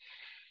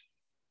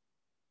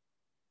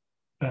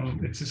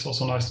 And it is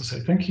also nice to say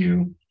thank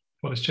you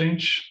for this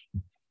change.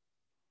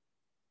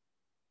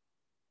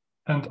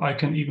 And I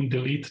can even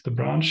delete the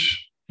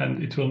branch,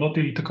 and it will not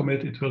delete the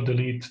commit, it will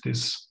delete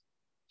this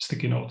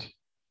sticky note.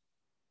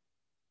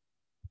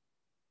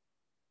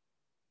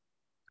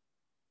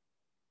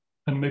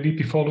 And maybe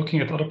before looking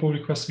at other pull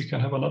requests, we can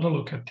have another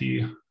look at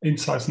the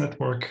insights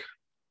network.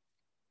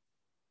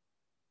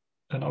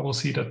 And I will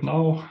see that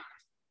now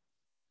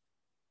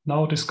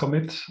this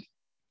commit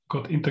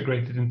got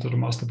integrated into the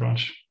master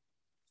branch.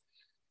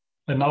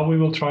 And now we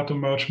will try to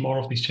merge more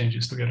of these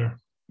changes together.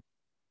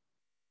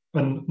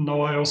 And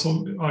now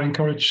I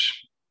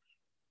encourage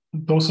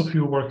those of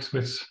you who work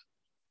with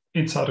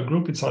inside a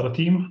group, inside a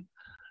team,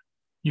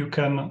 you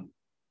can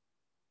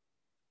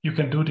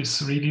do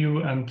this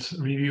review and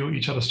review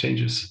each other's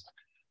changes.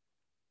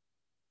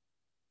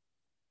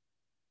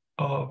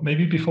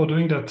 Maybe before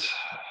doing that,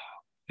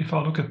 if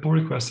I look at pull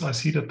requests, I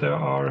see that there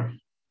are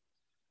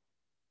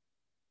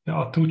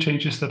 2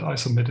 changes that I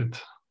submitted.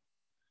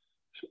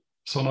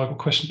 So now a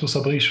question to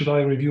Sabri, should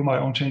I review my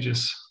own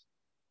changes?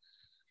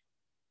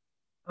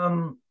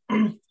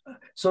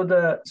 So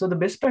the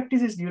best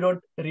practice is you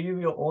don't review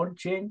your own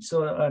change.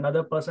 So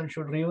another person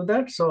should review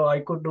that. So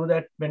I could do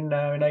that when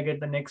I get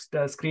the next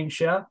screen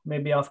share,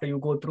 maybe after you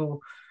go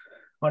through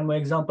one more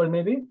example,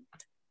 maybe.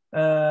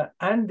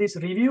 And this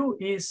review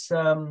is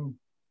a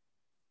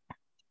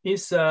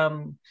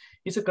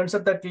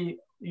concept that we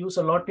use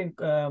a lot in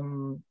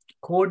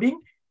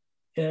coding.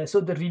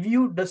 So the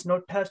review does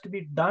not have to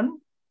be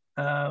done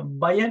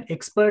by an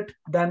expert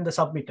than the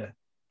submitter.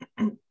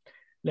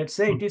 Let's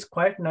say it is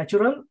quite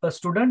natural. A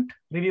student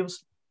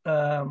reviews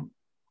a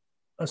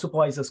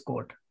supervisor's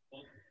code.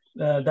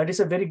 That is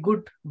a very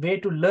good way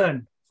to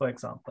learn, for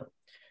example.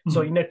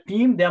 So in a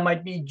team, there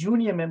might be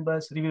junior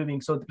members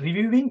reviewing. So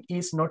reviewing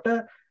is not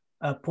a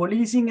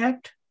policing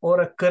act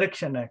or a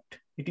correction act.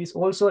 It is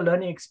also a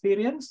learning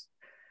experience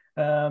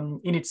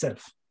in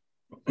itself.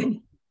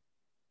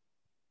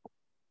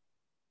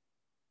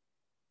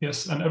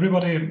 Yes, and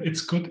everybody,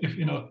 it's good if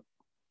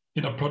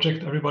in a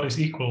project, everybody is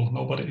equal.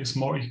 Nobody is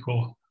more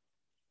equal.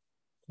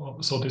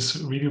 So this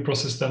review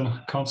process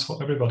then counts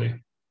for everybody.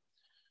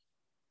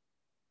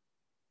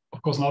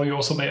 Of course, now you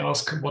also may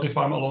ask, what if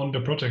I'm alone in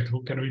the project?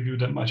 Who can review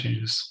then my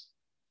changes?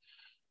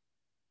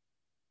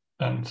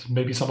 And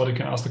maybe somebody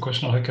can ask the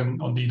question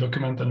on the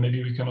document, and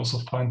maybe we can also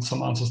find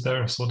some answers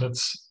there. So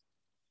that's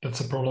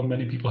a problem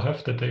many people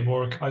have, that they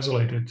work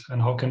isolated,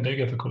 and how can they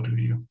get a code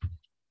review?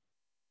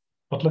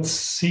 But let's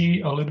see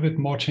a little bit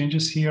more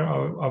changes here.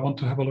 I want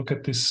to have a look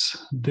at this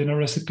dinner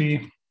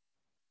recipe.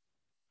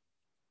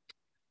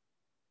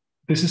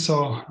 This is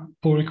a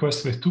pull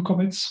request with 2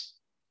 commits.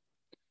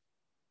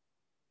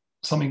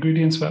 Some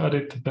ingredients were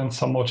added, then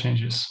some more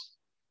changes.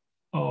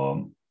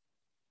 And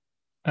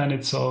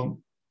it's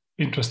an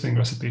interesting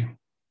recipe.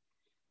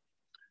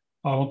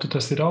 I want to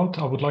test it out.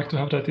 I would like to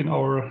have that in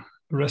our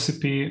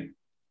recipe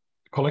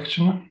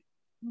collection.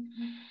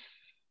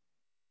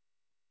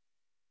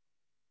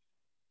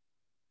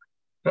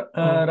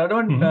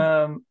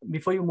 Radwan,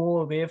 before you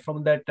move away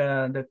from that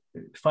the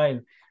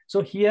file,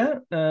 so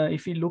here,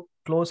 if you look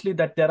closely,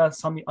 that there are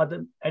some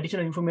other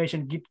additional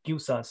information Git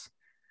gives us.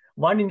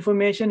 One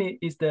information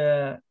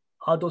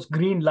are those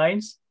green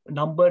lines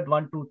numbered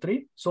 1, 2,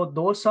 3. So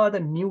those are the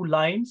new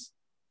lines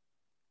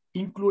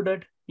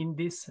included in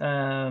this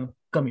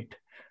commit.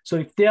 So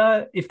if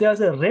there's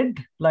a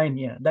red line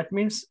here, that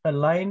means a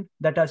line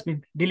that has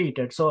been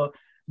deleted. So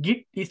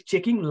Git is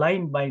checking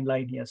line by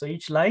line here. So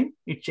each line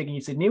it's checking,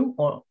 is it new,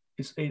 or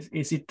is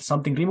it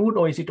something removed,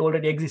 or is it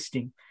already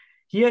existing?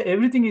 Here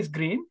everything is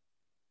green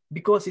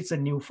because it's a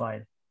new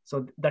file.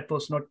 So that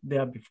was not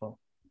there before.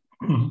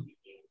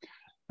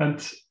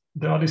 And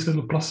there are these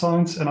little plus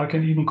signs, and I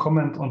can even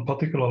comment on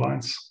particular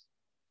lines.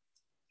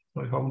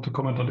 So if I want to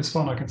comment on this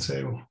one, I can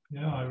say, oh,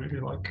 yeah, I really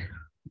like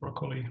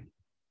broccoli.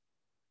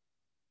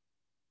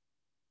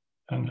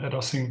 And add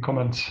a single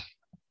comment.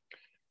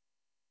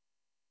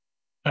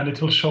 And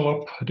it will show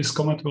up, this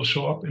comment will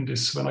show up in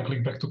this when I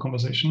click back to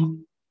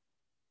conversation.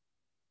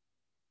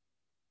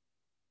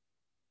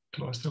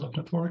 Do I still have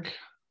network?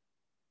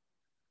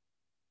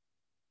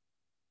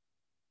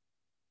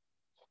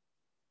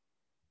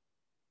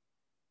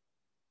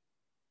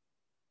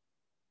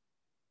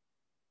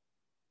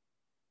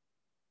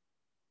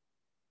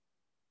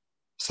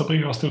 Sabri,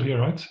 you are still here,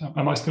 right?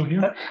 Am I still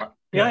here?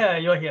 Yeah,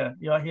 you're here.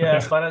 You're here. Okay.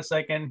 As far as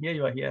I can hear,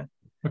 you are here.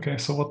 Okay,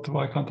 so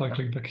why can't I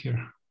click back here?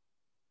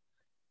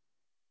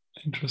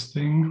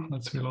 Interesting.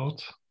 Let's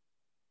reload.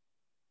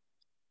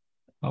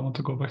 I want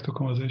to go back to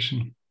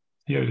conversation.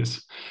 Here it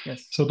is.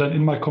 Yes. So then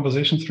in my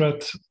conversation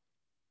thread,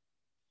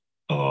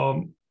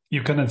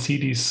 you can then see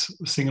these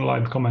single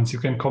line comments. You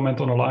can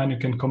comment on a line, you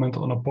can comment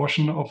on a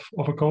portion of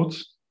a code.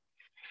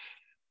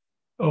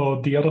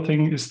 The other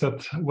thing is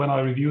that when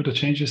I review the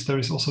changes, there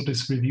is also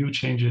this review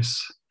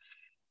changes.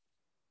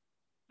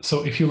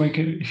 So if you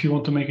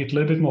want to make it a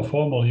little bit more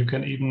formal, you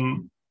can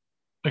even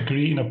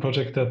agree in a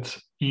project that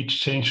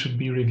each change should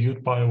be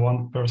reviewed by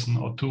one person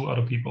or two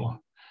other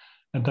people.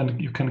 And then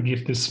you can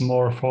give this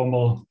more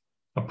formal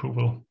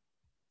approval.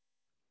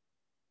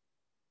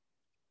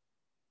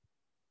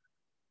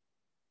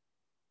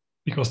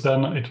 Because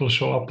then it will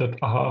show up that,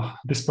 aha,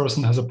 this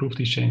person has approved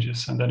these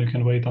changes. And then you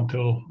can wait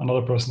until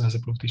another person has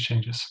approved these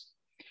changes.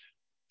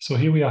 So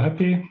here we are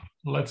happy.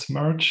 Let's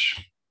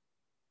merge,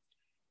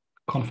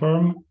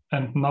 confirm.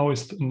 And now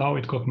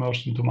it got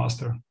merged into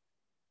master.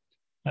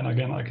 And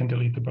again, I can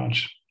delete the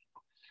branch.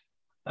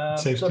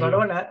 So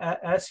Radovan,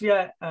 as we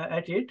are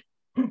at it,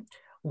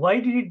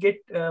 why did it get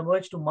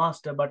merged to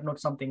master but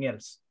not something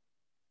else?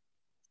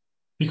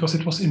 Because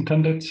it was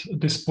intended,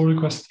 this pull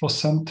request was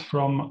sent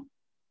from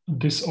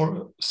this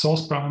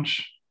source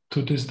branch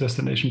to this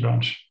destination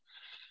branch.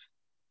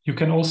 You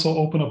can also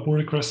open a pull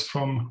request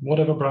from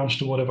whatever branch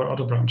to whatever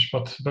other branch,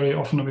 but very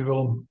often we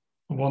will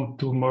want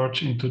to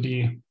merge into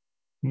the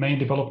main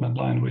development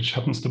line, which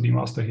happens to be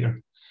master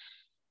here.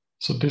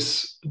 So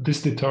this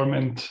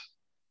determined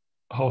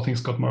how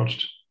things got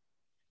merged.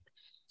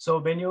 So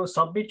when you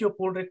submit your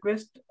pull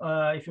request,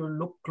 if you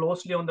look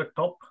closely on the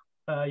top,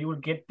 you will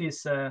get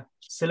this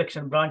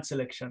selection, branch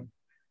selection.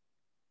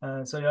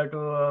 So you have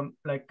to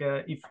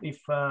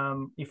if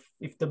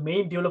the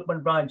main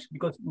development branch,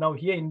 because now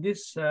here in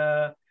this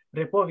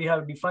repo we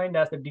have defined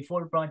as the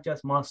default branch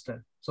as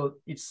master. So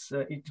it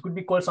could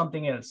be called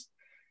something else.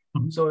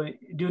 Mm-hmm. So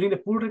during the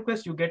pull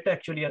request, you get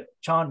actually a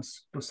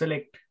chance to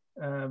select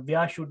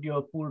where should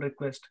your pull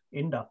request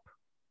end up.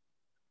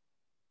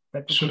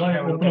 Should I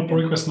open a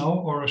pull request now,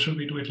 or should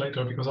we do it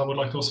later? Because I would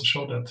like to also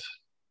show that.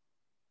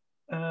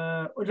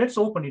 Let's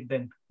open it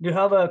then. Do you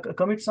have a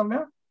commit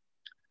somewhere?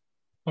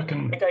 I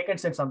can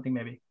send something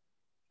maybe.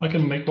 I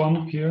can make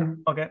one here.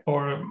 Okay.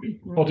 Or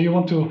do you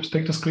want to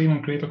take the screen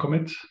and create a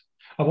commit?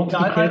 I want to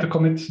create a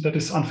commit that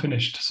is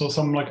unfinished. So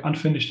some like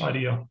unfinished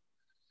idea.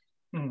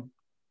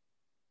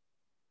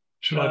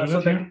 Should I do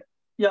that here?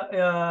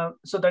 Yeah.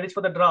 So that is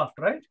for the draft,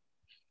 right?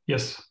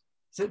 Yes.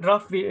 So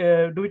draft, we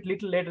do it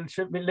little later.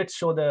 Let's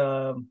show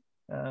the,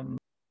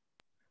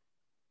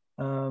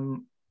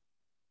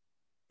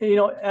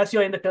 as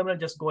you're in the terminal,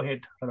 just go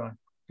ahead. Hold on,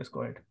 just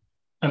go ahead.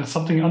 And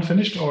something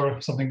unfinished or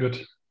something good?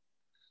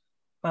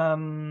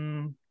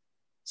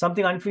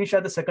 Something unfinished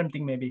at the second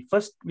thing, maybe.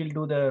 First, we'll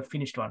do the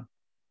finished one.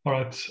 All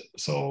right.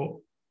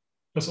 So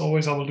as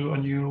always, I will do a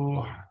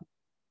new,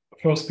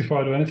 first,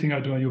 before I do anything, I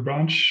do a new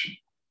branch.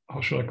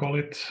 How should I call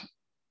it?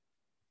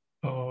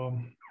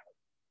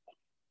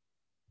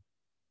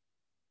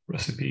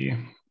 Recipe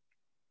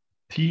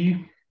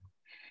T.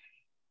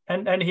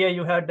 And here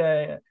you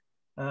had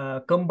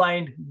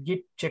combined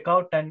git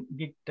checkout and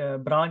git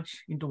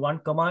branch into one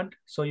command.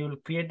 So you'll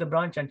create the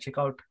branch and check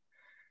out.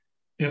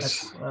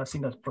 Yes. As a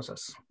single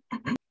process.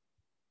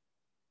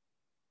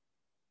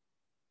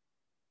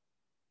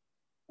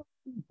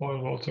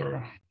 Boil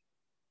water,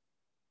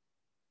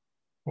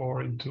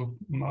 pour into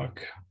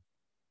mug.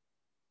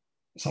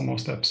 Some more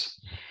steps.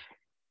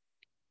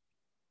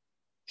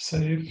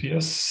 Save,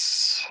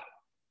 yes.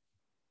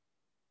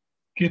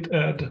 Git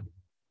add.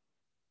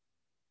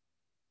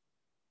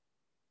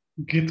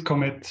 Git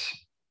commit.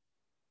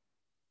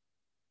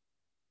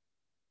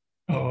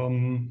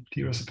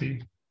 The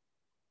recipe.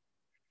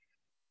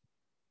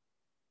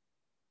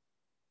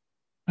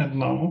 And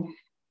now,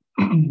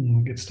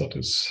 git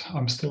status.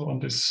 I'm still on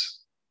this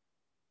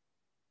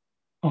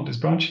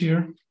branch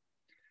here.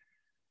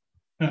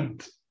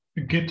 And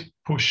git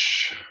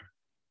push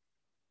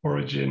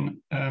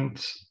origin.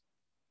 And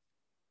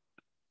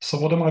so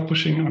what am I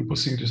pushing? I'm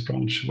pushing this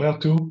branch. Where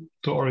to?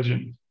 To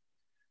origin.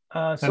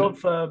 So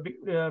for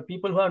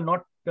people who are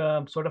not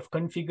sort of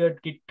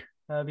configured Git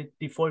with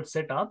default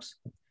setups,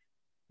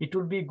 it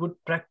would be good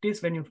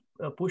practice when you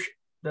push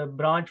the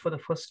branch for the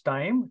first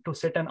time to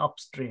set an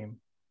upstream.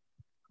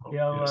 You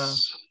have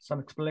some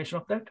explanation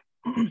of that?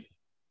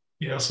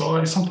 Yeah, so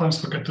I sometimes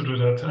forget to do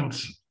that,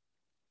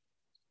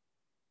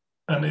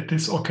 and it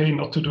is okay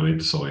not to do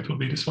it. So it will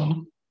be this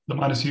one, the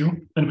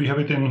 -u, and we have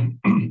it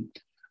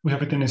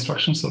in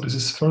instructions. So this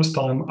is first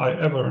time I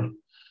ever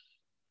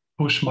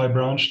push my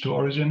branch to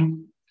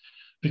origin,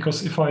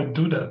 because if I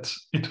do that,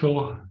 it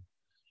will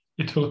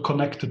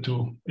connect the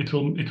two. It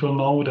will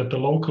know that the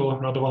local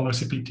Radovan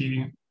recipe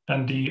T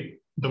and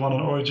the one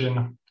on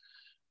origin,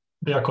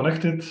 they are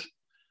connected.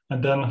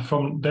 And then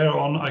from there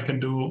on, I can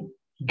do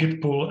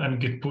git pull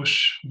and git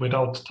push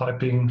without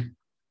typing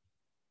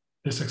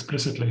this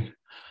explicitly.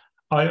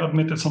 I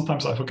admit that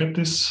sometimes I forget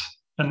this,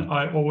 and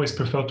I always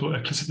prefer to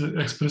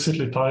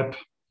explicitly type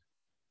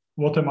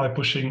what am I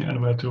pushing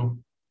and where to.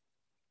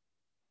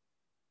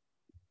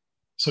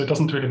 So it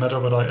doesn't really matter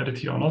whether I edit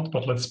here or not,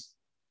 but let's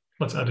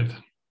edit.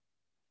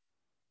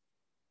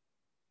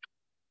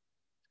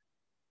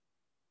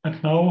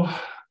 And now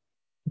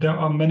there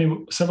are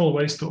several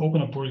ways to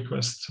open a pull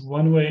request.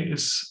 One way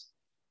is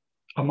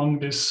among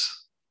this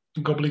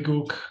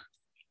gobbledygook,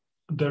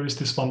 there is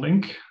this one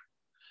link.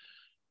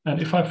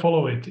 And if I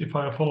follow it, if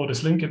I follow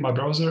this link in my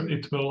browser,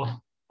 it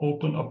will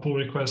open a pull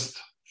request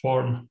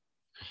form.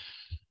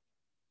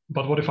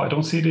 But what if I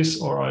don't see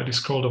this or I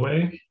scrolled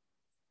away?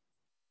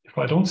 If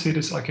I don't see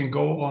this, I can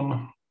go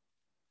on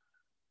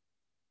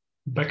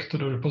back to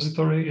the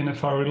repository. And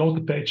if I reload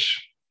the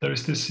page, there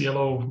is this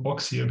yellow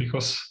box here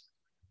because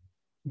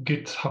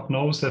GitHub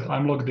knows that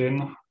I'm logged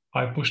in.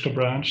 I pushed a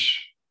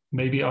branch.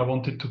 Maybe I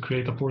wanted to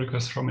create a pull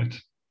request from it.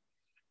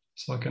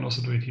 So I can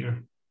also do it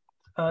here.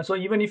 So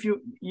even if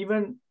you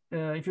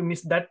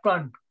miss that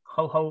one,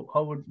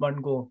 how would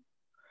one go?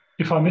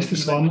 If I miss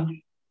this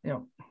one, yeah.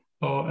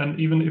 And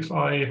even if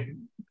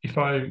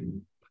I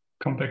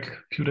come back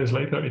a few days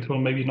later, it will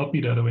maybe not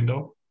be there, the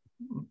window.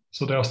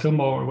 So there are still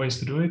more ways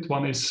to do it.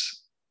 One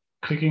is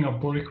clicking on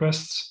pull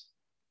requests.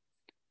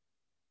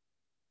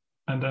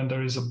 And then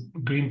there is a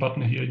green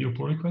button here, new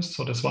pull request.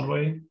 So that's one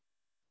way.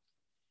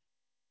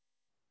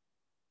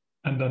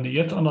 And then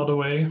yet another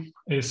way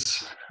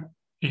is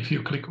if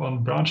you click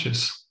on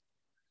branches.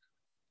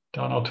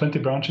 There are now 20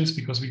 branches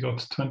because we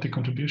got 20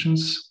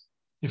 contributions.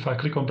 If I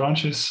click on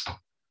branches,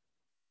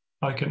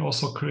 I can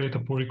also create a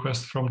pull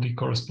request from the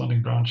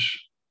corresponding branch.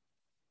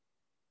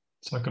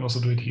 So I can also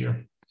do it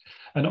here.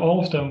 And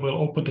all of them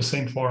will open the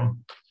same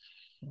form.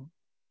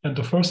 And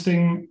the first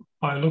thing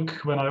I look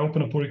when I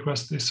open a pull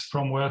request is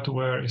from where to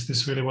where. Is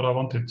this really what I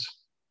wanted?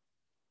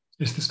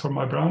 Is this from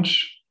my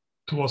branch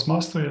towards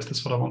master? Yes,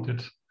 that's what I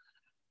wanted.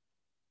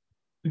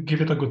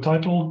 Give it a good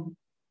title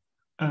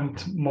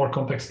and more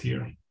context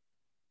here.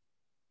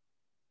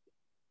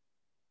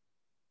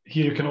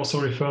 Here you can also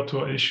refer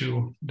to an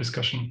issue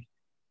discussion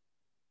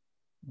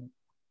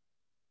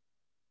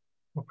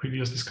or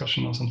previous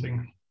discussion or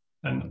something.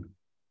 And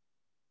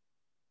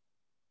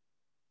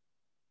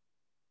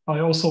I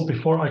also,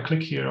 before I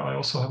click here, I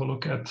also have a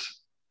look at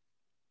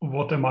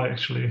what am I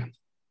actually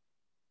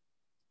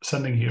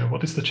sending here?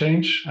 What is the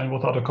change and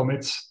what are the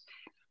commits?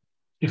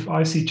 If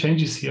I see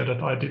changes here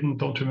that I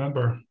don't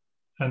remember,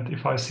 and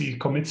if I see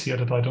commits here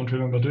that I don't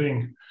remember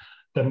doing,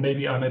 then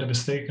maybe I made a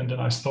mistake and then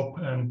I stop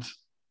and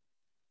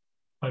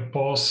I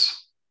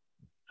pause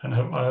and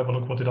I have a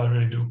look, what did I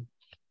really do?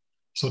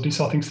 So these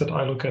are things that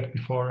I look at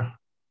before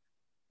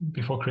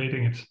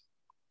creating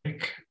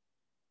it.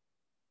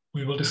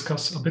 We will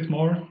discuss a bit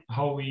more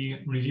how we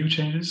review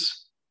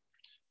changes.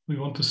 We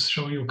want to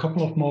show you a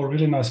couple of more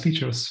really nice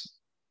features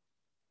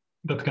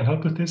that can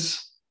help with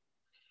this.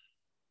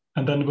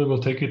 And then we will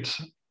take it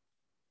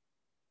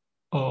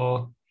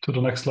to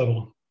the next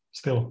level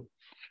still.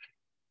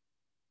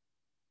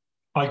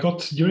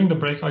 During the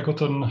break, I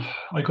got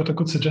a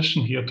good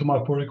suggestion here to my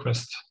pull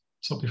request.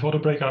 So before the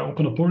break, I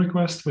opened a pull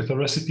request with a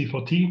recipe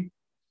for tea,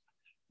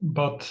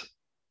 but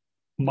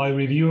my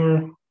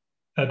reviewer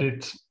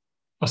added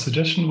a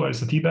suggestion, where is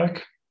the tea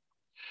bag?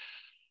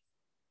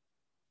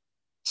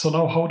 So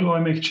now how do I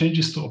make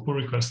changes to a pull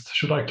request?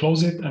 Should I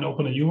close it and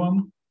open a new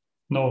one?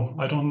 No,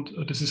 I don't.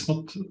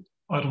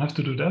 I don't have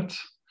to do that.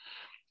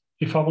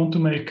 If I want to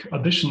make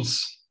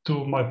additions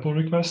to my pull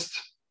request,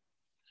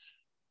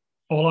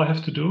 all I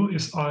have to do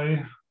is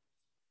I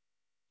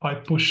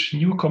push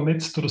new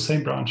commits to the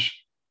same branch.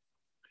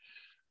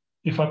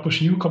 If I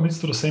push new commits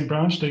to the same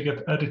branch, they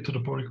get added to the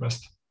pull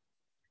request.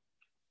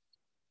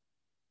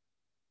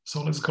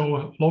 So let's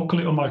go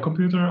locally on my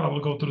computer. I will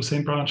go to the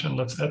same branch and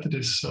let's add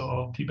this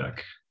tea bag.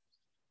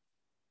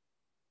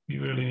 We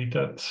really need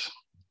that.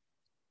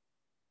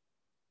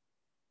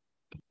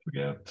 Don't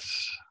forget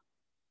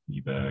tea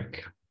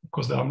bag. Of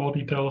course, there are more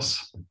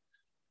details.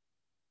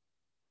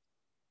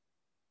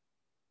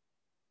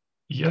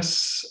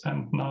 Yes,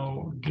 and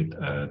now git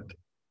add,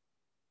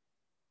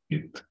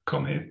 git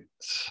commit.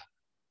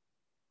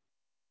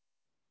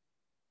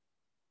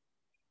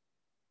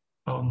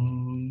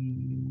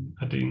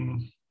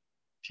 Adding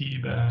tea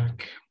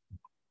bag.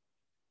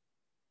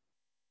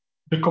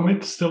 The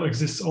commit still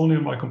exists only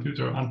on my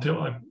computer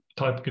until I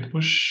type git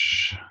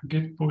push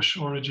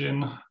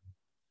origin,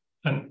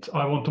 and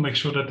I want to make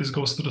sure that this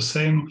goes to the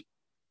same.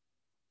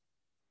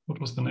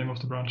 What was the name of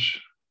the branch?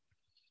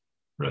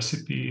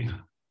 Recipe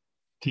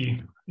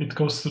T. It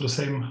goes to the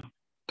same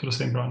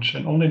branch,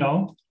 and only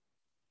now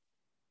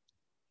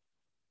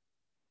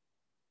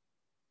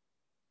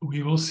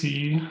we will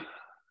see.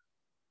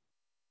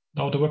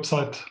 Now the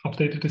website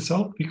updated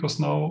itself because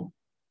now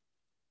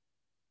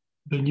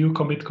the new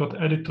commit got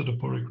added to the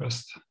pull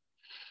request.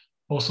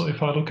 Also,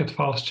 if I look at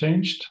files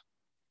changed,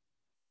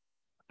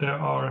 there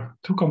are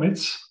 2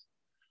 commits,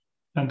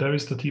 and there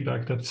is the tea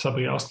bag that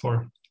Sabri asked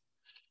for.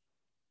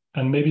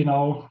 And maybe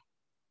now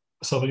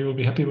Sabri will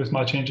be happy with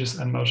my changes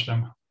and merge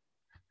them.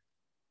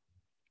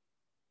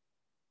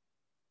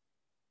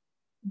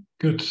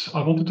 Good. I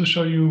wanted to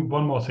show you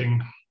one more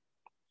thing.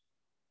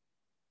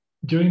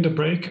 During the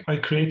break, I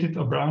created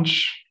a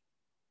branch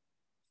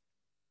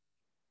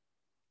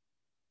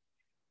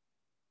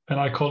and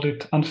I called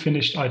it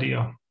unfinished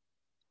idea.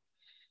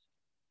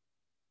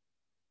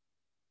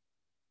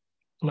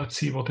 Let's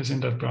see what is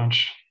in that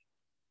branch.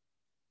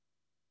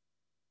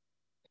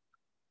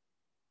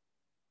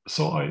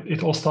 So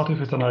it all started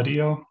with an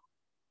idea.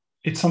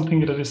 It's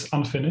something that is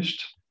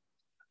unfinished,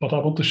 but I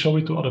want to show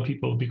it to other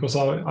people because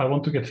I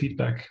want to get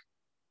feedback.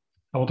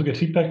 I want to get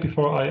feedback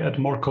before I add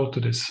more code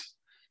to this.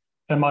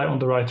 Am I on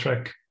the right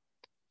track?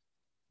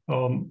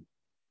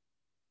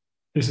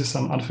 This is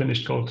an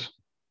unfinished code,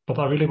 but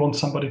I really want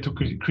somebody to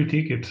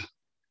critique it.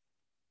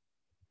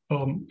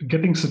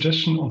 Getting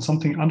suggestion on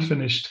something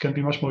unfinished can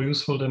be much more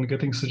useful than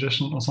getting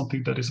suggestion on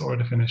something that is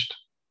already finished.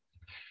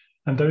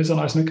 And there is a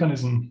nice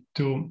mechanism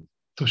to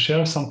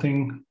share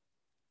something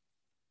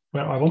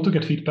where I want to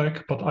get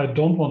feedback, but I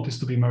don't want this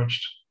to be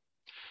merged.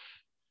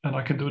 And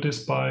I can do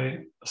this by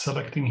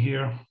selecting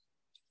here.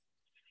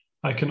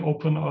 I can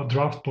open a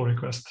draft pull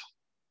request.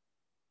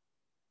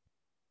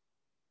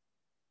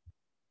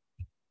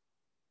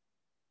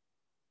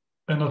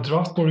 And a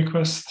draft pull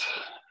request,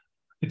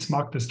 it's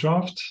marked as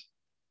draft.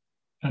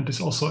 And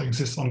this also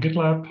exists on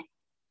GitLab.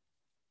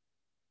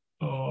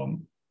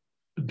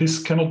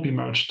 This cannot be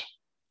merged.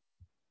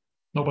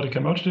 Nobody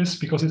can merge this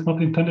because it's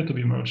not intended to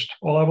be merged.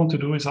 All I want to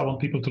do is I want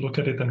people to look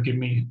at it and give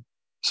me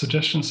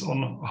suggestions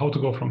on how to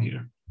go from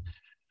here.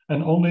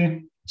 And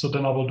only, so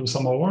then I will do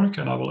some more work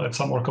and I will add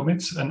some more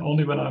commits. And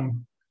only when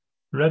I'm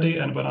ready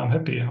and when I'm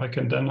happy, I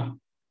can then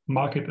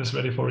mark it as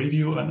ready for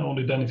review and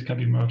only then it can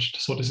be merged.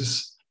 So this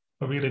is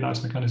a really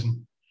nice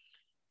mechanism.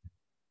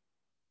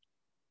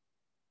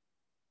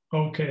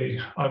 Okay,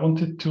 I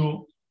wanted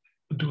to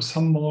do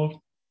some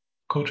more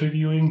code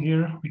reviewing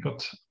here. We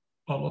got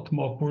a lot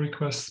more pull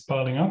requests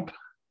piling up.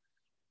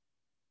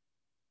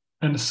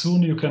 And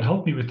soon you can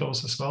help me with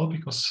those as well,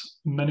 because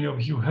many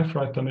of you have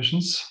write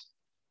permissions.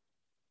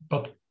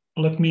 But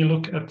let me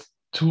look at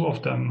two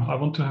of them. I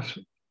want to have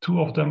two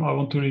of them I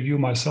want to review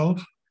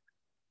myself.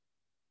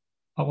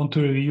 I want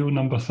to review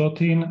number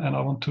 13 and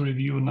I want to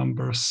review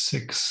number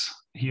 6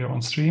 here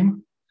on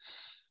stream.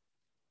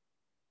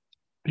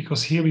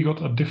 Because here we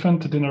got a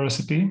different dinner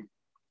recipe.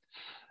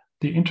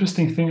 The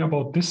interesting thing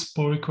about this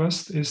pull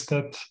request is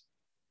that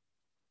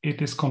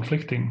it is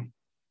conflicting,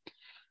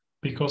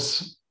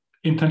 because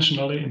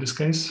intentionally in this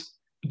case,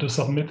 the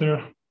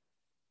submitter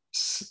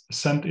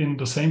sent in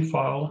the same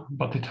file,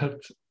 but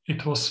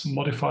it was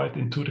modified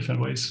in 2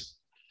 different ways.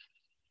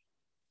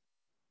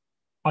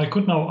 I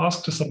could now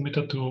ask the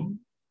submitter to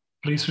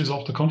please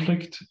resolve the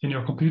conflict in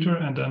your computer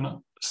and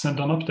then send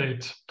an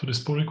update to this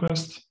pull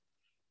request.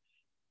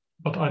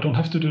 But I don't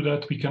have to do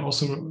that. We can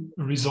also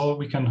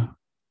we can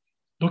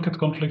look at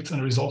conflicts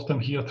and resolve them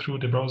here through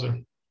the browser.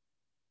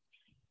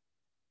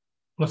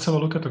 Let's have a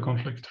look at the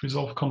conflict,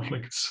 resolve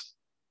conflicts.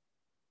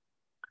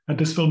 And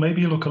this will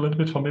maybe look a little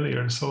bit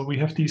familiar. So we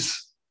have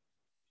these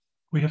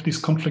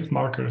conflict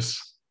markers.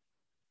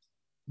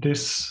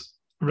 This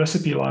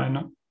recipe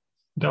line,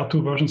 there are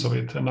 2 versions of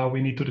it. And now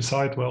we need to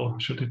decide, well,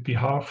 should it be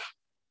half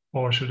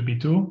or should it be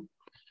 2?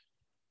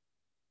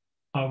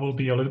 I will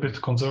be a little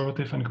bit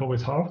conservative and go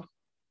with half.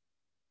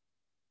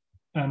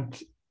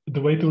 And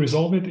the way to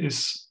resolve it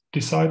is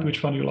decide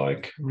which one you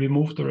like,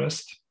 remove the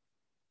rest,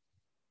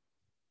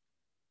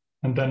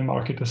 and then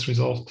mark it as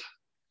resolved.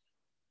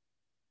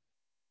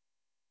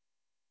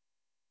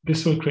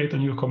 This will create a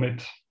new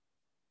commit.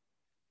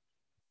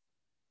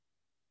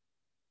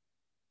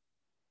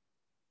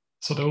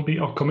 So there will be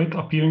a commit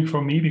appearing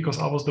for me because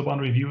I was the one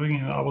reviewing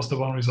and I was the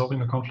one resolving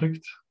the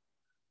conflict.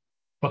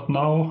 But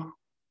now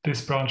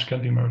this branch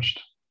can be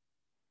merged.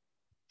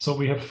 So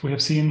we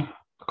have seen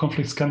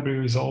conflicts can be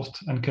resolved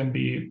and can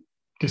be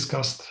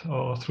discussed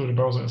through the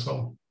browser as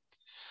well.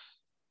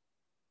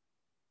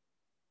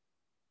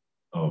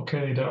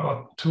 Okay, there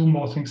are 2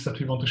 more things that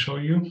we want to show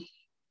you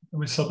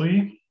with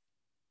Sabri.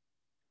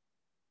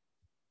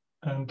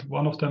 And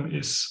one of them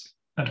is,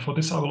 and for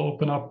this I will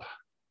open up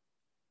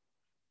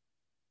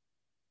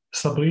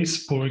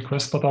Sabri's pull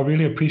request, but I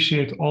really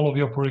appreciate all of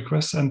your pull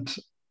requests. And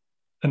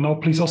now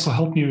please also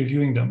help me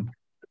reviewing them.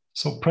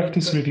 So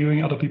practice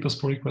reviewing other people's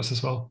pull requests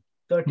as well.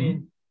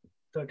 13.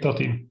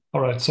 13. All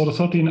right, so the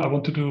 13 I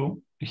want to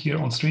do here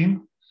on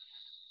stream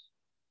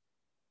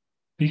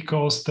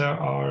because there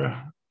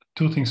are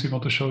 2 things we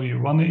want to show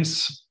you. One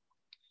is,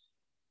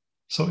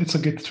 so it's a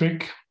Git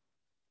trick.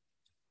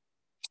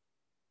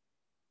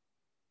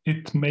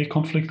 It may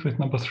conflict with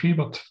number 3,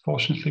 but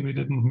fortunately we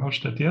didn't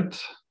merge that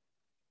yet.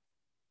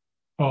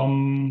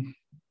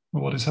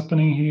 What is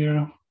happening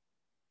here?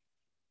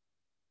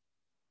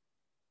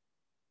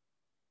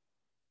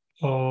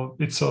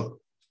 It's a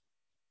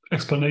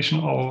explanation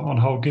on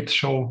how Git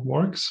show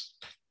works.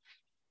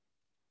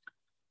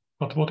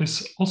 But what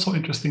is also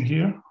interesting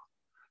here,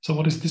 so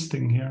what is this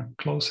thing here?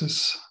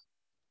 Closes,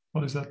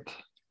 what is that?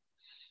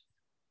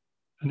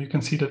 And you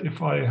can see that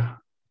if I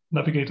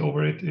navigate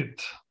over it,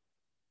 it.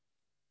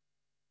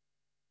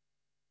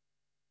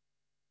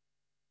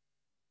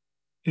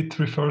 it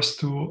refers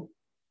to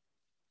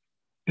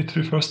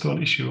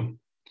an issue.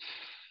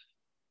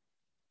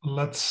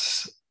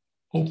 Let's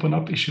open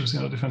up issues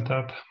in a different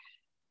tab.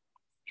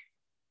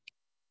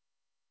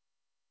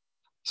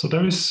 So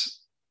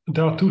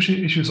there are two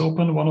issues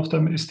open. One of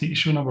them is the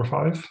issue number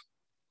 5.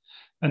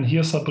 And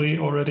here Sabri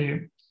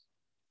already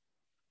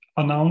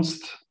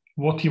announced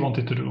what he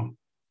wanted to do.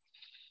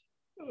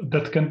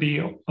 That can be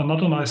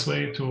another nice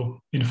way to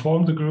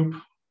inform the group.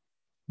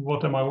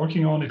 What am I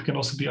working on? It can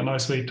also be a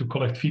nice way to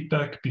collect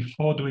feedback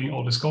before doing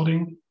all this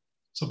coding.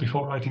 So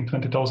before writing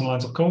 20,000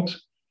 lines of code,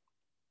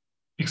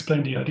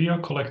 explain the idea,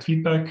 collect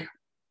feedback.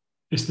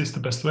 Is this the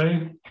best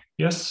way?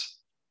 Yes,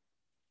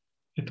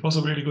 it was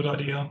a really good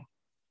idea.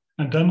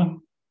 And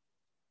then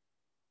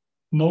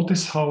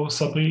notice how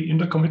Sabri in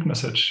the commit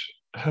message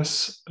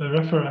has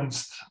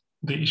referenced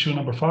the issue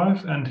number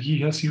 5, and he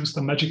has used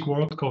a magic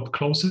word called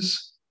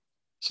closes.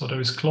 So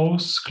there is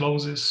close,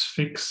 closes,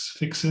 fix,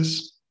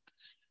 fixes.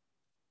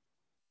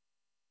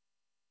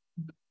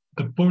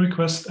 The pull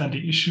request and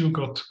the issue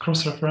got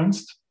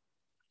cross-referenced.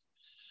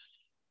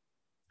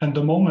 And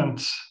the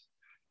moment,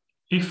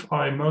 if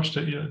I merge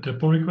the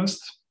pull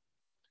request,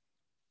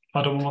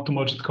 I don't want to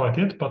merge it quite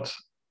yet, but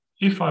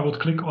if I would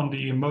click on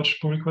the merge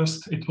pull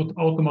request, it would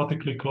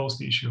automatically close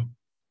the issue.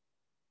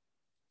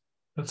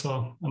 That's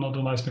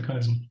another nice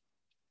mechanism.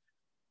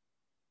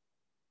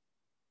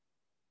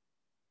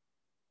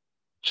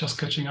 Just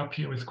catching up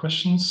here with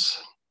questions.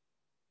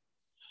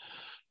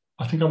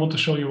 I think I want to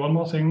show you one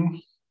more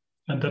thing,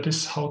 and that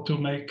is how to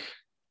make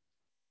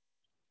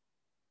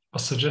a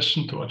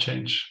suggestion to a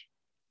change.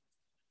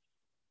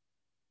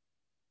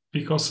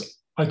 Because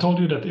I told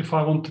you that if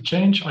I want to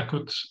change, I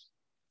could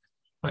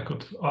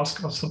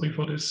ask Sabri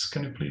for this.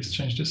 Can you please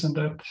change this and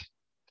that?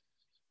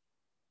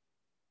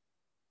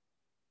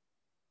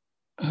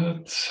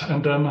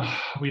 And then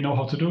we know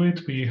how to do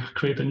it. We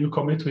create a new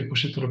commit, we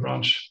push it to the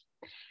branch.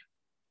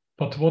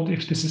 But what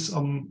if this is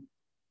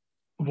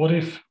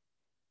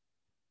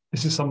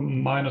a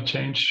minor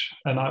change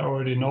and I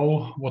already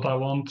know what I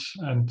want,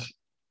 and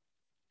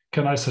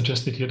can I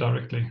suggest it here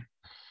directly?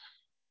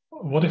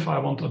 What if I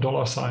want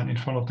a $sign in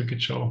front of the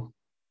Git show?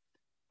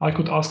 I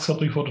could ask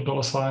Sabri for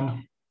the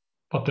 $sign,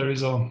 but there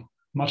is a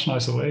much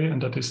nicer way,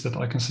 and that is that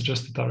I can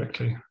suggest it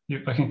directly.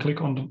 I can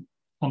click on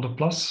the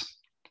plus.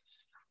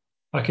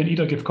 I can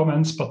either give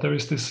comments, but there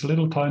is this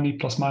little tiny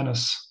plus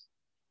minus,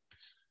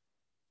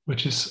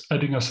 which is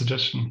adding a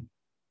suggestion.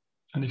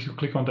 And if you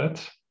click on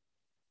that,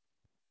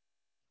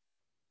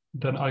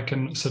 then I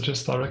can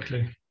suggest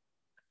directly.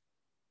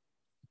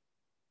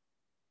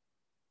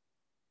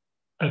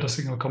 Add a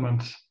single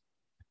comment.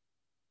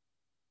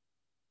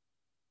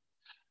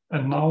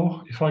 And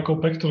now, if I go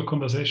back to the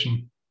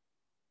conversation,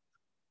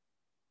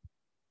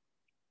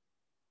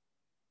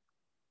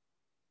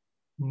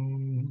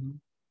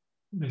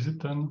 is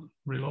it then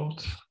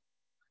reload?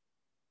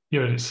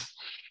 Here it is.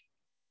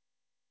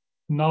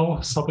 Now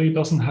Sabri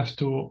doesn't have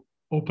to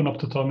open up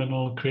the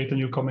terminal, create a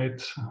new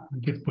commit,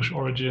 git push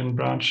origin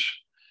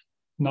branch.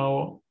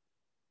 Now,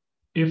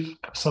 if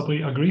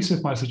Sabri agrees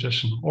with my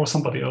suggestion or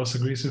somebody else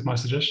agrees with my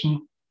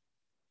suggestion,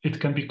 it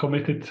can be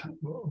committed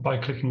by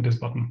clicking this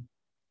button.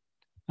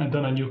 And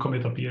then a new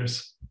commit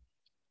appears.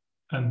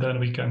 And then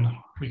we can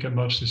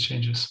merge these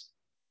changes.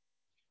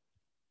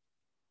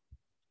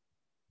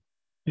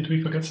 Did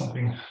we forget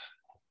something?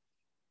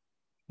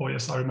 Oh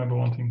yes, I remember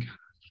one thing.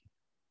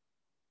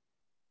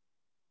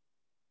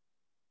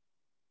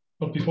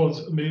 But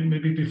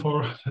maybe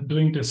before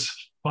doing this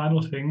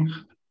final thing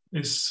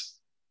is,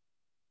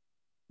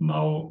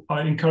 now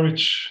I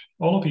encourage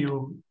all of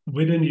you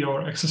within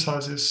your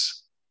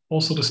exercises,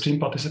 also the stream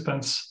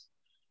participants,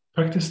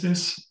 practice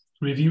this,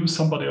 review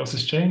somebody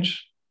else's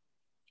change.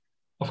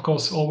 Of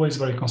course, always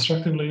very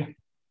constructively,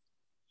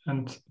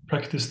 and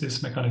practice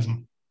this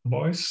mechanism.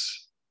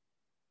 Voice.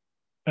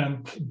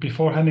 And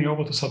before handing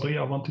over to Sabri,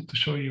 I wanted to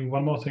show you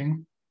one more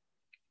thing,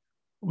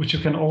 which you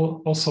can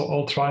also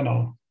all try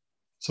now.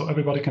 So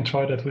everybody can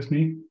try that with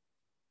me.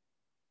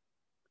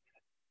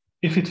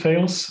 If it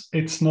fails,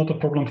 it's not a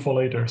problem for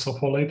later. So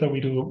for later,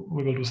 we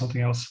will do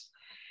something else.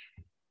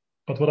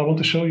 But what I want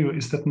to show you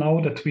is that now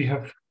that we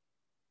have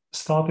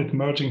started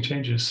merging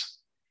changes,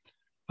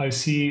 I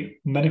see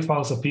many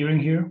files appearing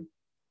here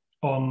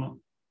on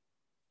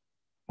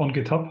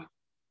GitHub.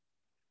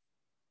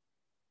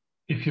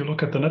 If you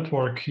look at the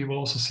network, you will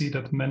also see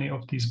that many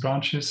of these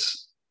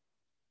branches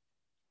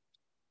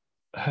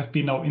have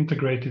been now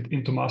integrated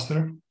into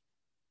master.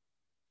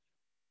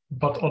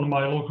 But on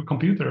my local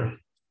computer,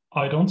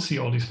 I don't see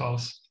all these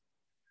files.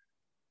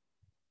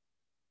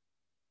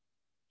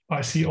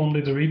 I see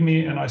only the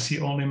README, and I see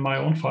only my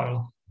own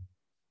file.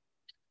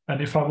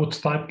 And if I would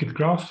type git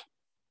graph,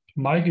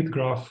 my git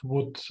graph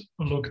would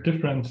look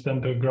different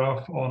than the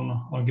graph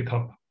on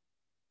GitHub.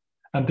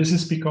 And this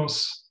is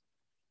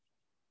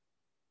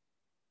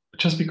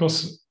just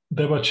because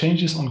there were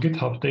changes on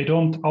GitHub, they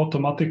don't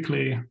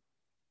automatically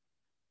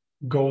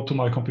go to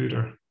my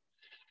computer.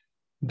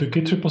 The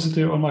Git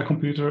repository on my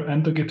computer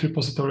and the Git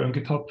repository on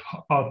GitHub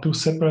are two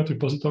separate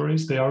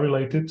repositories. They are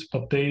related,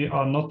 but they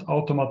are not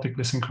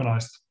automatically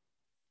synchronized.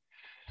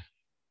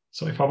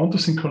 So if I want to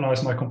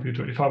synchronize my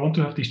computer, if I want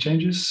to have these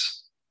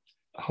changes,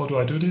 how do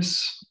I do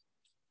this?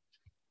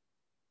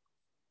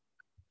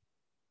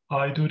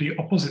 I do the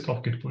opposite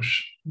of git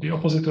push. The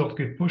opposite of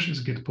git push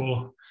is git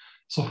pull.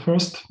 So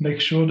first,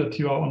 make sure that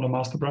you are on the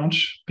master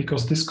branch,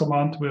 because this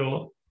command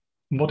will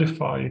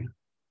modify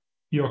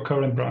your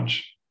current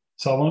branch.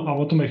 So I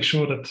want to make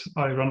sure that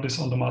I run this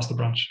on the master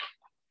branch.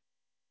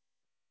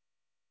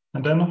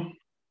 And then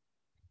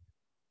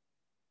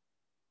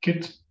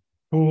git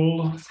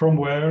pull from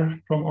where,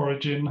 from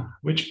origin,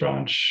 which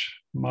branch,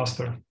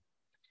 master.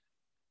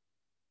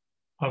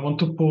 I want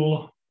to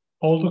pull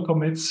all the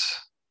commits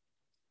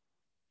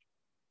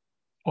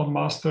on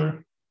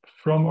master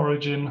from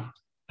origin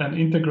and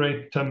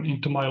integrate them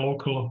into my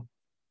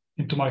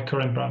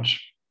current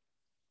branch.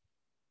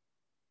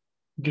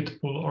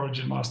 Git pull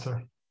origin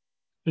master.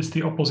 It's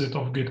the opposite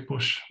of git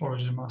push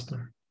origin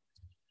master.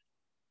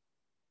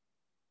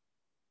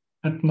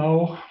 And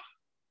now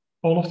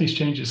all of these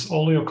changes,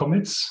 all your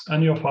commits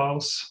and your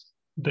files,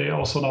 they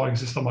also now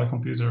exist on my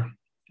computer.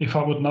 If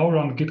I would now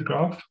run git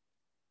graph,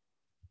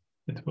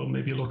 it will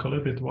maybe look a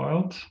little bit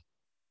wild.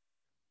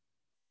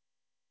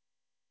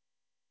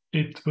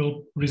 It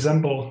will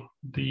resemble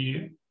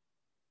the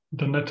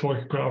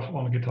network graph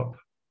on GitHub,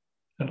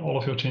 and all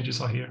of your changes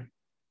are here.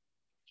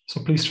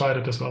 So please try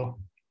that as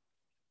well.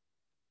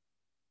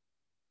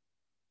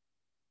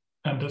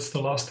 And that's the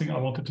last thing I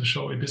wanted to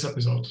show in this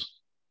episode.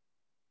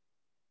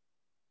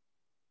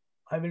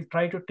 I will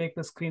try to take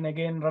the screen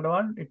again,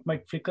 Radovan. It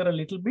might flicker a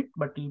little bit,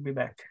 but it'll be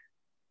back.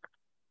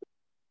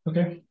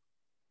 Okay.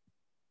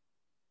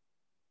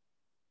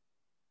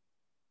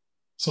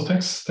 So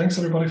thanks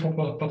everybody for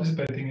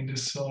participating in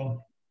this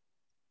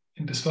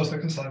first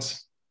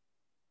exercise.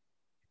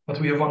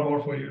 But we have one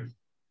more for you.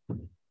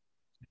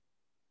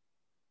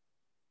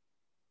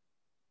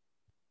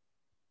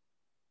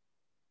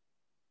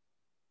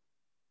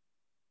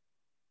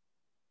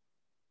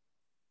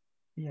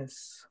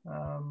 Yes,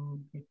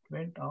 it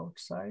went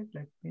outside.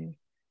 Let me.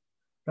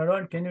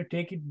 Radovan, can you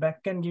take it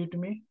back and give it to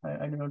me?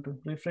 I don't know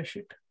to refresh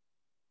it.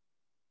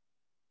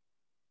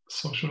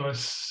 So should I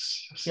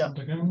send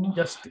again?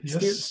 Just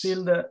yes.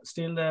 steal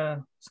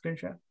the screen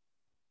share.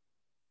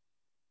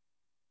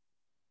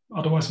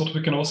 Otherwise, what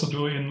we can also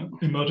do in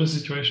emergency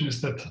situation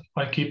is that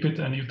I keep it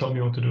and you tell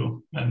me what to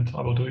do, and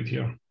I will do it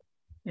here.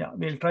 Yeah,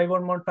 we'll try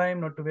one more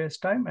time, not to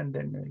waste time, and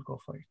then we'll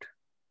go for it.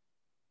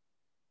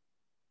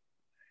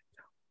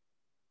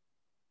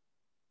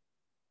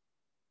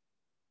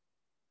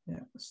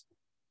 Yes.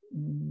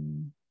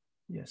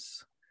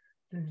 Yes.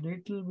 A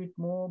little bit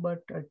more,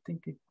 but I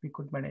think we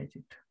could manage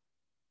it.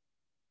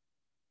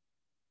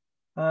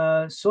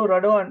 So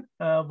Radovan,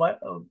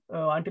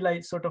 until I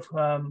sort of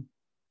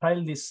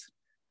file this,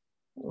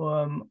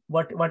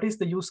 what is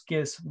the use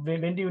case?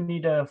 When do you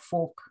need a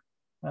fork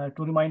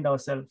to remind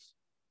ourselves?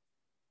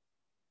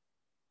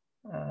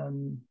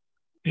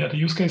 Yeah, the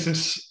use case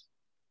is,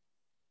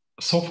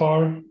 so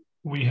far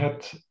we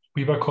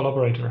were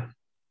collaborator.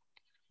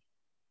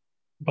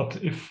 But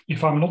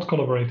if I'm not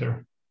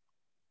collaborator,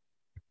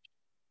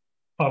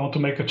 I want to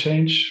make a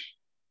change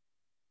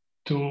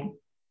to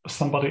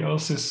somebody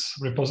else's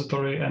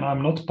repository, and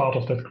I'm not part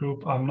of that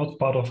group. I'm not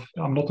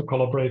a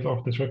collaborator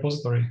of this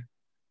repository.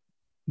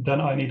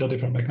 Then I need a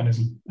different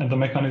mechanism. And the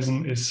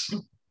mechanism is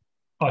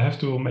I have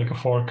to make a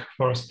fork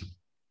first.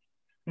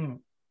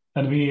 And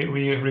we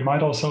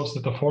remind ourselves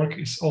that the fork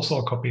is also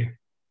a copy,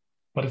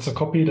 but it's a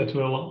copy that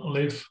will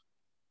live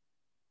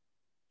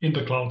in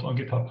the cloud on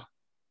GitHub.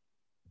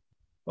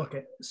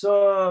 Okay,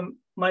 so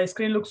my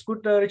screen looks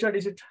good, Richard.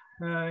 Is it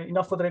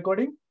enough for the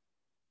recording?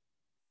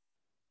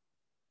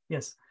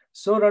 Yes.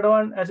 So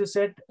Radovan, as you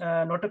said,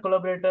 not a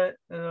collaborator.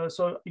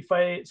 So if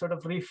I sort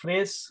of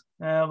rephrase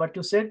what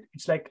you said,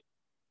 it's like,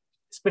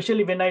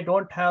 especially when I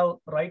don't have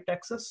write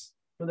access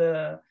to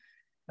the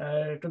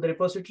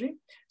repository.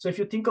 So if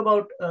you think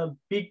about a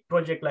big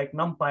project like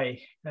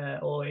NumPy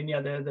or any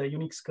other, the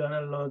Unix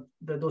kernel, or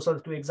those are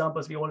the two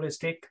examples we always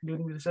take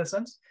during the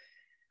sessions.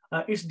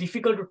 It's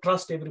difficult to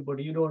trust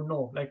everybody. You don't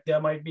know. Like there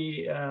might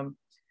be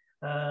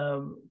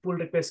pull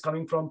requests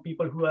coming from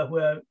people who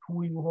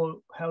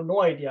have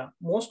no idea.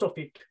 Most of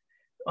it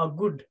are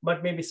good,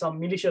 but maybe some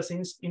malicious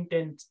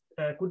intent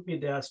could be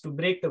there to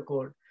break the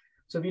code.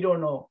 So we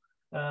don't know.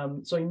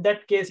 So in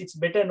that case, it's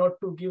better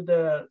not to give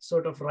the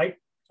sort of write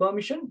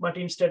permission, but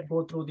instead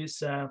go through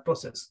this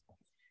process.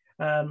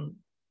 To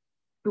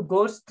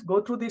go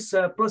through this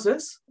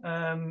process,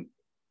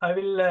 I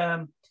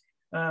will.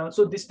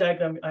 So this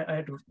diagram I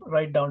had to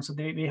write down. So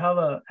we have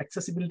a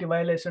accessibility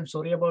violation.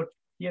 Sorry about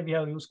here. We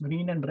have used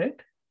green and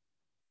red.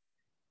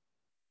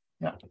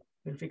 Yeah,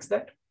 we'll fix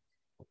that.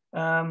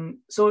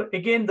 So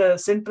again, the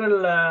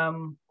central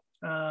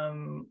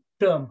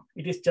term,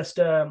 it is just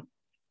a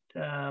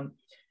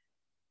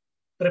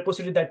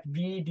repository that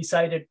we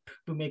decided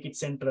to make it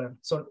central.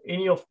 So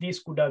any of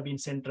these could have been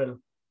central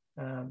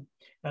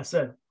as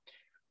well.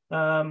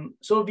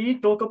 So we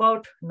talk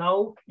about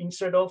now,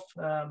 instead of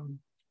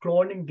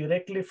cloning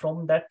directly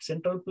from that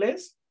central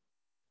place,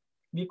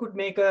 we could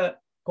make a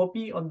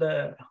copy on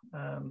the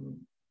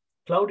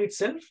cloud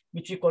itself,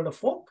 which we call a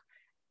fork,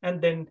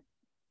 and then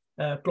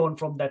clone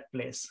from that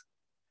place.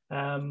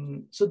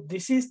 So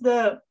this is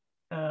the,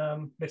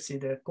 let's see,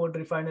 the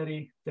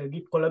CodeRefinery, the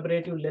Git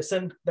collaborative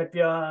lesson that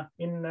we are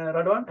in,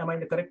 Radwan. Am I in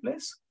the correct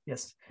place?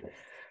 Yes.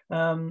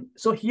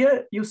 So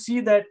here you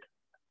see that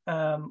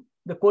the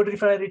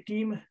CodeRefinery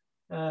team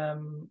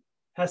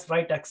has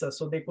write access,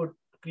 so they could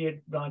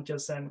create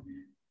branches and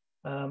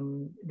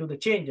do the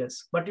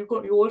changes. But you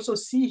also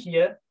see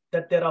here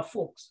that there are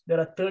folks. There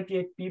are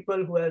 38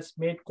 people who has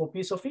made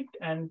copies of it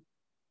and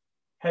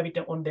have it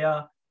on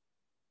their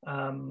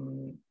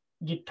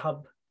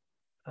GitHub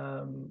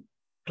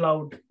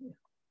cloud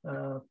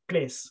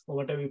place, or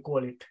whatever you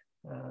call it,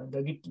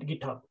 the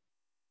GitHub.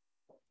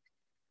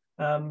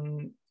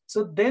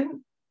 So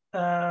then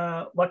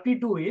what we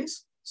do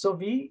is, so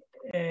we,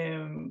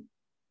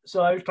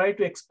 so I will try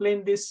to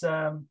explain this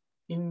in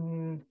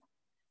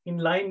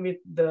line with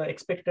the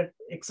expected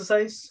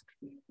exercise.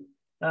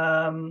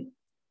 The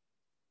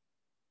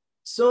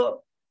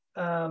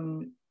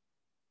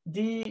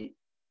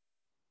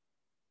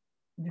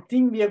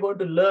thing we are going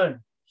to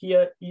learn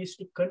here is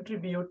to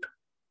contribute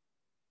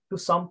to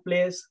some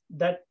place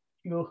that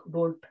you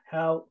don't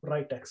have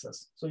write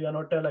access. So you are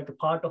not like a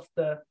part of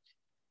the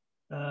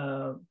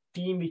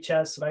team which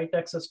has write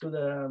access to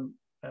the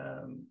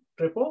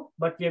repo,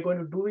 but we are going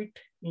to do it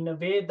in a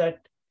way that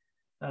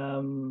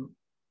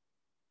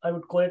I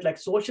would call it like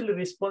socially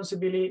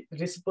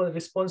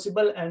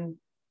responsible and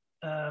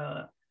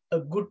a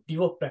good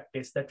DevOps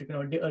practice, that, you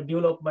know, a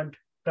development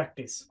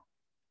practice.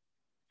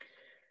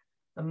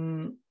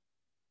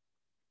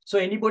 So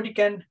anybody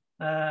can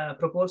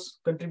propose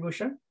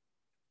contribution,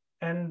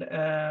 and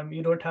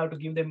you don't have to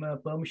give them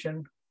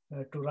permission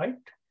to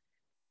write.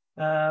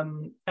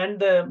 And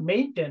the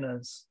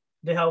maintainers,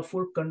 they have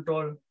full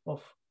control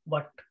of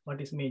what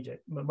is merged,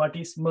 what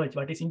is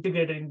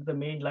integrated into the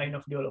main line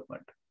of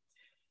development.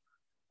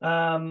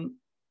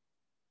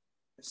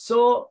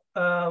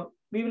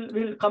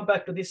 We'll come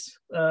back to this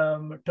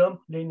term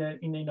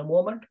in a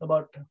moment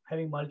about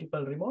having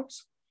multiple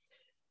remotes.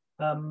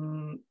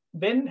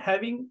 When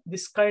having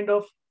this kind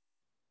of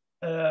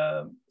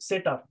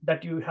setup,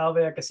 that you have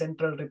like a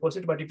central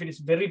repository, but if it is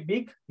very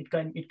big, it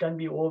can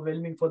be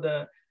overwhelming for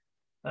the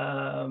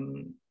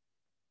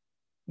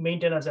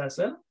maintainers as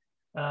well.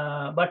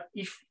 But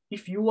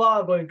if you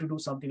are going to do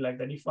something like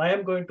that, if I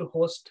am going to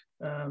host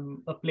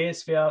a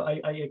place where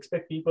I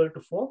expect people to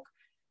fork,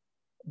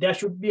 there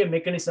should be a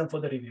mechanism for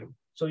the review.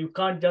 So you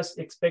can't just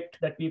expect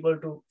that people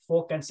to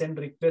fork and send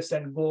requests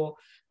and go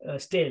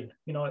stale.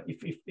 You know,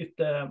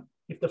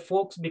 if the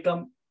forks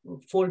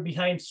fall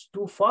behind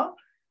too far,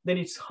 then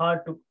it's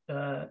hard to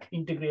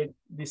integrate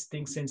this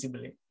thing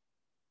sensibly.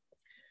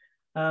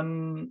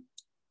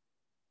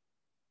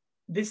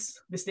 This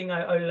thing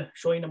I will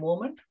show in a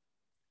moment.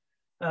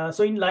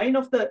 So in line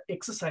of the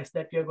exercise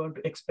that we are going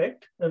to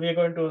expect, we are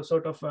going to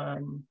sort of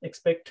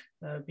expect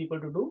people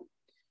to do.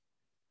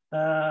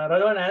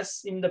 Rather than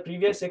as in the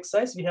previous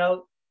exercise, we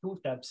have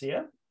two tabs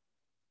here.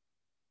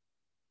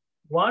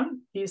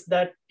 One is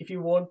that if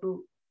you want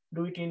to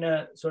do it in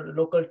a sort of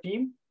local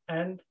team,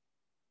 and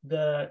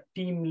the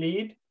team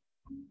lead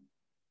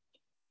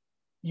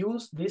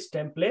use this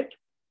template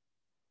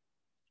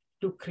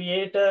to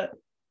create a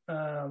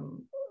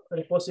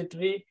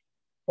repository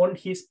on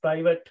his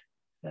private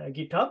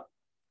GitHub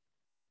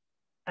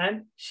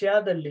and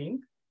share the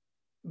link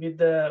with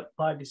the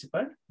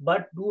participant,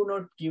 but do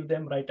not give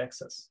them write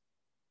access.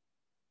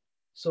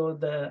 So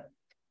the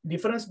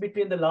difference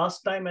between the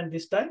last time and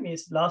this time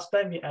is, last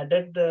time we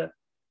added the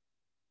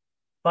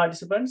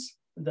participants,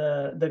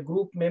 the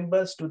group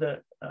members, to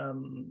the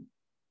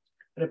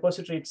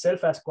repository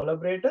itself as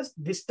collaborators.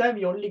 This time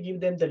we only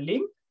give them the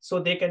link so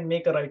they can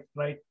make a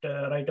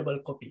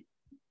writable copy.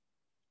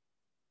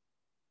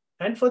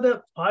 And for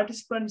the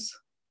participants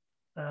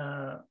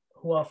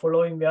who are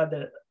following via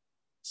the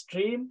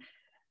stream,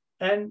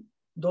 and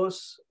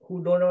those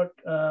who do not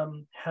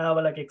have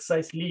like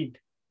exercise lead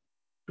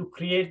to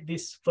create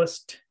this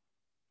first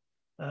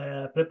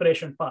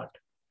preparation part,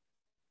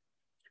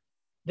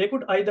 they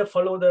could either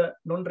follow the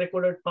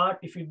non-recorded part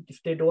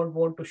if they don't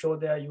want to show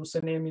their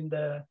username in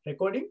the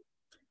recording,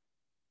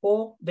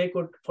 or they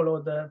could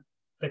follow the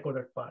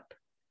recorded part.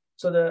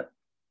 So the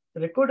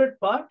recorded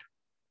part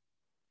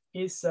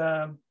is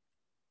the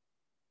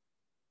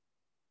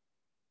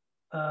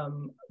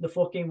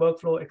forking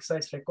workflow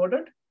exercise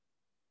recorded.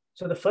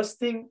 So the first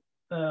thing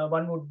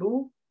one would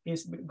do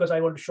is, because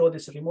I want to show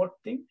this remote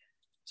thing,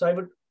 so I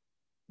would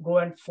go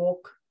and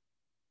fork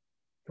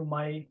to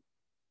my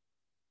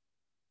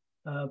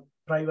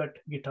private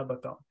GitHub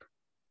account.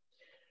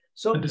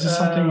 So and this is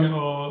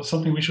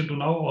something we should do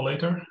now or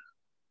later?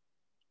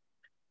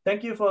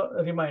 Thank you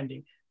for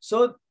reminding.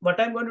 So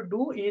what I'm going to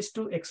do is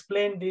to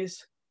explain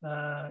these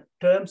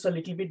terms a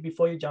little bit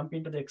before you jump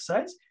into the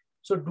exercise.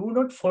 So do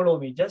not follow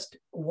me, just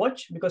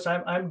watch, because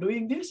I'm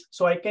doing this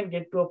so I can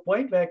get to a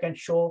point where I can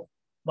show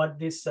what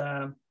this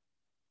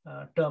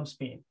terms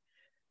mean.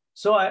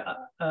 So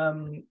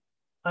I'm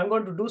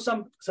going to do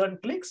some certain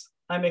clicks.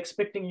 I'm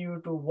expecting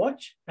you to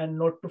watch and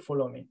not to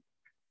follow me.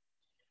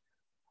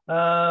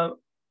 So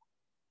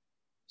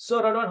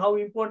Radwan, how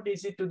important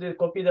is it to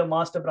copy the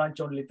master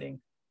branch only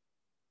thing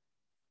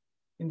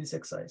in this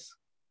exercise?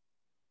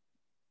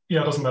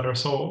 Yeah, it doesn't matter.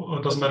 So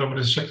it doesn't matter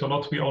whether it's checked or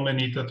not. We only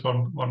need that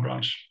one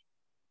branch.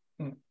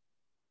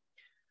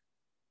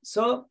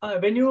 So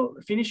when you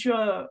finish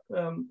your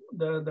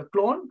the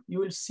clone, you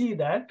will see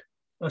that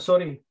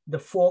the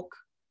fork.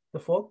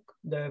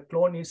 The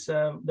clone is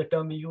the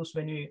term we use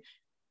when you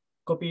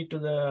copy it to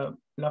the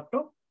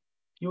laptop.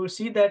 You will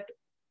see that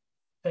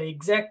the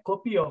exact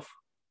copy of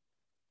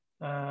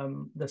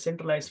the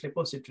centralized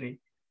repository,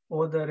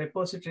 or the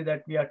repository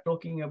that we are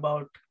talking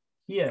about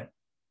here,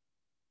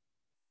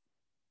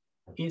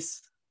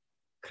 is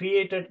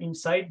created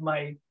inside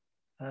my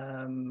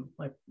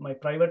my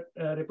private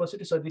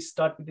repository. So this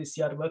start with this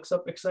CR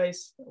workshop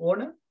exercise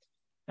owner,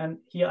 and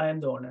here I am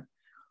the owner.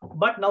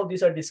 But now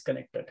these are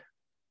disconnected,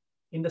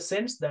 in the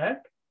sense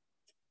that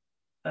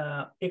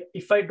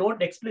if I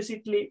don't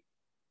explicitly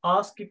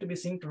ask it to be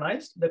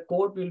synchronized, the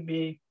code will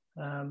be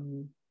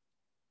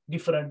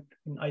different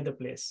in either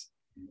place.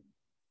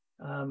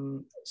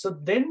 So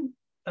then,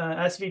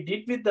 as we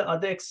did with the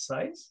other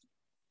exercise,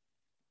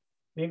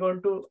 we're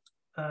going to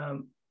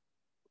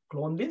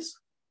clone this.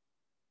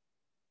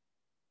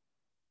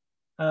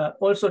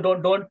 Also,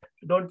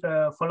 don't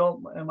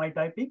follow my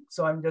typing.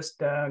 So I'm just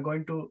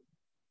going to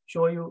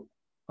show you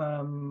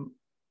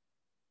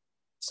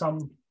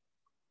some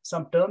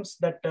terms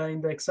that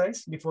in the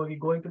exercise before we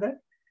go into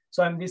that.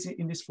 So in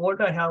this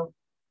folder, I have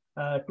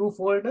 2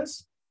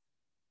 folders,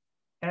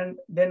 and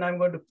then I'm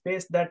going to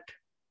paste that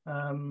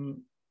the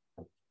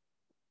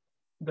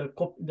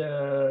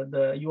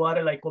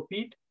URL I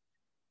copied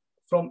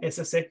from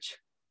SSH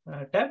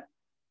tab,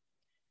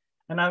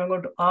 and I'm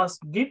going to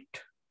ask Git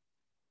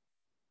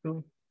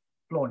to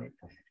clone it.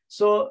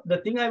 So the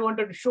thing I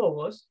wanted to show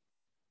was,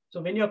 so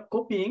when you're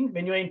copying,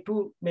 when you're in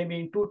maybe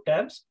in two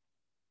tabs,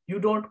 you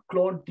don't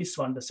clone this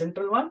one, the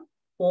central one,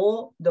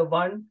 or the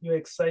one your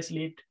exercise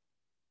lead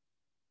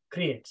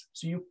creates.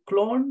 So you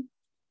clone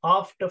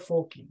after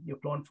forking. You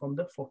clone from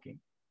the forking.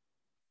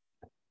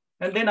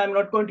 And then I'm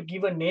not going to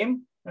give a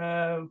name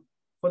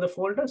for the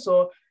folder.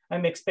 So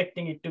I'm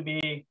expecting it to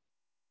be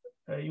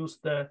use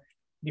the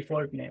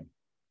default name.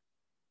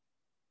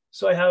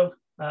 So I have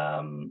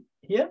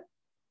here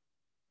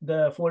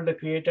the folder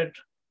created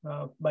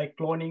by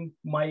cloning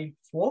my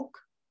fork.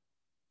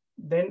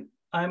 Then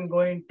I'm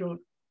going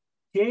to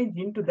change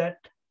into that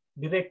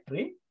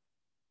directory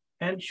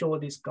and show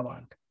this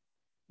command: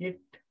 git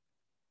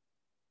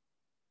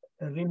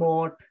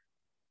remote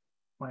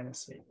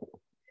 -a.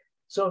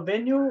 So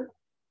when you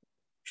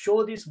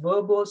show this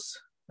verbose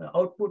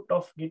output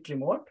of git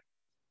remote,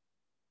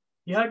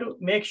 you have to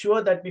make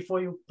sure that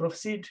before you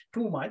proceed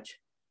too much,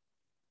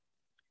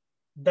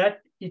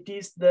 that it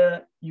is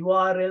the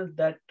URL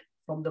that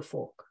from the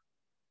fork,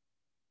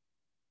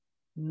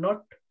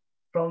 not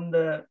from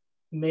the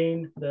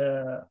main,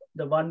 the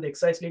one the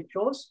exercise lead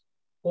shows,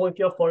 or if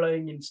you're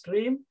following in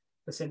stream,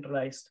 the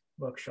centralized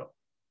workshop.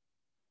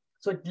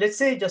 So let's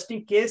say, just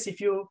in case, if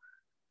you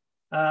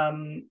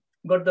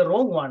got the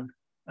wrong one,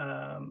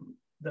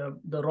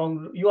 the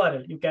wrong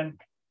URL, you can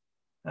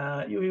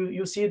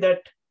you see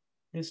that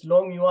this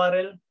long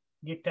URL,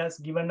 Git has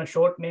given a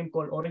short name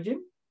called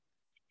origin.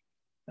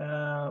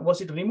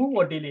 Was it remove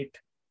or delete?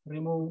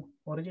 Remove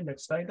origin.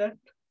 Let's try that.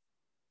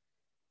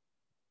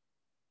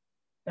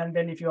 And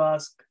then if you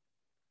ask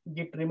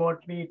git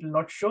remote me, it will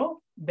not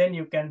show. Then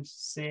you can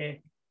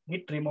say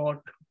git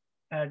remote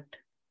add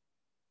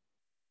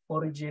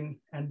origin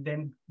and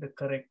then the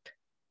correct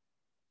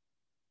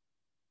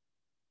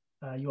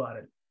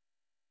URL.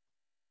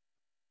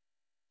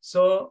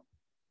 So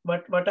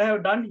what I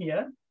have done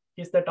here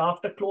is that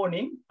after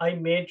cloning, I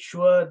made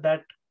sure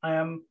that I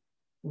am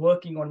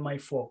working on my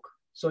fork.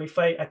 So if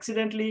I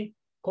accidentally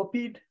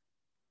copied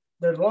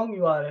the wrong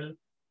URL,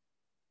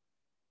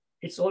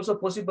 it's also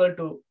possible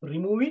to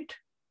remove it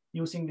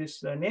using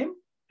this name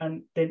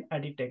and then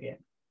add it again.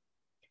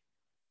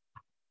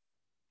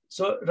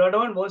 So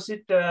Radwan, was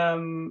it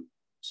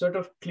sort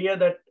of clear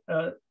that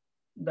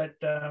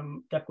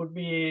that could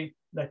be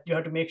that you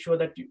have to make sure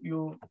that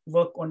you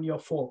work on your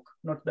fork,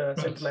 not the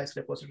centralized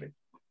repository?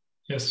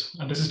 Yes,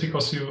 and this is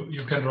because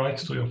you can write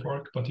to your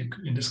fork, but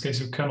in this case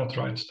you cannot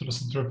write to the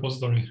central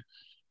repository.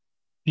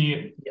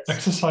 The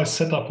exercise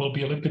setup will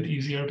be a little bit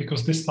easier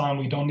because this time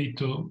we don't need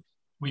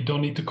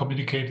to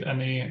communicate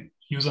any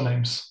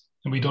usernames,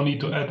 and we don't need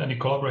to add any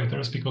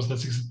collaborators because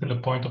that's exactly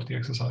the point of the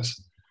exercise.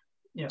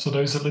 Yeah. So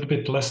there is a little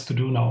bit less to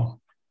do now.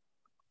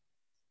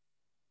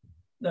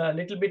 A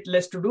little bit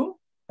less to do,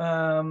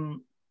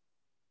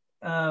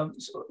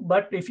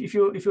 but if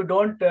you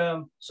don't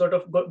sort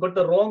of got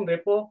the wrong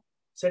repo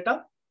set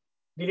up,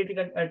 delete it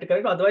and add the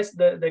correct. Otherwise,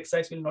 the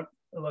exercise will not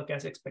work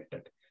as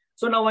expected.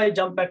 So now I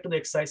jump back to the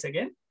exercise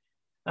again.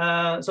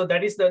 So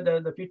that is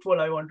the pitfall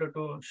I wanted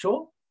to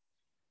show.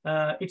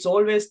 It's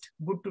always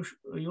good to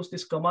use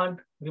this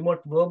command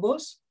remote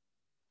verbose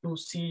to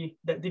see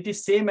that it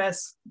is same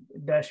as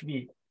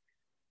 -v.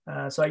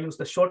 So I use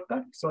the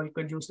shortcut. So you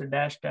could use the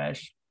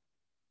 --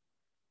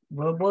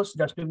 verbose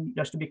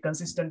just to be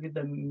consistent with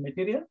the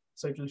material.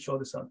 So it will show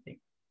the something.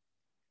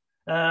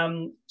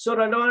 So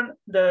Radovan,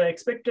 the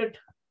expected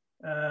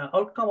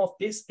outcome of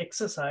this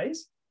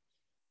exercise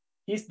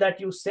is that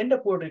you send a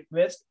pull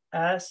request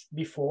as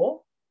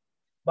before,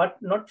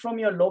 but not from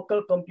your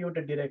local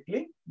computer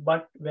directly,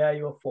 but where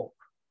you fork.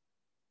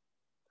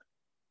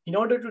 In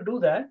order to do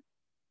that,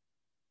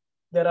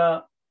 there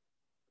are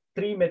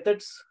three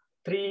methods,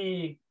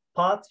 three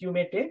paths you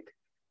may take.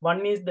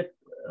 One is that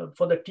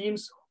for the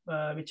teams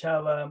which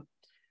have a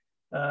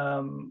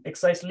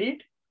exercise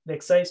lead, the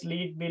exercise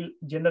lead will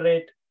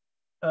generate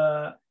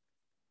a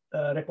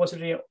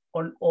repository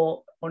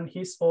on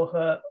his or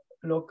her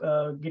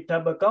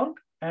GitHub account,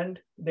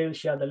 and they will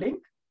share the link.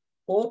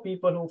 Or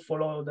people who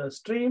follow the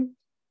stream,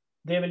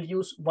 they will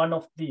use one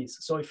of these.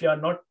 So if you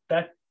are not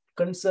that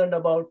concerned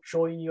about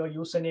showing your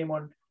username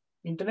on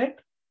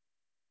internet,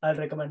 I'll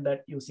recommend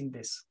that using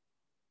this.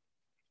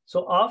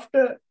 So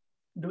after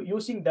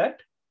using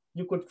that,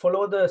 you could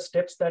follow the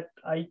steps that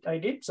I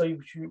did. So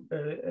you should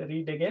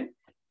read again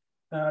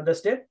the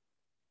step.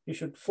 You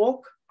should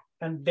fork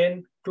and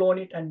then clone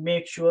it and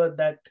make sure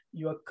that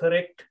your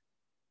correct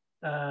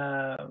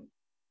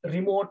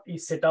remote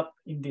is set up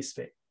in this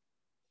way.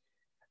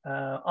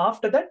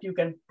 After that, you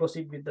can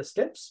proceed with the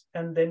steps.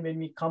 And then when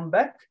we come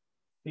back,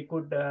 we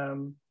could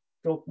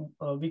talk,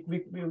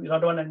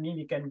 Radovan and me,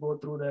 we can go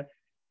through the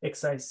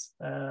exercise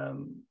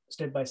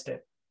step by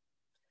step.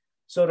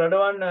 So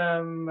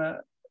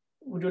Radovan,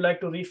 would you like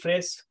to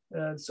rephrase?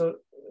 So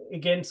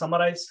again,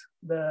 summarize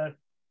the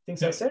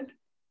things I said?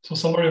 So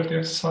summary of the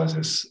exercise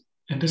is,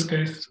 in this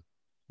case,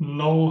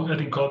 no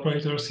adding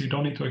collaborators. You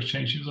don't need to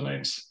exchange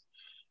usernames.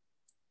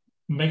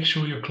 Make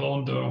sure you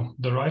clone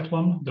the right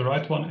one. The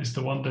right one is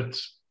the one that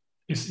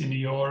is in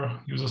your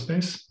user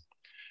space.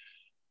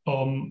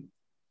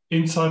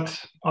 Inside,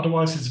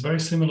 otherwise, it's very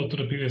similar to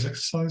the previous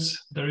exercise.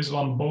 There is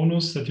one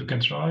bonus that you can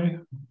try.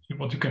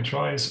 What you can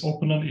try is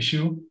open an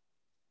issue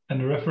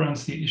and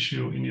reference the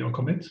issue in your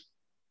commit.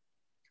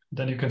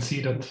 Then you can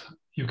see that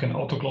you can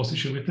auto-close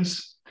issue with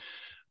this.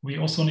 We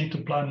also need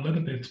to plan a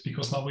little bit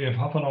because now we have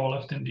half an hour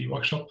left in the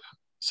workshop.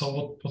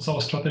 So what's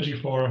our strategy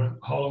for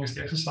how long is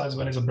the exercise?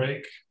 When is a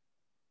break?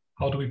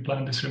 How do we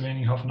plan this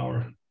remaining half an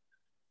hour?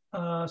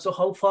 So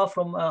how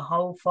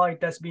far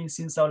it has been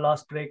since our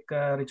last break,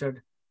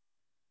 Richard?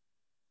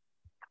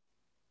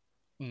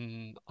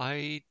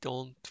 I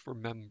don't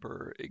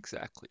remember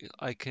exactly.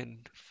 I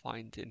can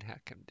find in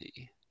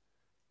HackMD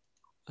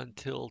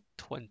until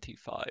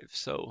 25.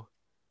 So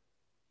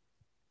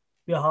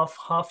we are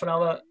half an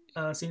hour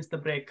since the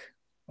break,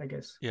 I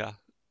guess. Yeah.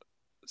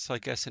 So I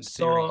guess in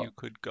theory you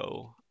could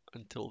go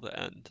until the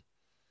end.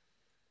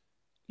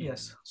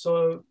 Yes.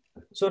 So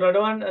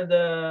Radovan,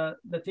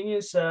 the thing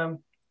is,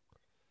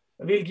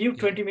 we'll give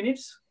 20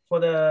 minutes for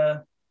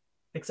the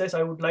exercise.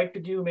 I would like to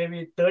give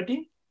maybe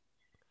 30.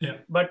 Yeah.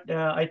 But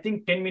I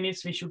think 10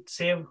 minutes we should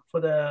save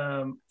for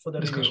the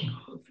discussion.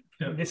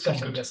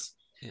 Discussion, yes.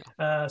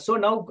 Yeah. So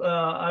now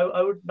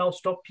I would now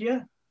stop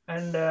here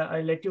and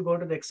I'll let you go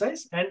to the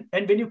exercise. And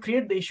when you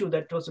create the issue,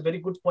 that was a very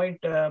good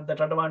point that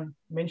Radovan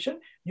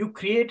mentioned. You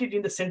create it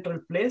in the central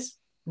place,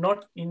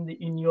 not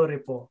in your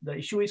repo. The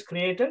issue is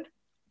created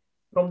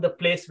from the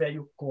place where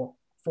you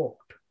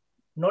forked,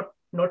 not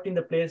in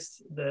the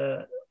place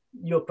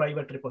your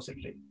private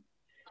repository.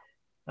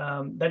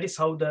 That is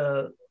how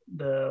the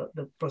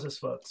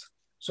process works.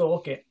 So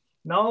okay,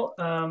 now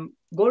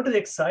go to the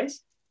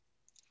exercise,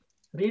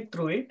 read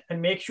through it, and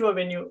make sure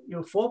when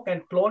you fork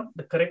and clone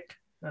the correct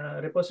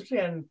repository,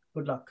 and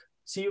good luck.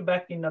 See you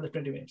back in another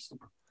 20 minutes.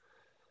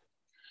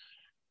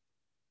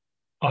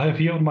 I have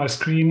here on my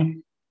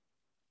screen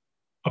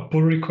a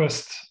pull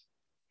request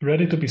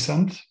ready to be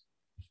sent.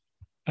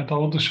 And I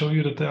want to show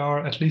you that there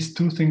are at least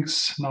two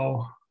things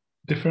now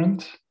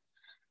different.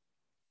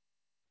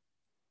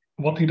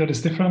 One thing that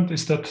is different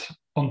is that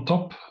on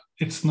top,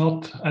 it's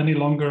not any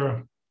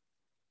longer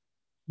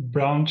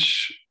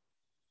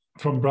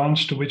from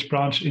branch to which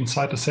branch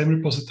inside the same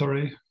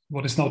repository.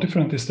 What is now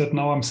different is that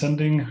now I'm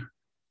sending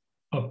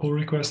a pull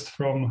request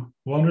from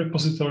one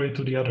repository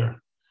to the other.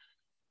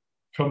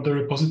 From the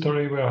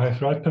repository where I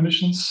have write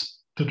permissions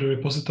to the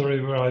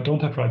repository where I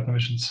don't have write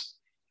permissions.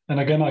 And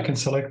again, I can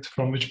select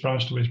from which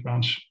branch to which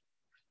branch.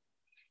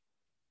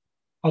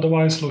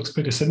 Otherwise, looks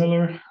pretty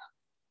similar.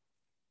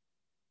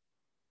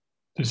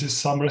 This is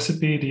some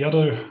recipe. The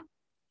other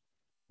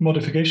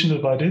modification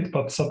that I did,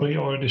 but Sabri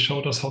already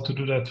showed us how to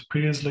do that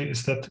previously,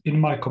 is that in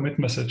my commit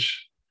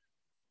message,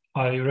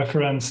 I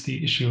reference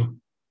the issue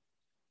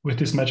with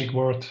this magic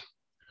word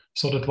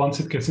so that once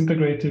it gets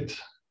integrated,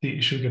 the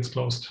issue gets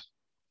closed.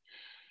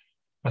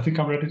 I think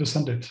I'm ready to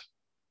send it.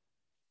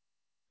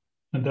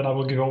 And then I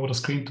will give over the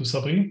screen to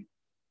Sabri.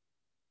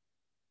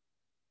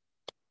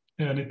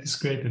 And it is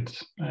created,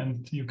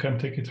 and you can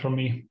take it from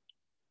me.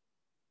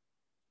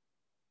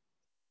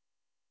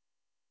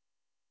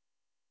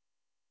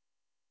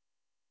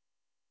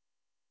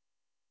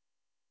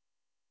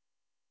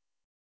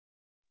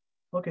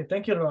 Okay,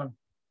 thank you, Ron.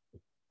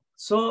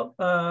 So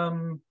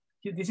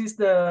this is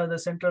the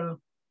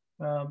central,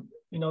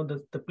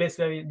 the place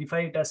where we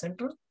define it as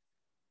central.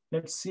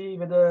 Let's see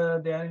whether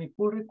there are any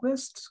pull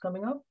requests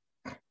coming up.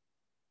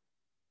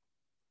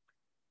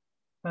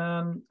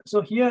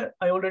 So here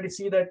I already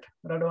see that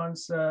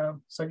Radovan's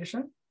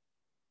suggestion,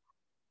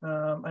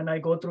 and I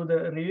go through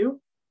the review,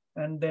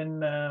 and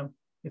then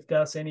if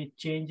there's any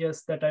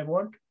changes that I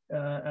want,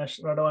 as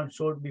Radovan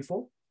showed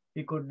before,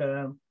 we could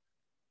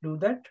do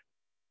that.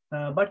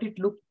 But it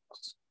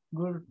looks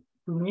good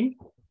to me.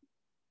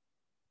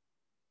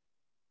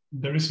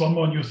 There is one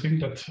more new thing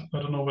that I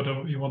don't know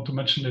whether you want to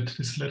mention it.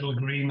 This little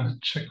green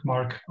check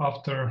mark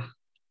after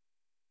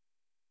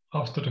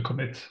the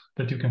commit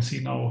that you can see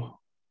now.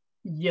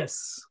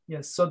 Yes.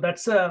 So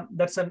that's a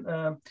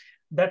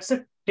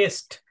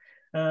test.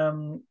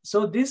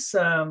 So this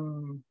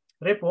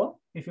repo,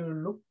 if you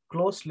look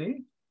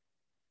closely,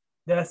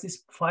 there's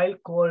this file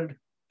called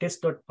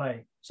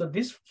test.py. So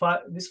this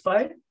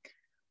file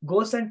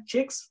goes and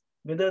checks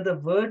whether the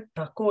word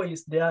taco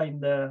is there in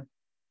the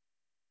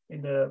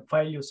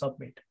file you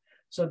submit.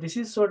 So this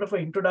is sort of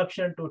an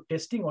introduction to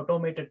testing,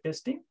 automated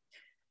testing.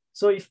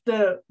 So if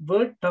the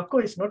word taco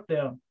is not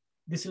there,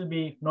 this will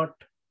be not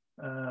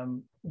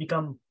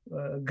become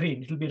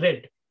green. It will be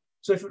red.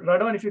 So if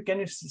Radovan, if you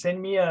can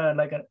send me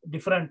like a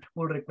different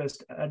pull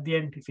request at the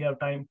end, if you have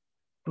time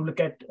to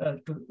look at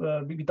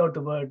without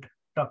the word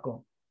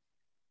taco.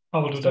 I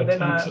will do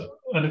that.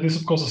 And it is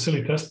of course a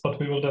silly test, but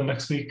we will then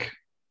next week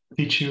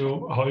teach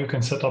you how you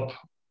can set up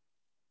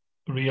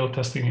real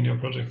testing in your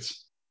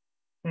projects.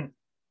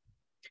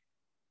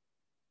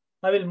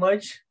 I will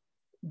merge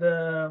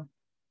the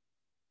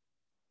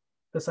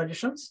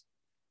suggestions.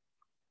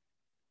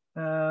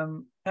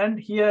 And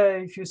here,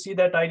 if you see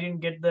that I didn't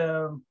get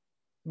the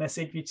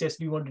message which says,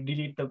 do you want to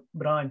delete the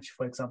branch,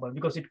 for example,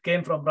 because it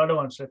came from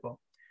Radovan's repo.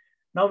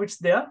 Now it's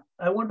there.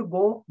 I want to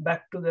go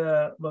back to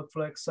the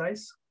workflow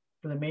exercise,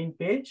 to the main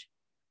page,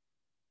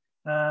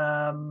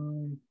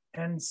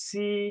 and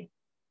see,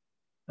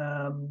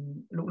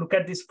 look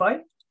at this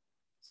file.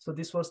 So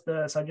this was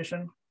the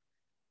suggestion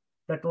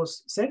that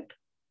was sent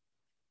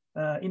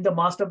in the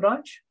master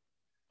branch.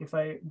 If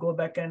I go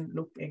back and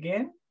look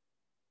again,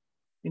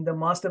 in the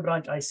master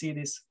branch, I see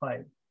this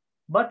file.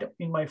 But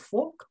in my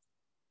fork,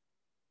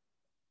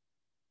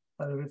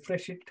 I'll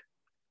refresh it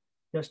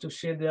just to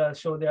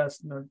show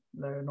there's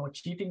no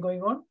cheating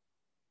going on.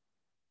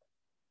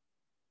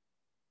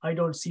 I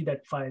don't see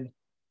that file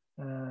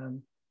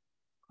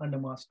under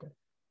master.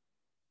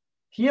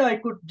 Here I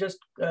could just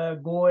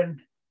go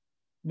and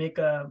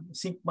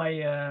sync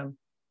my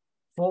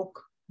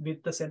fork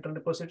with the central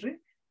repository,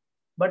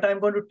 but I'm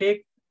going to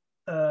take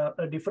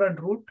a different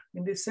route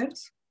in this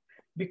sense,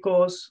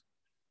 because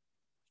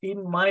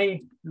in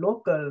my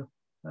local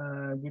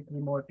Git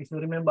remote, if you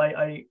remember,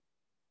 I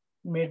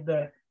made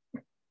the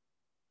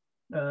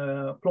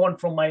clone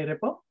from my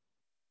repo,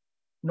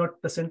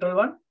 not the central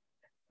one.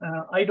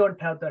 I don't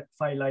have that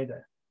file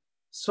either.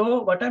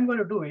 So what I'm going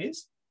to do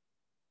is,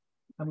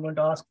 I'm going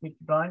to ask which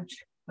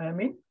branch I am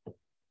in.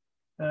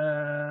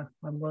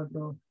 I'm going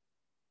to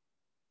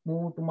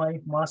move to my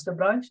master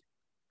branch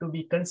to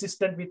be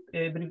consistent with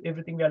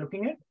everything we are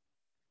looking at.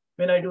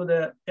 When I do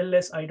the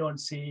ls, I don't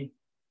see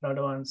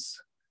Radovan's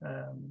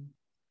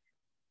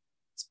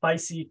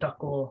spicy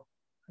taco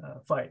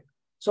file.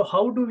 So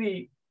how do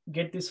we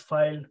get this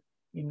file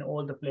in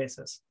all the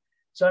places?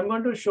 So I'm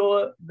going to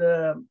show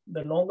the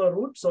longer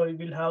route. So we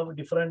will have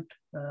different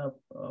to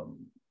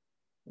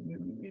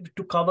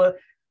cover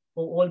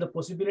all the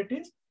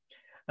possibilities.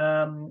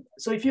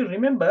 So if you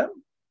remember,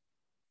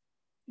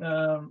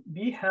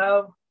 we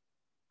have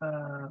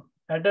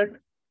added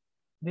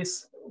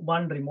this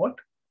one remote,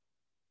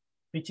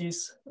 which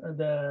is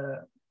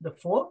the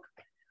fork.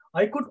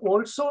 I could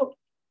also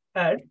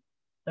add,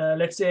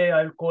 let's say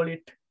I'll call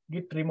it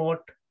git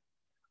remote.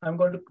 I'm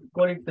going to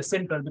call it the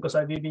central because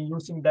I will be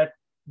using that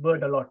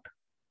word a lot.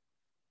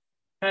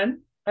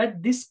 And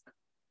add this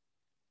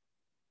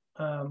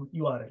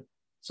URL.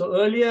 So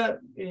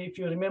earlier, if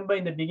you remember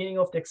in the beginning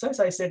of the exercise,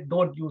 I said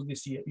don't use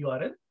this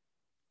URL,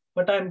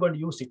 but I'm going to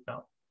use it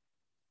now.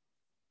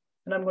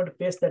 And I'm going to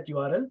paste that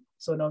URL.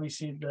 So now we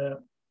see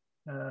the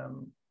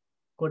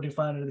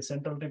CodeRefinery, the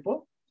central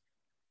repo.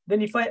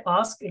 Then if I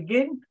ask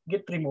again,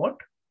 get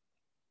remote,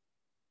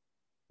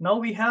 now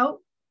we have,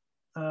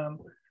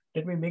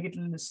 let me make it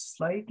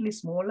slightly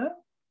smaller.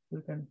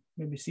 You can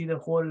maybe see the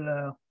whole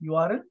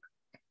URL.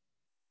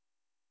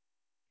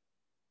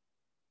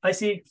 I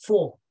see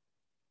 4.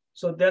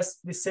 So there's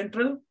the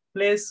central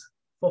place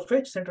for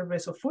fetch, central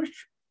place for push,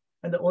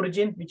 and the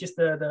origin, which is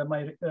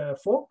my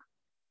fork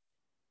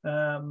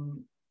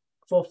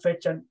for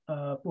fetch and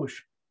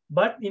push.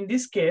 But in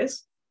this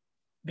case,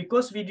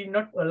 because we did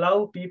not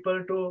allow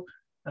people to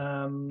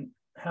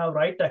have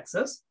write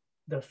access,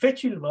 the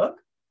fetch will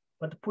work,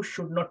 but the push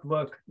should not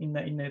work in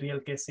a real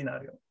case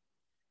scenario.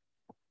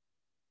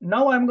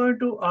 Now I'm going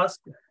to ask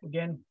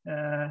again,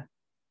 where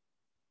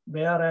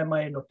am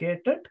I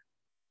located?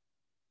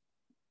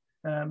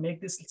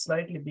 make this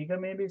slightly bigger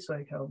maybe, so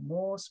I have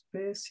more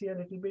space here a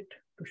little bit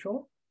to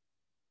show.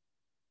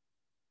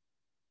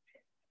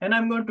 And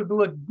I'm going to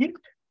do a git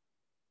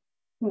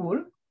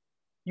pull.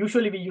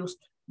 Usually we use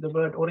the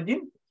word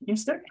origin.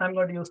 Instead, I'm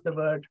going to use the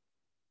word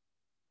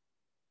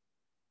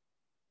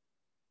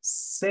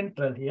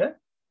central here.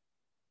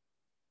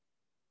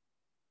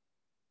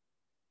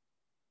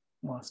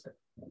 Master.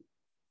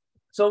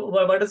 So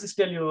what does this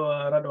tell you,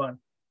 Radwan?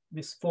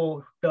 These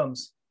 4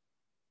 terms.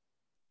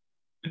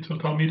 It will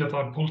tell me that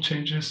I pull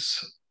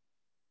changes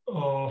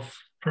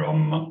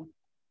from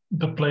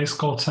the place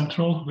called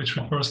central, which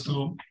refers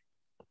to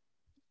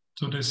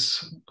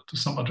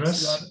some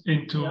address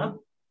into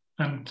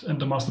and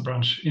the master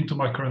branch into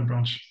my current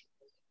branch.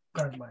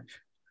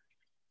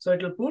 So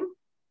it will pull,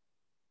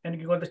 and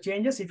you got the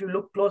changes. If you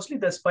look closely,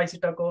 the spicy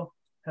taco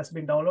has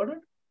been downloaded.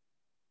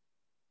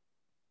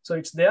 So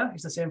it's there.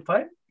 It's the same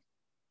file.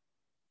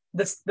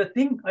 That's the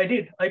thing I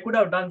did. I could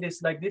have done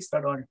this like this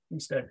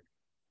instead,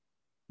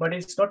 but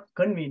it's not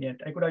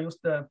convenient. I could have used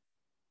the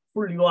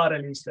full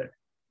URL instead,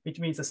 which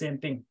means the same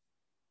thing.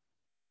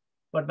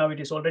 But now it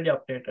is already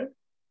updated.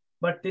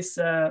 But this,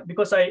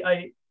 because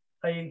I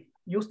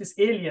use this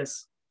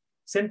alias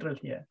central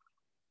here,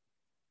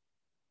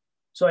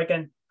 so I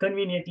can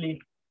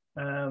conveniently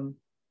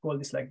call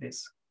this like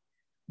this.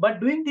 But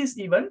doing this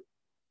even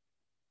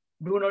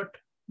do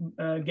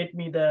not get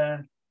me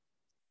the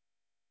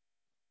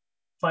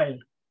file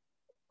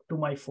to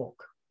my fork.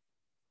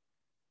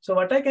 So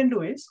what I can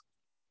do is,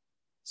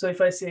 so if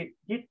I say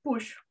git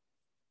push,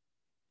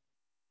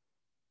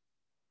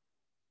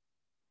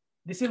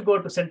 this will go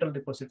to central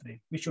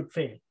repository, which should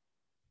fail.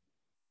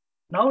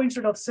 Now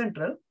instead of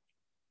central,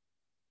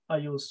 I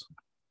use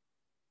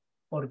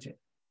origin.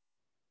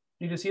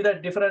 Did you see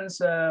that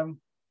difference on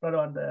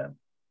the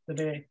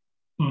way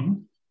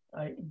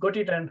I got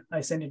it and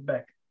I send it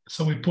back?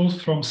 So we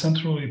pulled from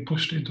central, we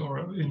pushed into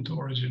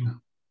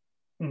origin.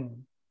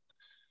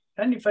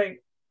 And if I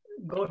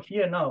go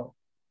here now,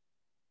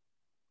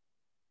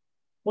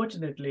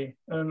 fortunately,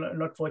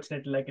 not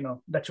fortunately, like,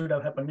 that should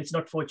have happened. It's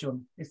not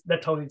fortune.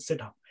 That's how it's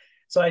set up.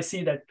 So I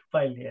see that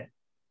file here.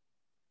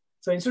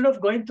 So instead of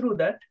going through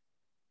that,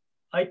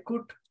 I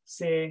could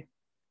say,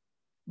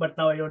 but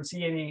now I don't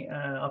see any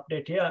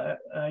update here.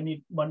 I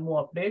need one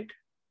more update.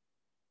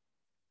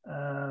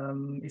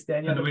 Is there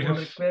any other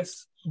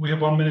request? We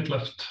have 1 minute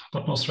left,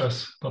 but no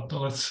stress. But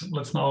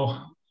let's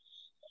now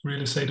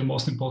really say the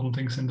most important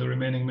things in the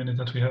remaining minute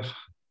that we have.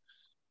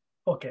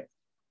 Okay.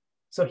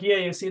 So here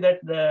you see that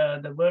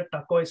the word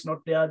taco is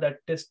not there,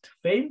 that test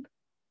failed.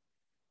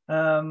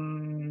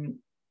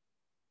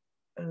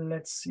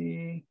 Let's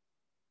see.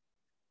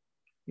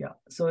 Yeah,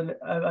 so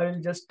I will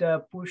just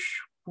push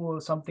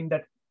for something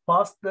that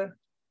passed the.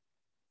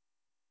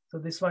 So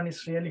this one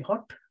is really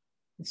hot,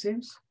 it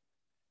seems.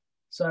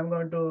 So I'm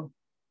going to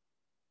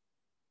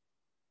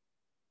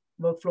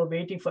workflow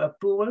waiting for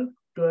approval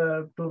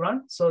to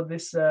run. So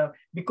this,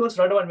 because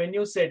Radwan, when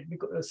you said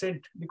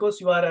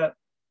because you are a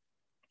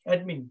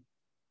admin,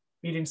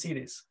 we didn't see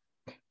this.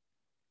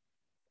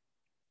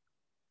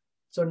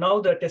 So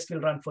now the test will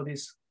run for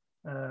this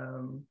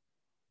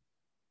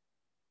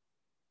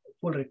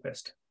pull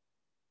request.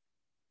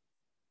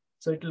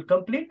 So it will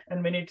complete,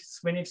 and when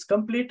it's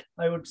complete,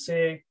 I would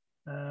say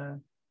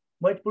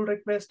merge pull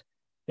request.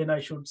 Then I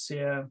should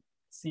say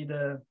see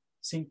the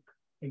sync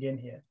again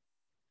here.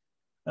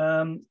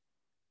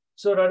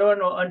 So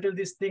Radwan, until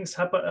these things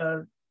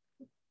happen,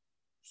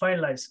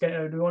 finalize.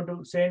 Do you want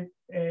to say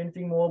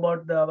anything more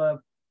about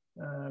the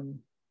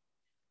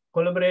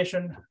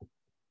collaboration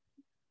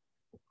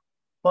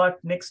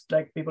part next?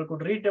 Like, people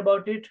could read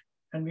about it,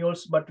 and we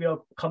have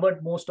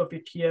covered most of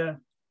it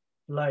here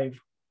live.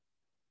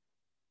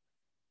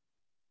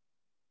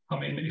 I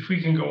mean, if we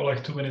can go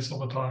like 2 minutes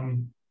over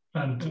time,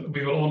 and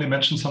we will only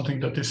mention something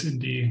that is in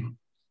the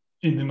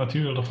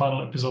material, the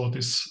final episode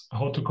is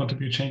how to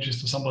contribute changes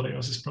to somebody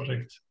else's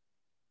project.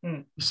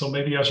 So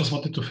maybe I just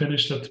wanted to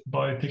finish that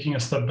by taking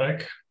a step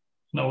back.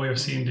 Now we have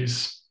seen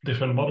these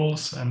different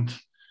models, and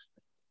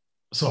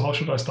so how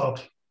should I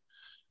start?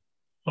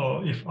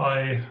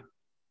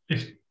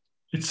 If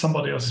it's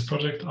somebody else's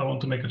project, I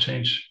want to make a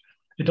change.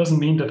 It doesn't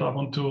mean that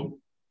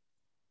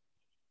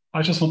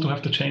I just want to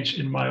have the change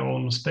in my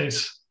own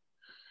space.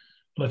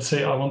 Let's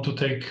say I want to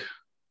take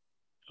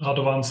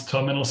Radovan's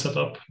terminal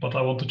setup, but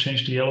I want to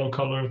change the yellow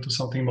color to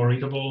something more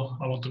readable.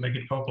 I want to make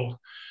it purple.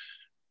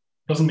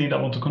 Doesn't mean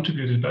I want to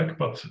contribute it back,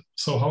 but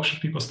so how should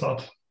people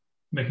start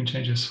making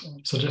changes,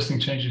 suggesting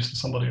changes to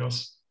somebody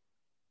else?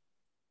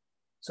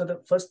 So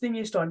the first thing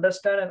is to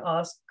understand and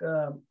ask,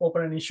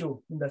 open an issue.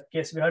 In that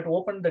case, we have to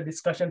open the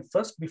discussion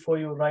first before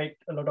you write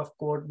a lot of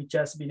code, which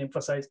has been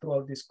emphasized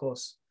throughout this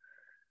course.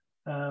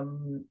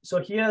 So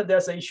here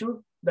there's an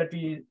issue that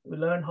we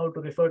learn how to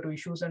refer to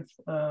issues and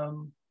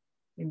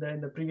in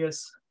the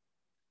previous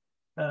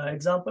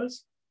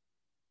examples.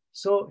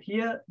 So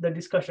here the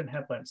discussion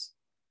happens.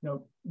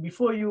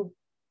 Before you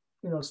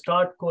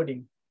start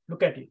coding,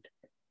 look at it.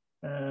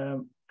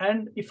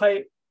 And if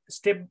I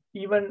step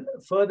even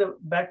further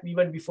back,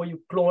 even before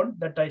you clone,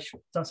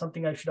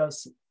 something I should have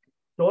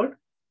told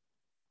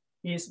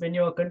is when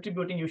you're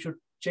contributing, you should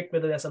check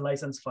whether there's a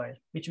license file,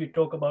 which we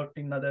talk about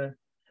in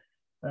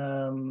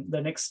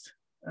the next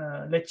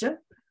lecture.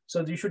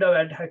 So you should have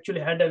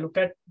actually had a look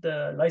at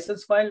the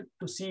license file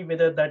to see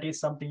whether that is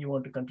something you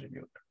want to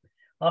contribute.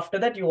 After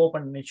that, you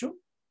open an issue.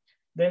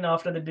 Then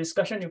after the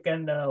discussion, you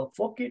can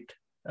fork it,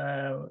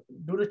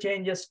 do the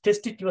changes,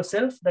 test it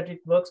yourself that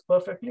it works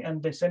perfectly,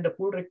 and then send a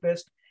pull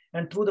request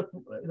and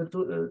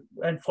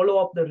and follow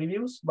up the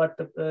reviews, what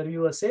the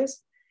reviewer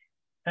says,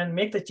 and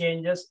make the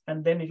changes,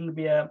 and then it will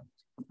be a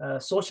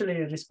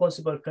socially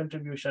responsible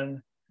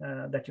contribution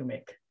that you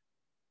make.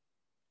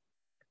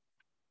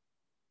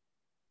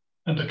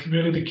 And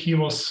really the key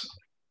was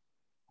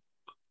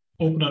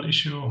open an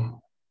issue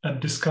and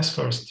discuss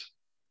first.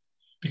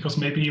 Because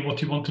maybe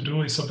what you want to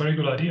do is a very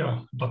good idea,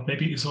 but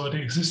maybe it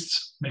already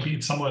exists. Maybe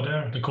it's somewhere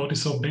there. The code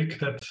is so big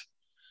that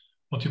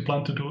what you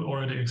plan to do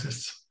already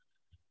exists.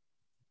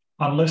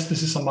 Unless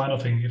this is a minor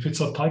thing. If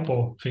it's a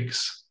typo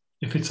fix,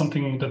 if it's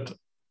something that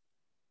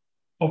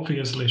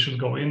obviously should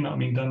go in, I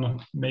mean, then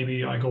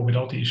maybe I go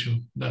without the issue.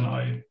 Then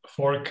I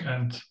fork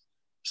and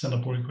send a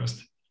pull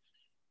request.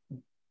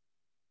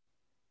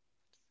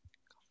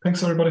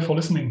 Thanks everybody for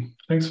listening.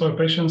 Thanks for your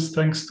patience.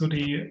 Thanks to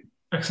the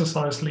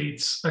exercise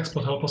leads,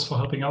 expert helpers for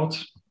helping out.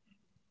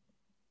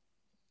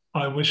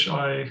 I wish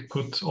I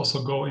could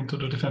also go into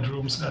the different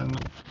rooms and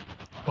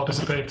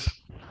participate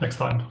next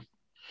time.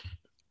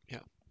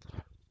 Yeah.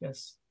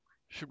 Yes.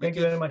 Thank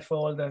you very much for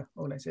all the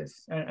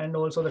organizers and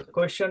also the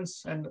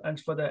questions and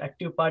for the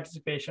active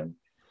participation.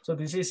 So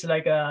this is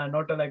like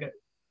the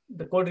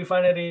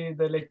CodeRefinery,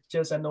 the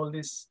lectures and all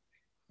this.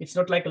 It's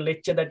not like a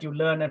lecture that you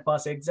learn and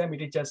pass exam.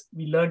 It is just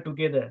we learn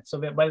together. So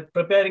while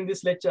preparing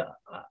this lecture,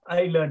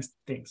 I learned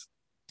things.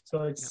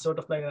 So it's sort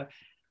of like a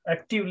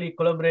actively,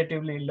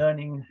 collaboratively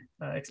learning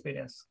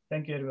experience.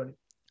 Thank you, everybody.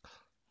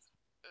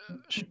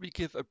 Should we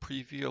give a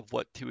preview of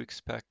what to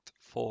expect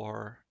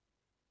for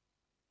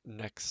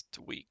next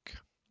week?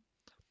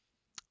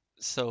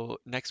 So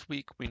next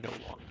week we no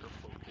longer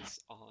focus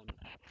on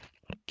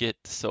Git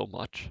so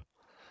much,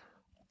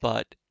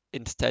 but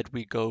instead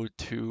we go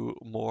to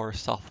more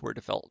software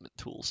development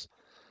tools.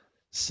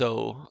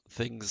 So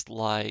things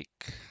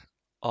like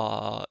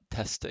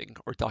testing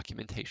or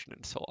documentation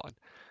and so on.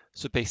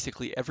 So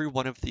basically every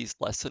one of these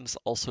lessons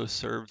also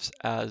serves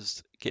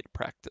as Git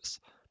practice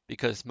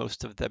because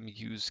most of them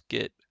use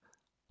Git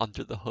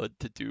under the hood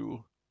to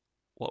do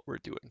what we're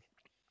doing.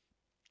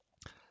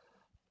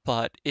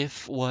 But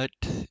if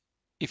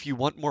you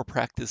want more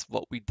practice of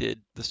what we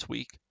did this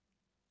week,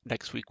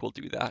 next week we'll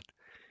do that.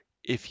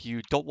 If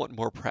you don't want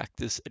more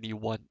practice and you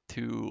want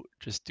to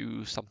just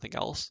do something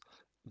else,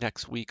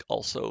 next week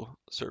also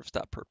serves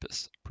that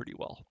purpose pretty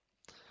well.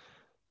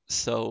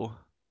 So,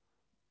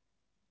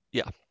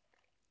 yeah,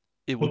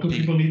 What do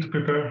people need to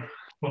prepare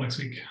for next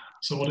week?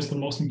 So what is the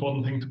most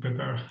important thing to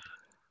prepare?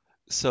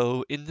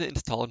 So in the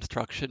install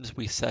instructions,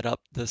 we set up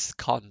this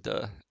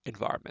conda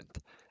environment,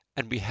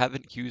 and we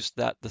haven't used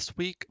that this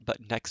week,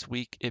 but next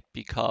week it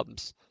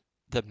becomes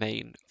the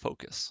main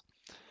focus.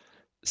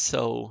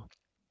 So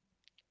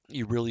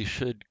you really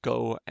should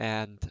go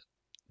and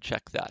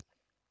check that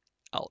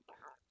out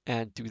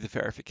and do the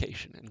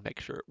verification and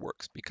make sure it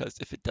works, because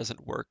if it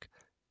doesn't work,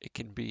 it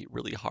can be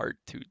really hard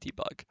to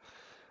debug.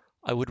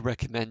 I would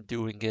recommend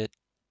doing it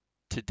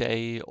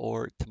today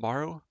or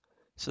tomorrow,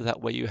 so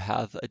that way you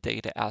have a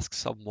day to ask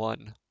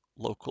someone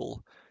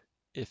local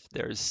if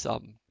there's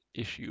some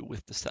issue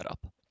with the setup.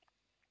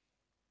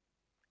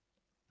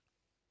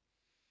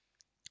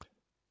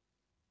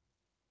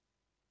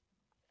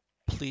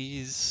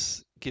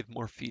 Please give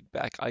more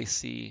feedback. I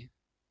see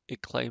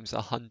it claims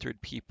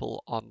 100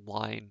 people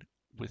online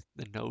with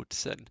the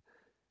notes, and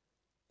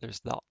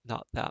there's not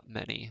that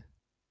many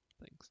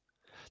things.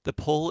 The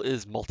poll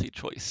is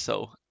multi-choice,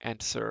 so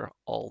answer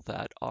all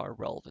that are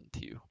relevant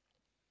to you.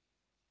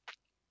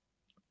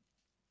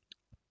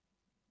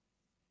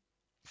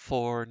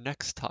 For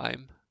next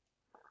time,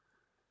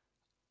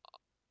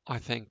 I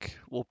think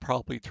we'll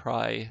probably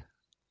try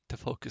to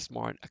focus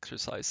more on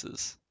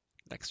exercises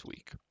next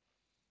week.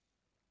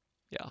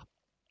 Yeah.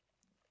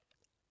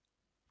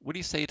 Would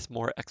you say it's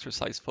more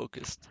exercise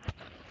focused?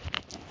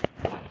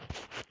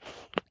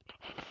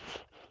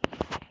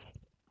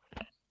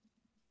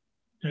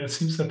 Yeah, it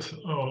seems that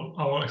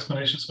our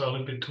explanations were a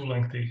little bit too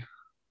lengthy,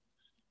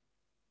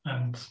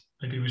 and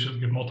maybe we should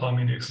give more time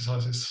in the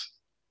exercises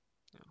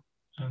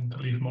and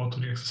leave more to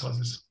the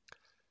exercises.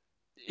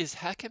 Is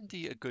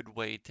HackMD a good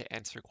way to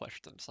answer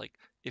questions? Like,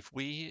 if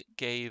we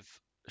gave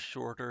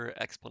shorter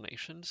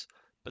explanations,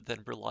 but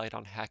then relied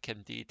on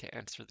HackMD to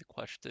answer the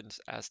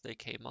questions as they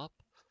came up,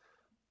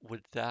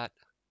 would that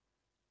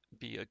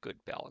be a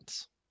good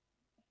balance?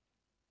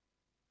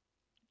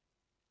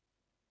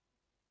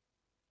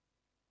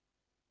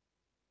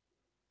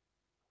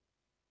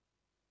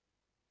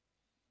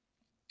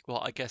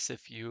 Well, I guess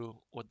if you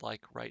would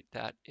like, write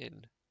that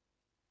in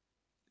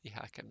the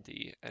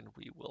HackMD and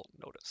we will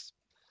notice.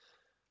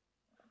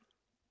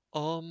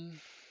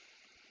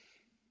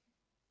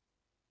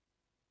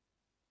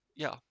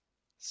 Yeah,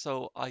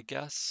 so I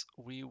guess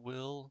we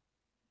will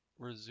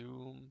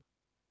resume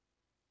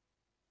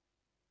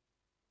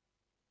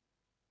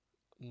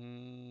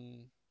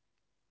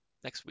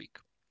next week.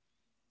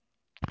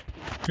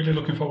 Really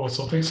looking forward.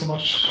 So thanks so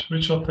much,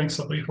 Richard. Thanks,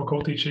 Sabri, for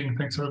co-teaching.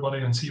 Thanks, everybody,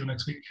 and see you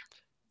next week.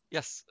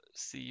 Yes,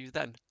 see you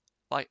then.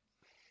 Bye.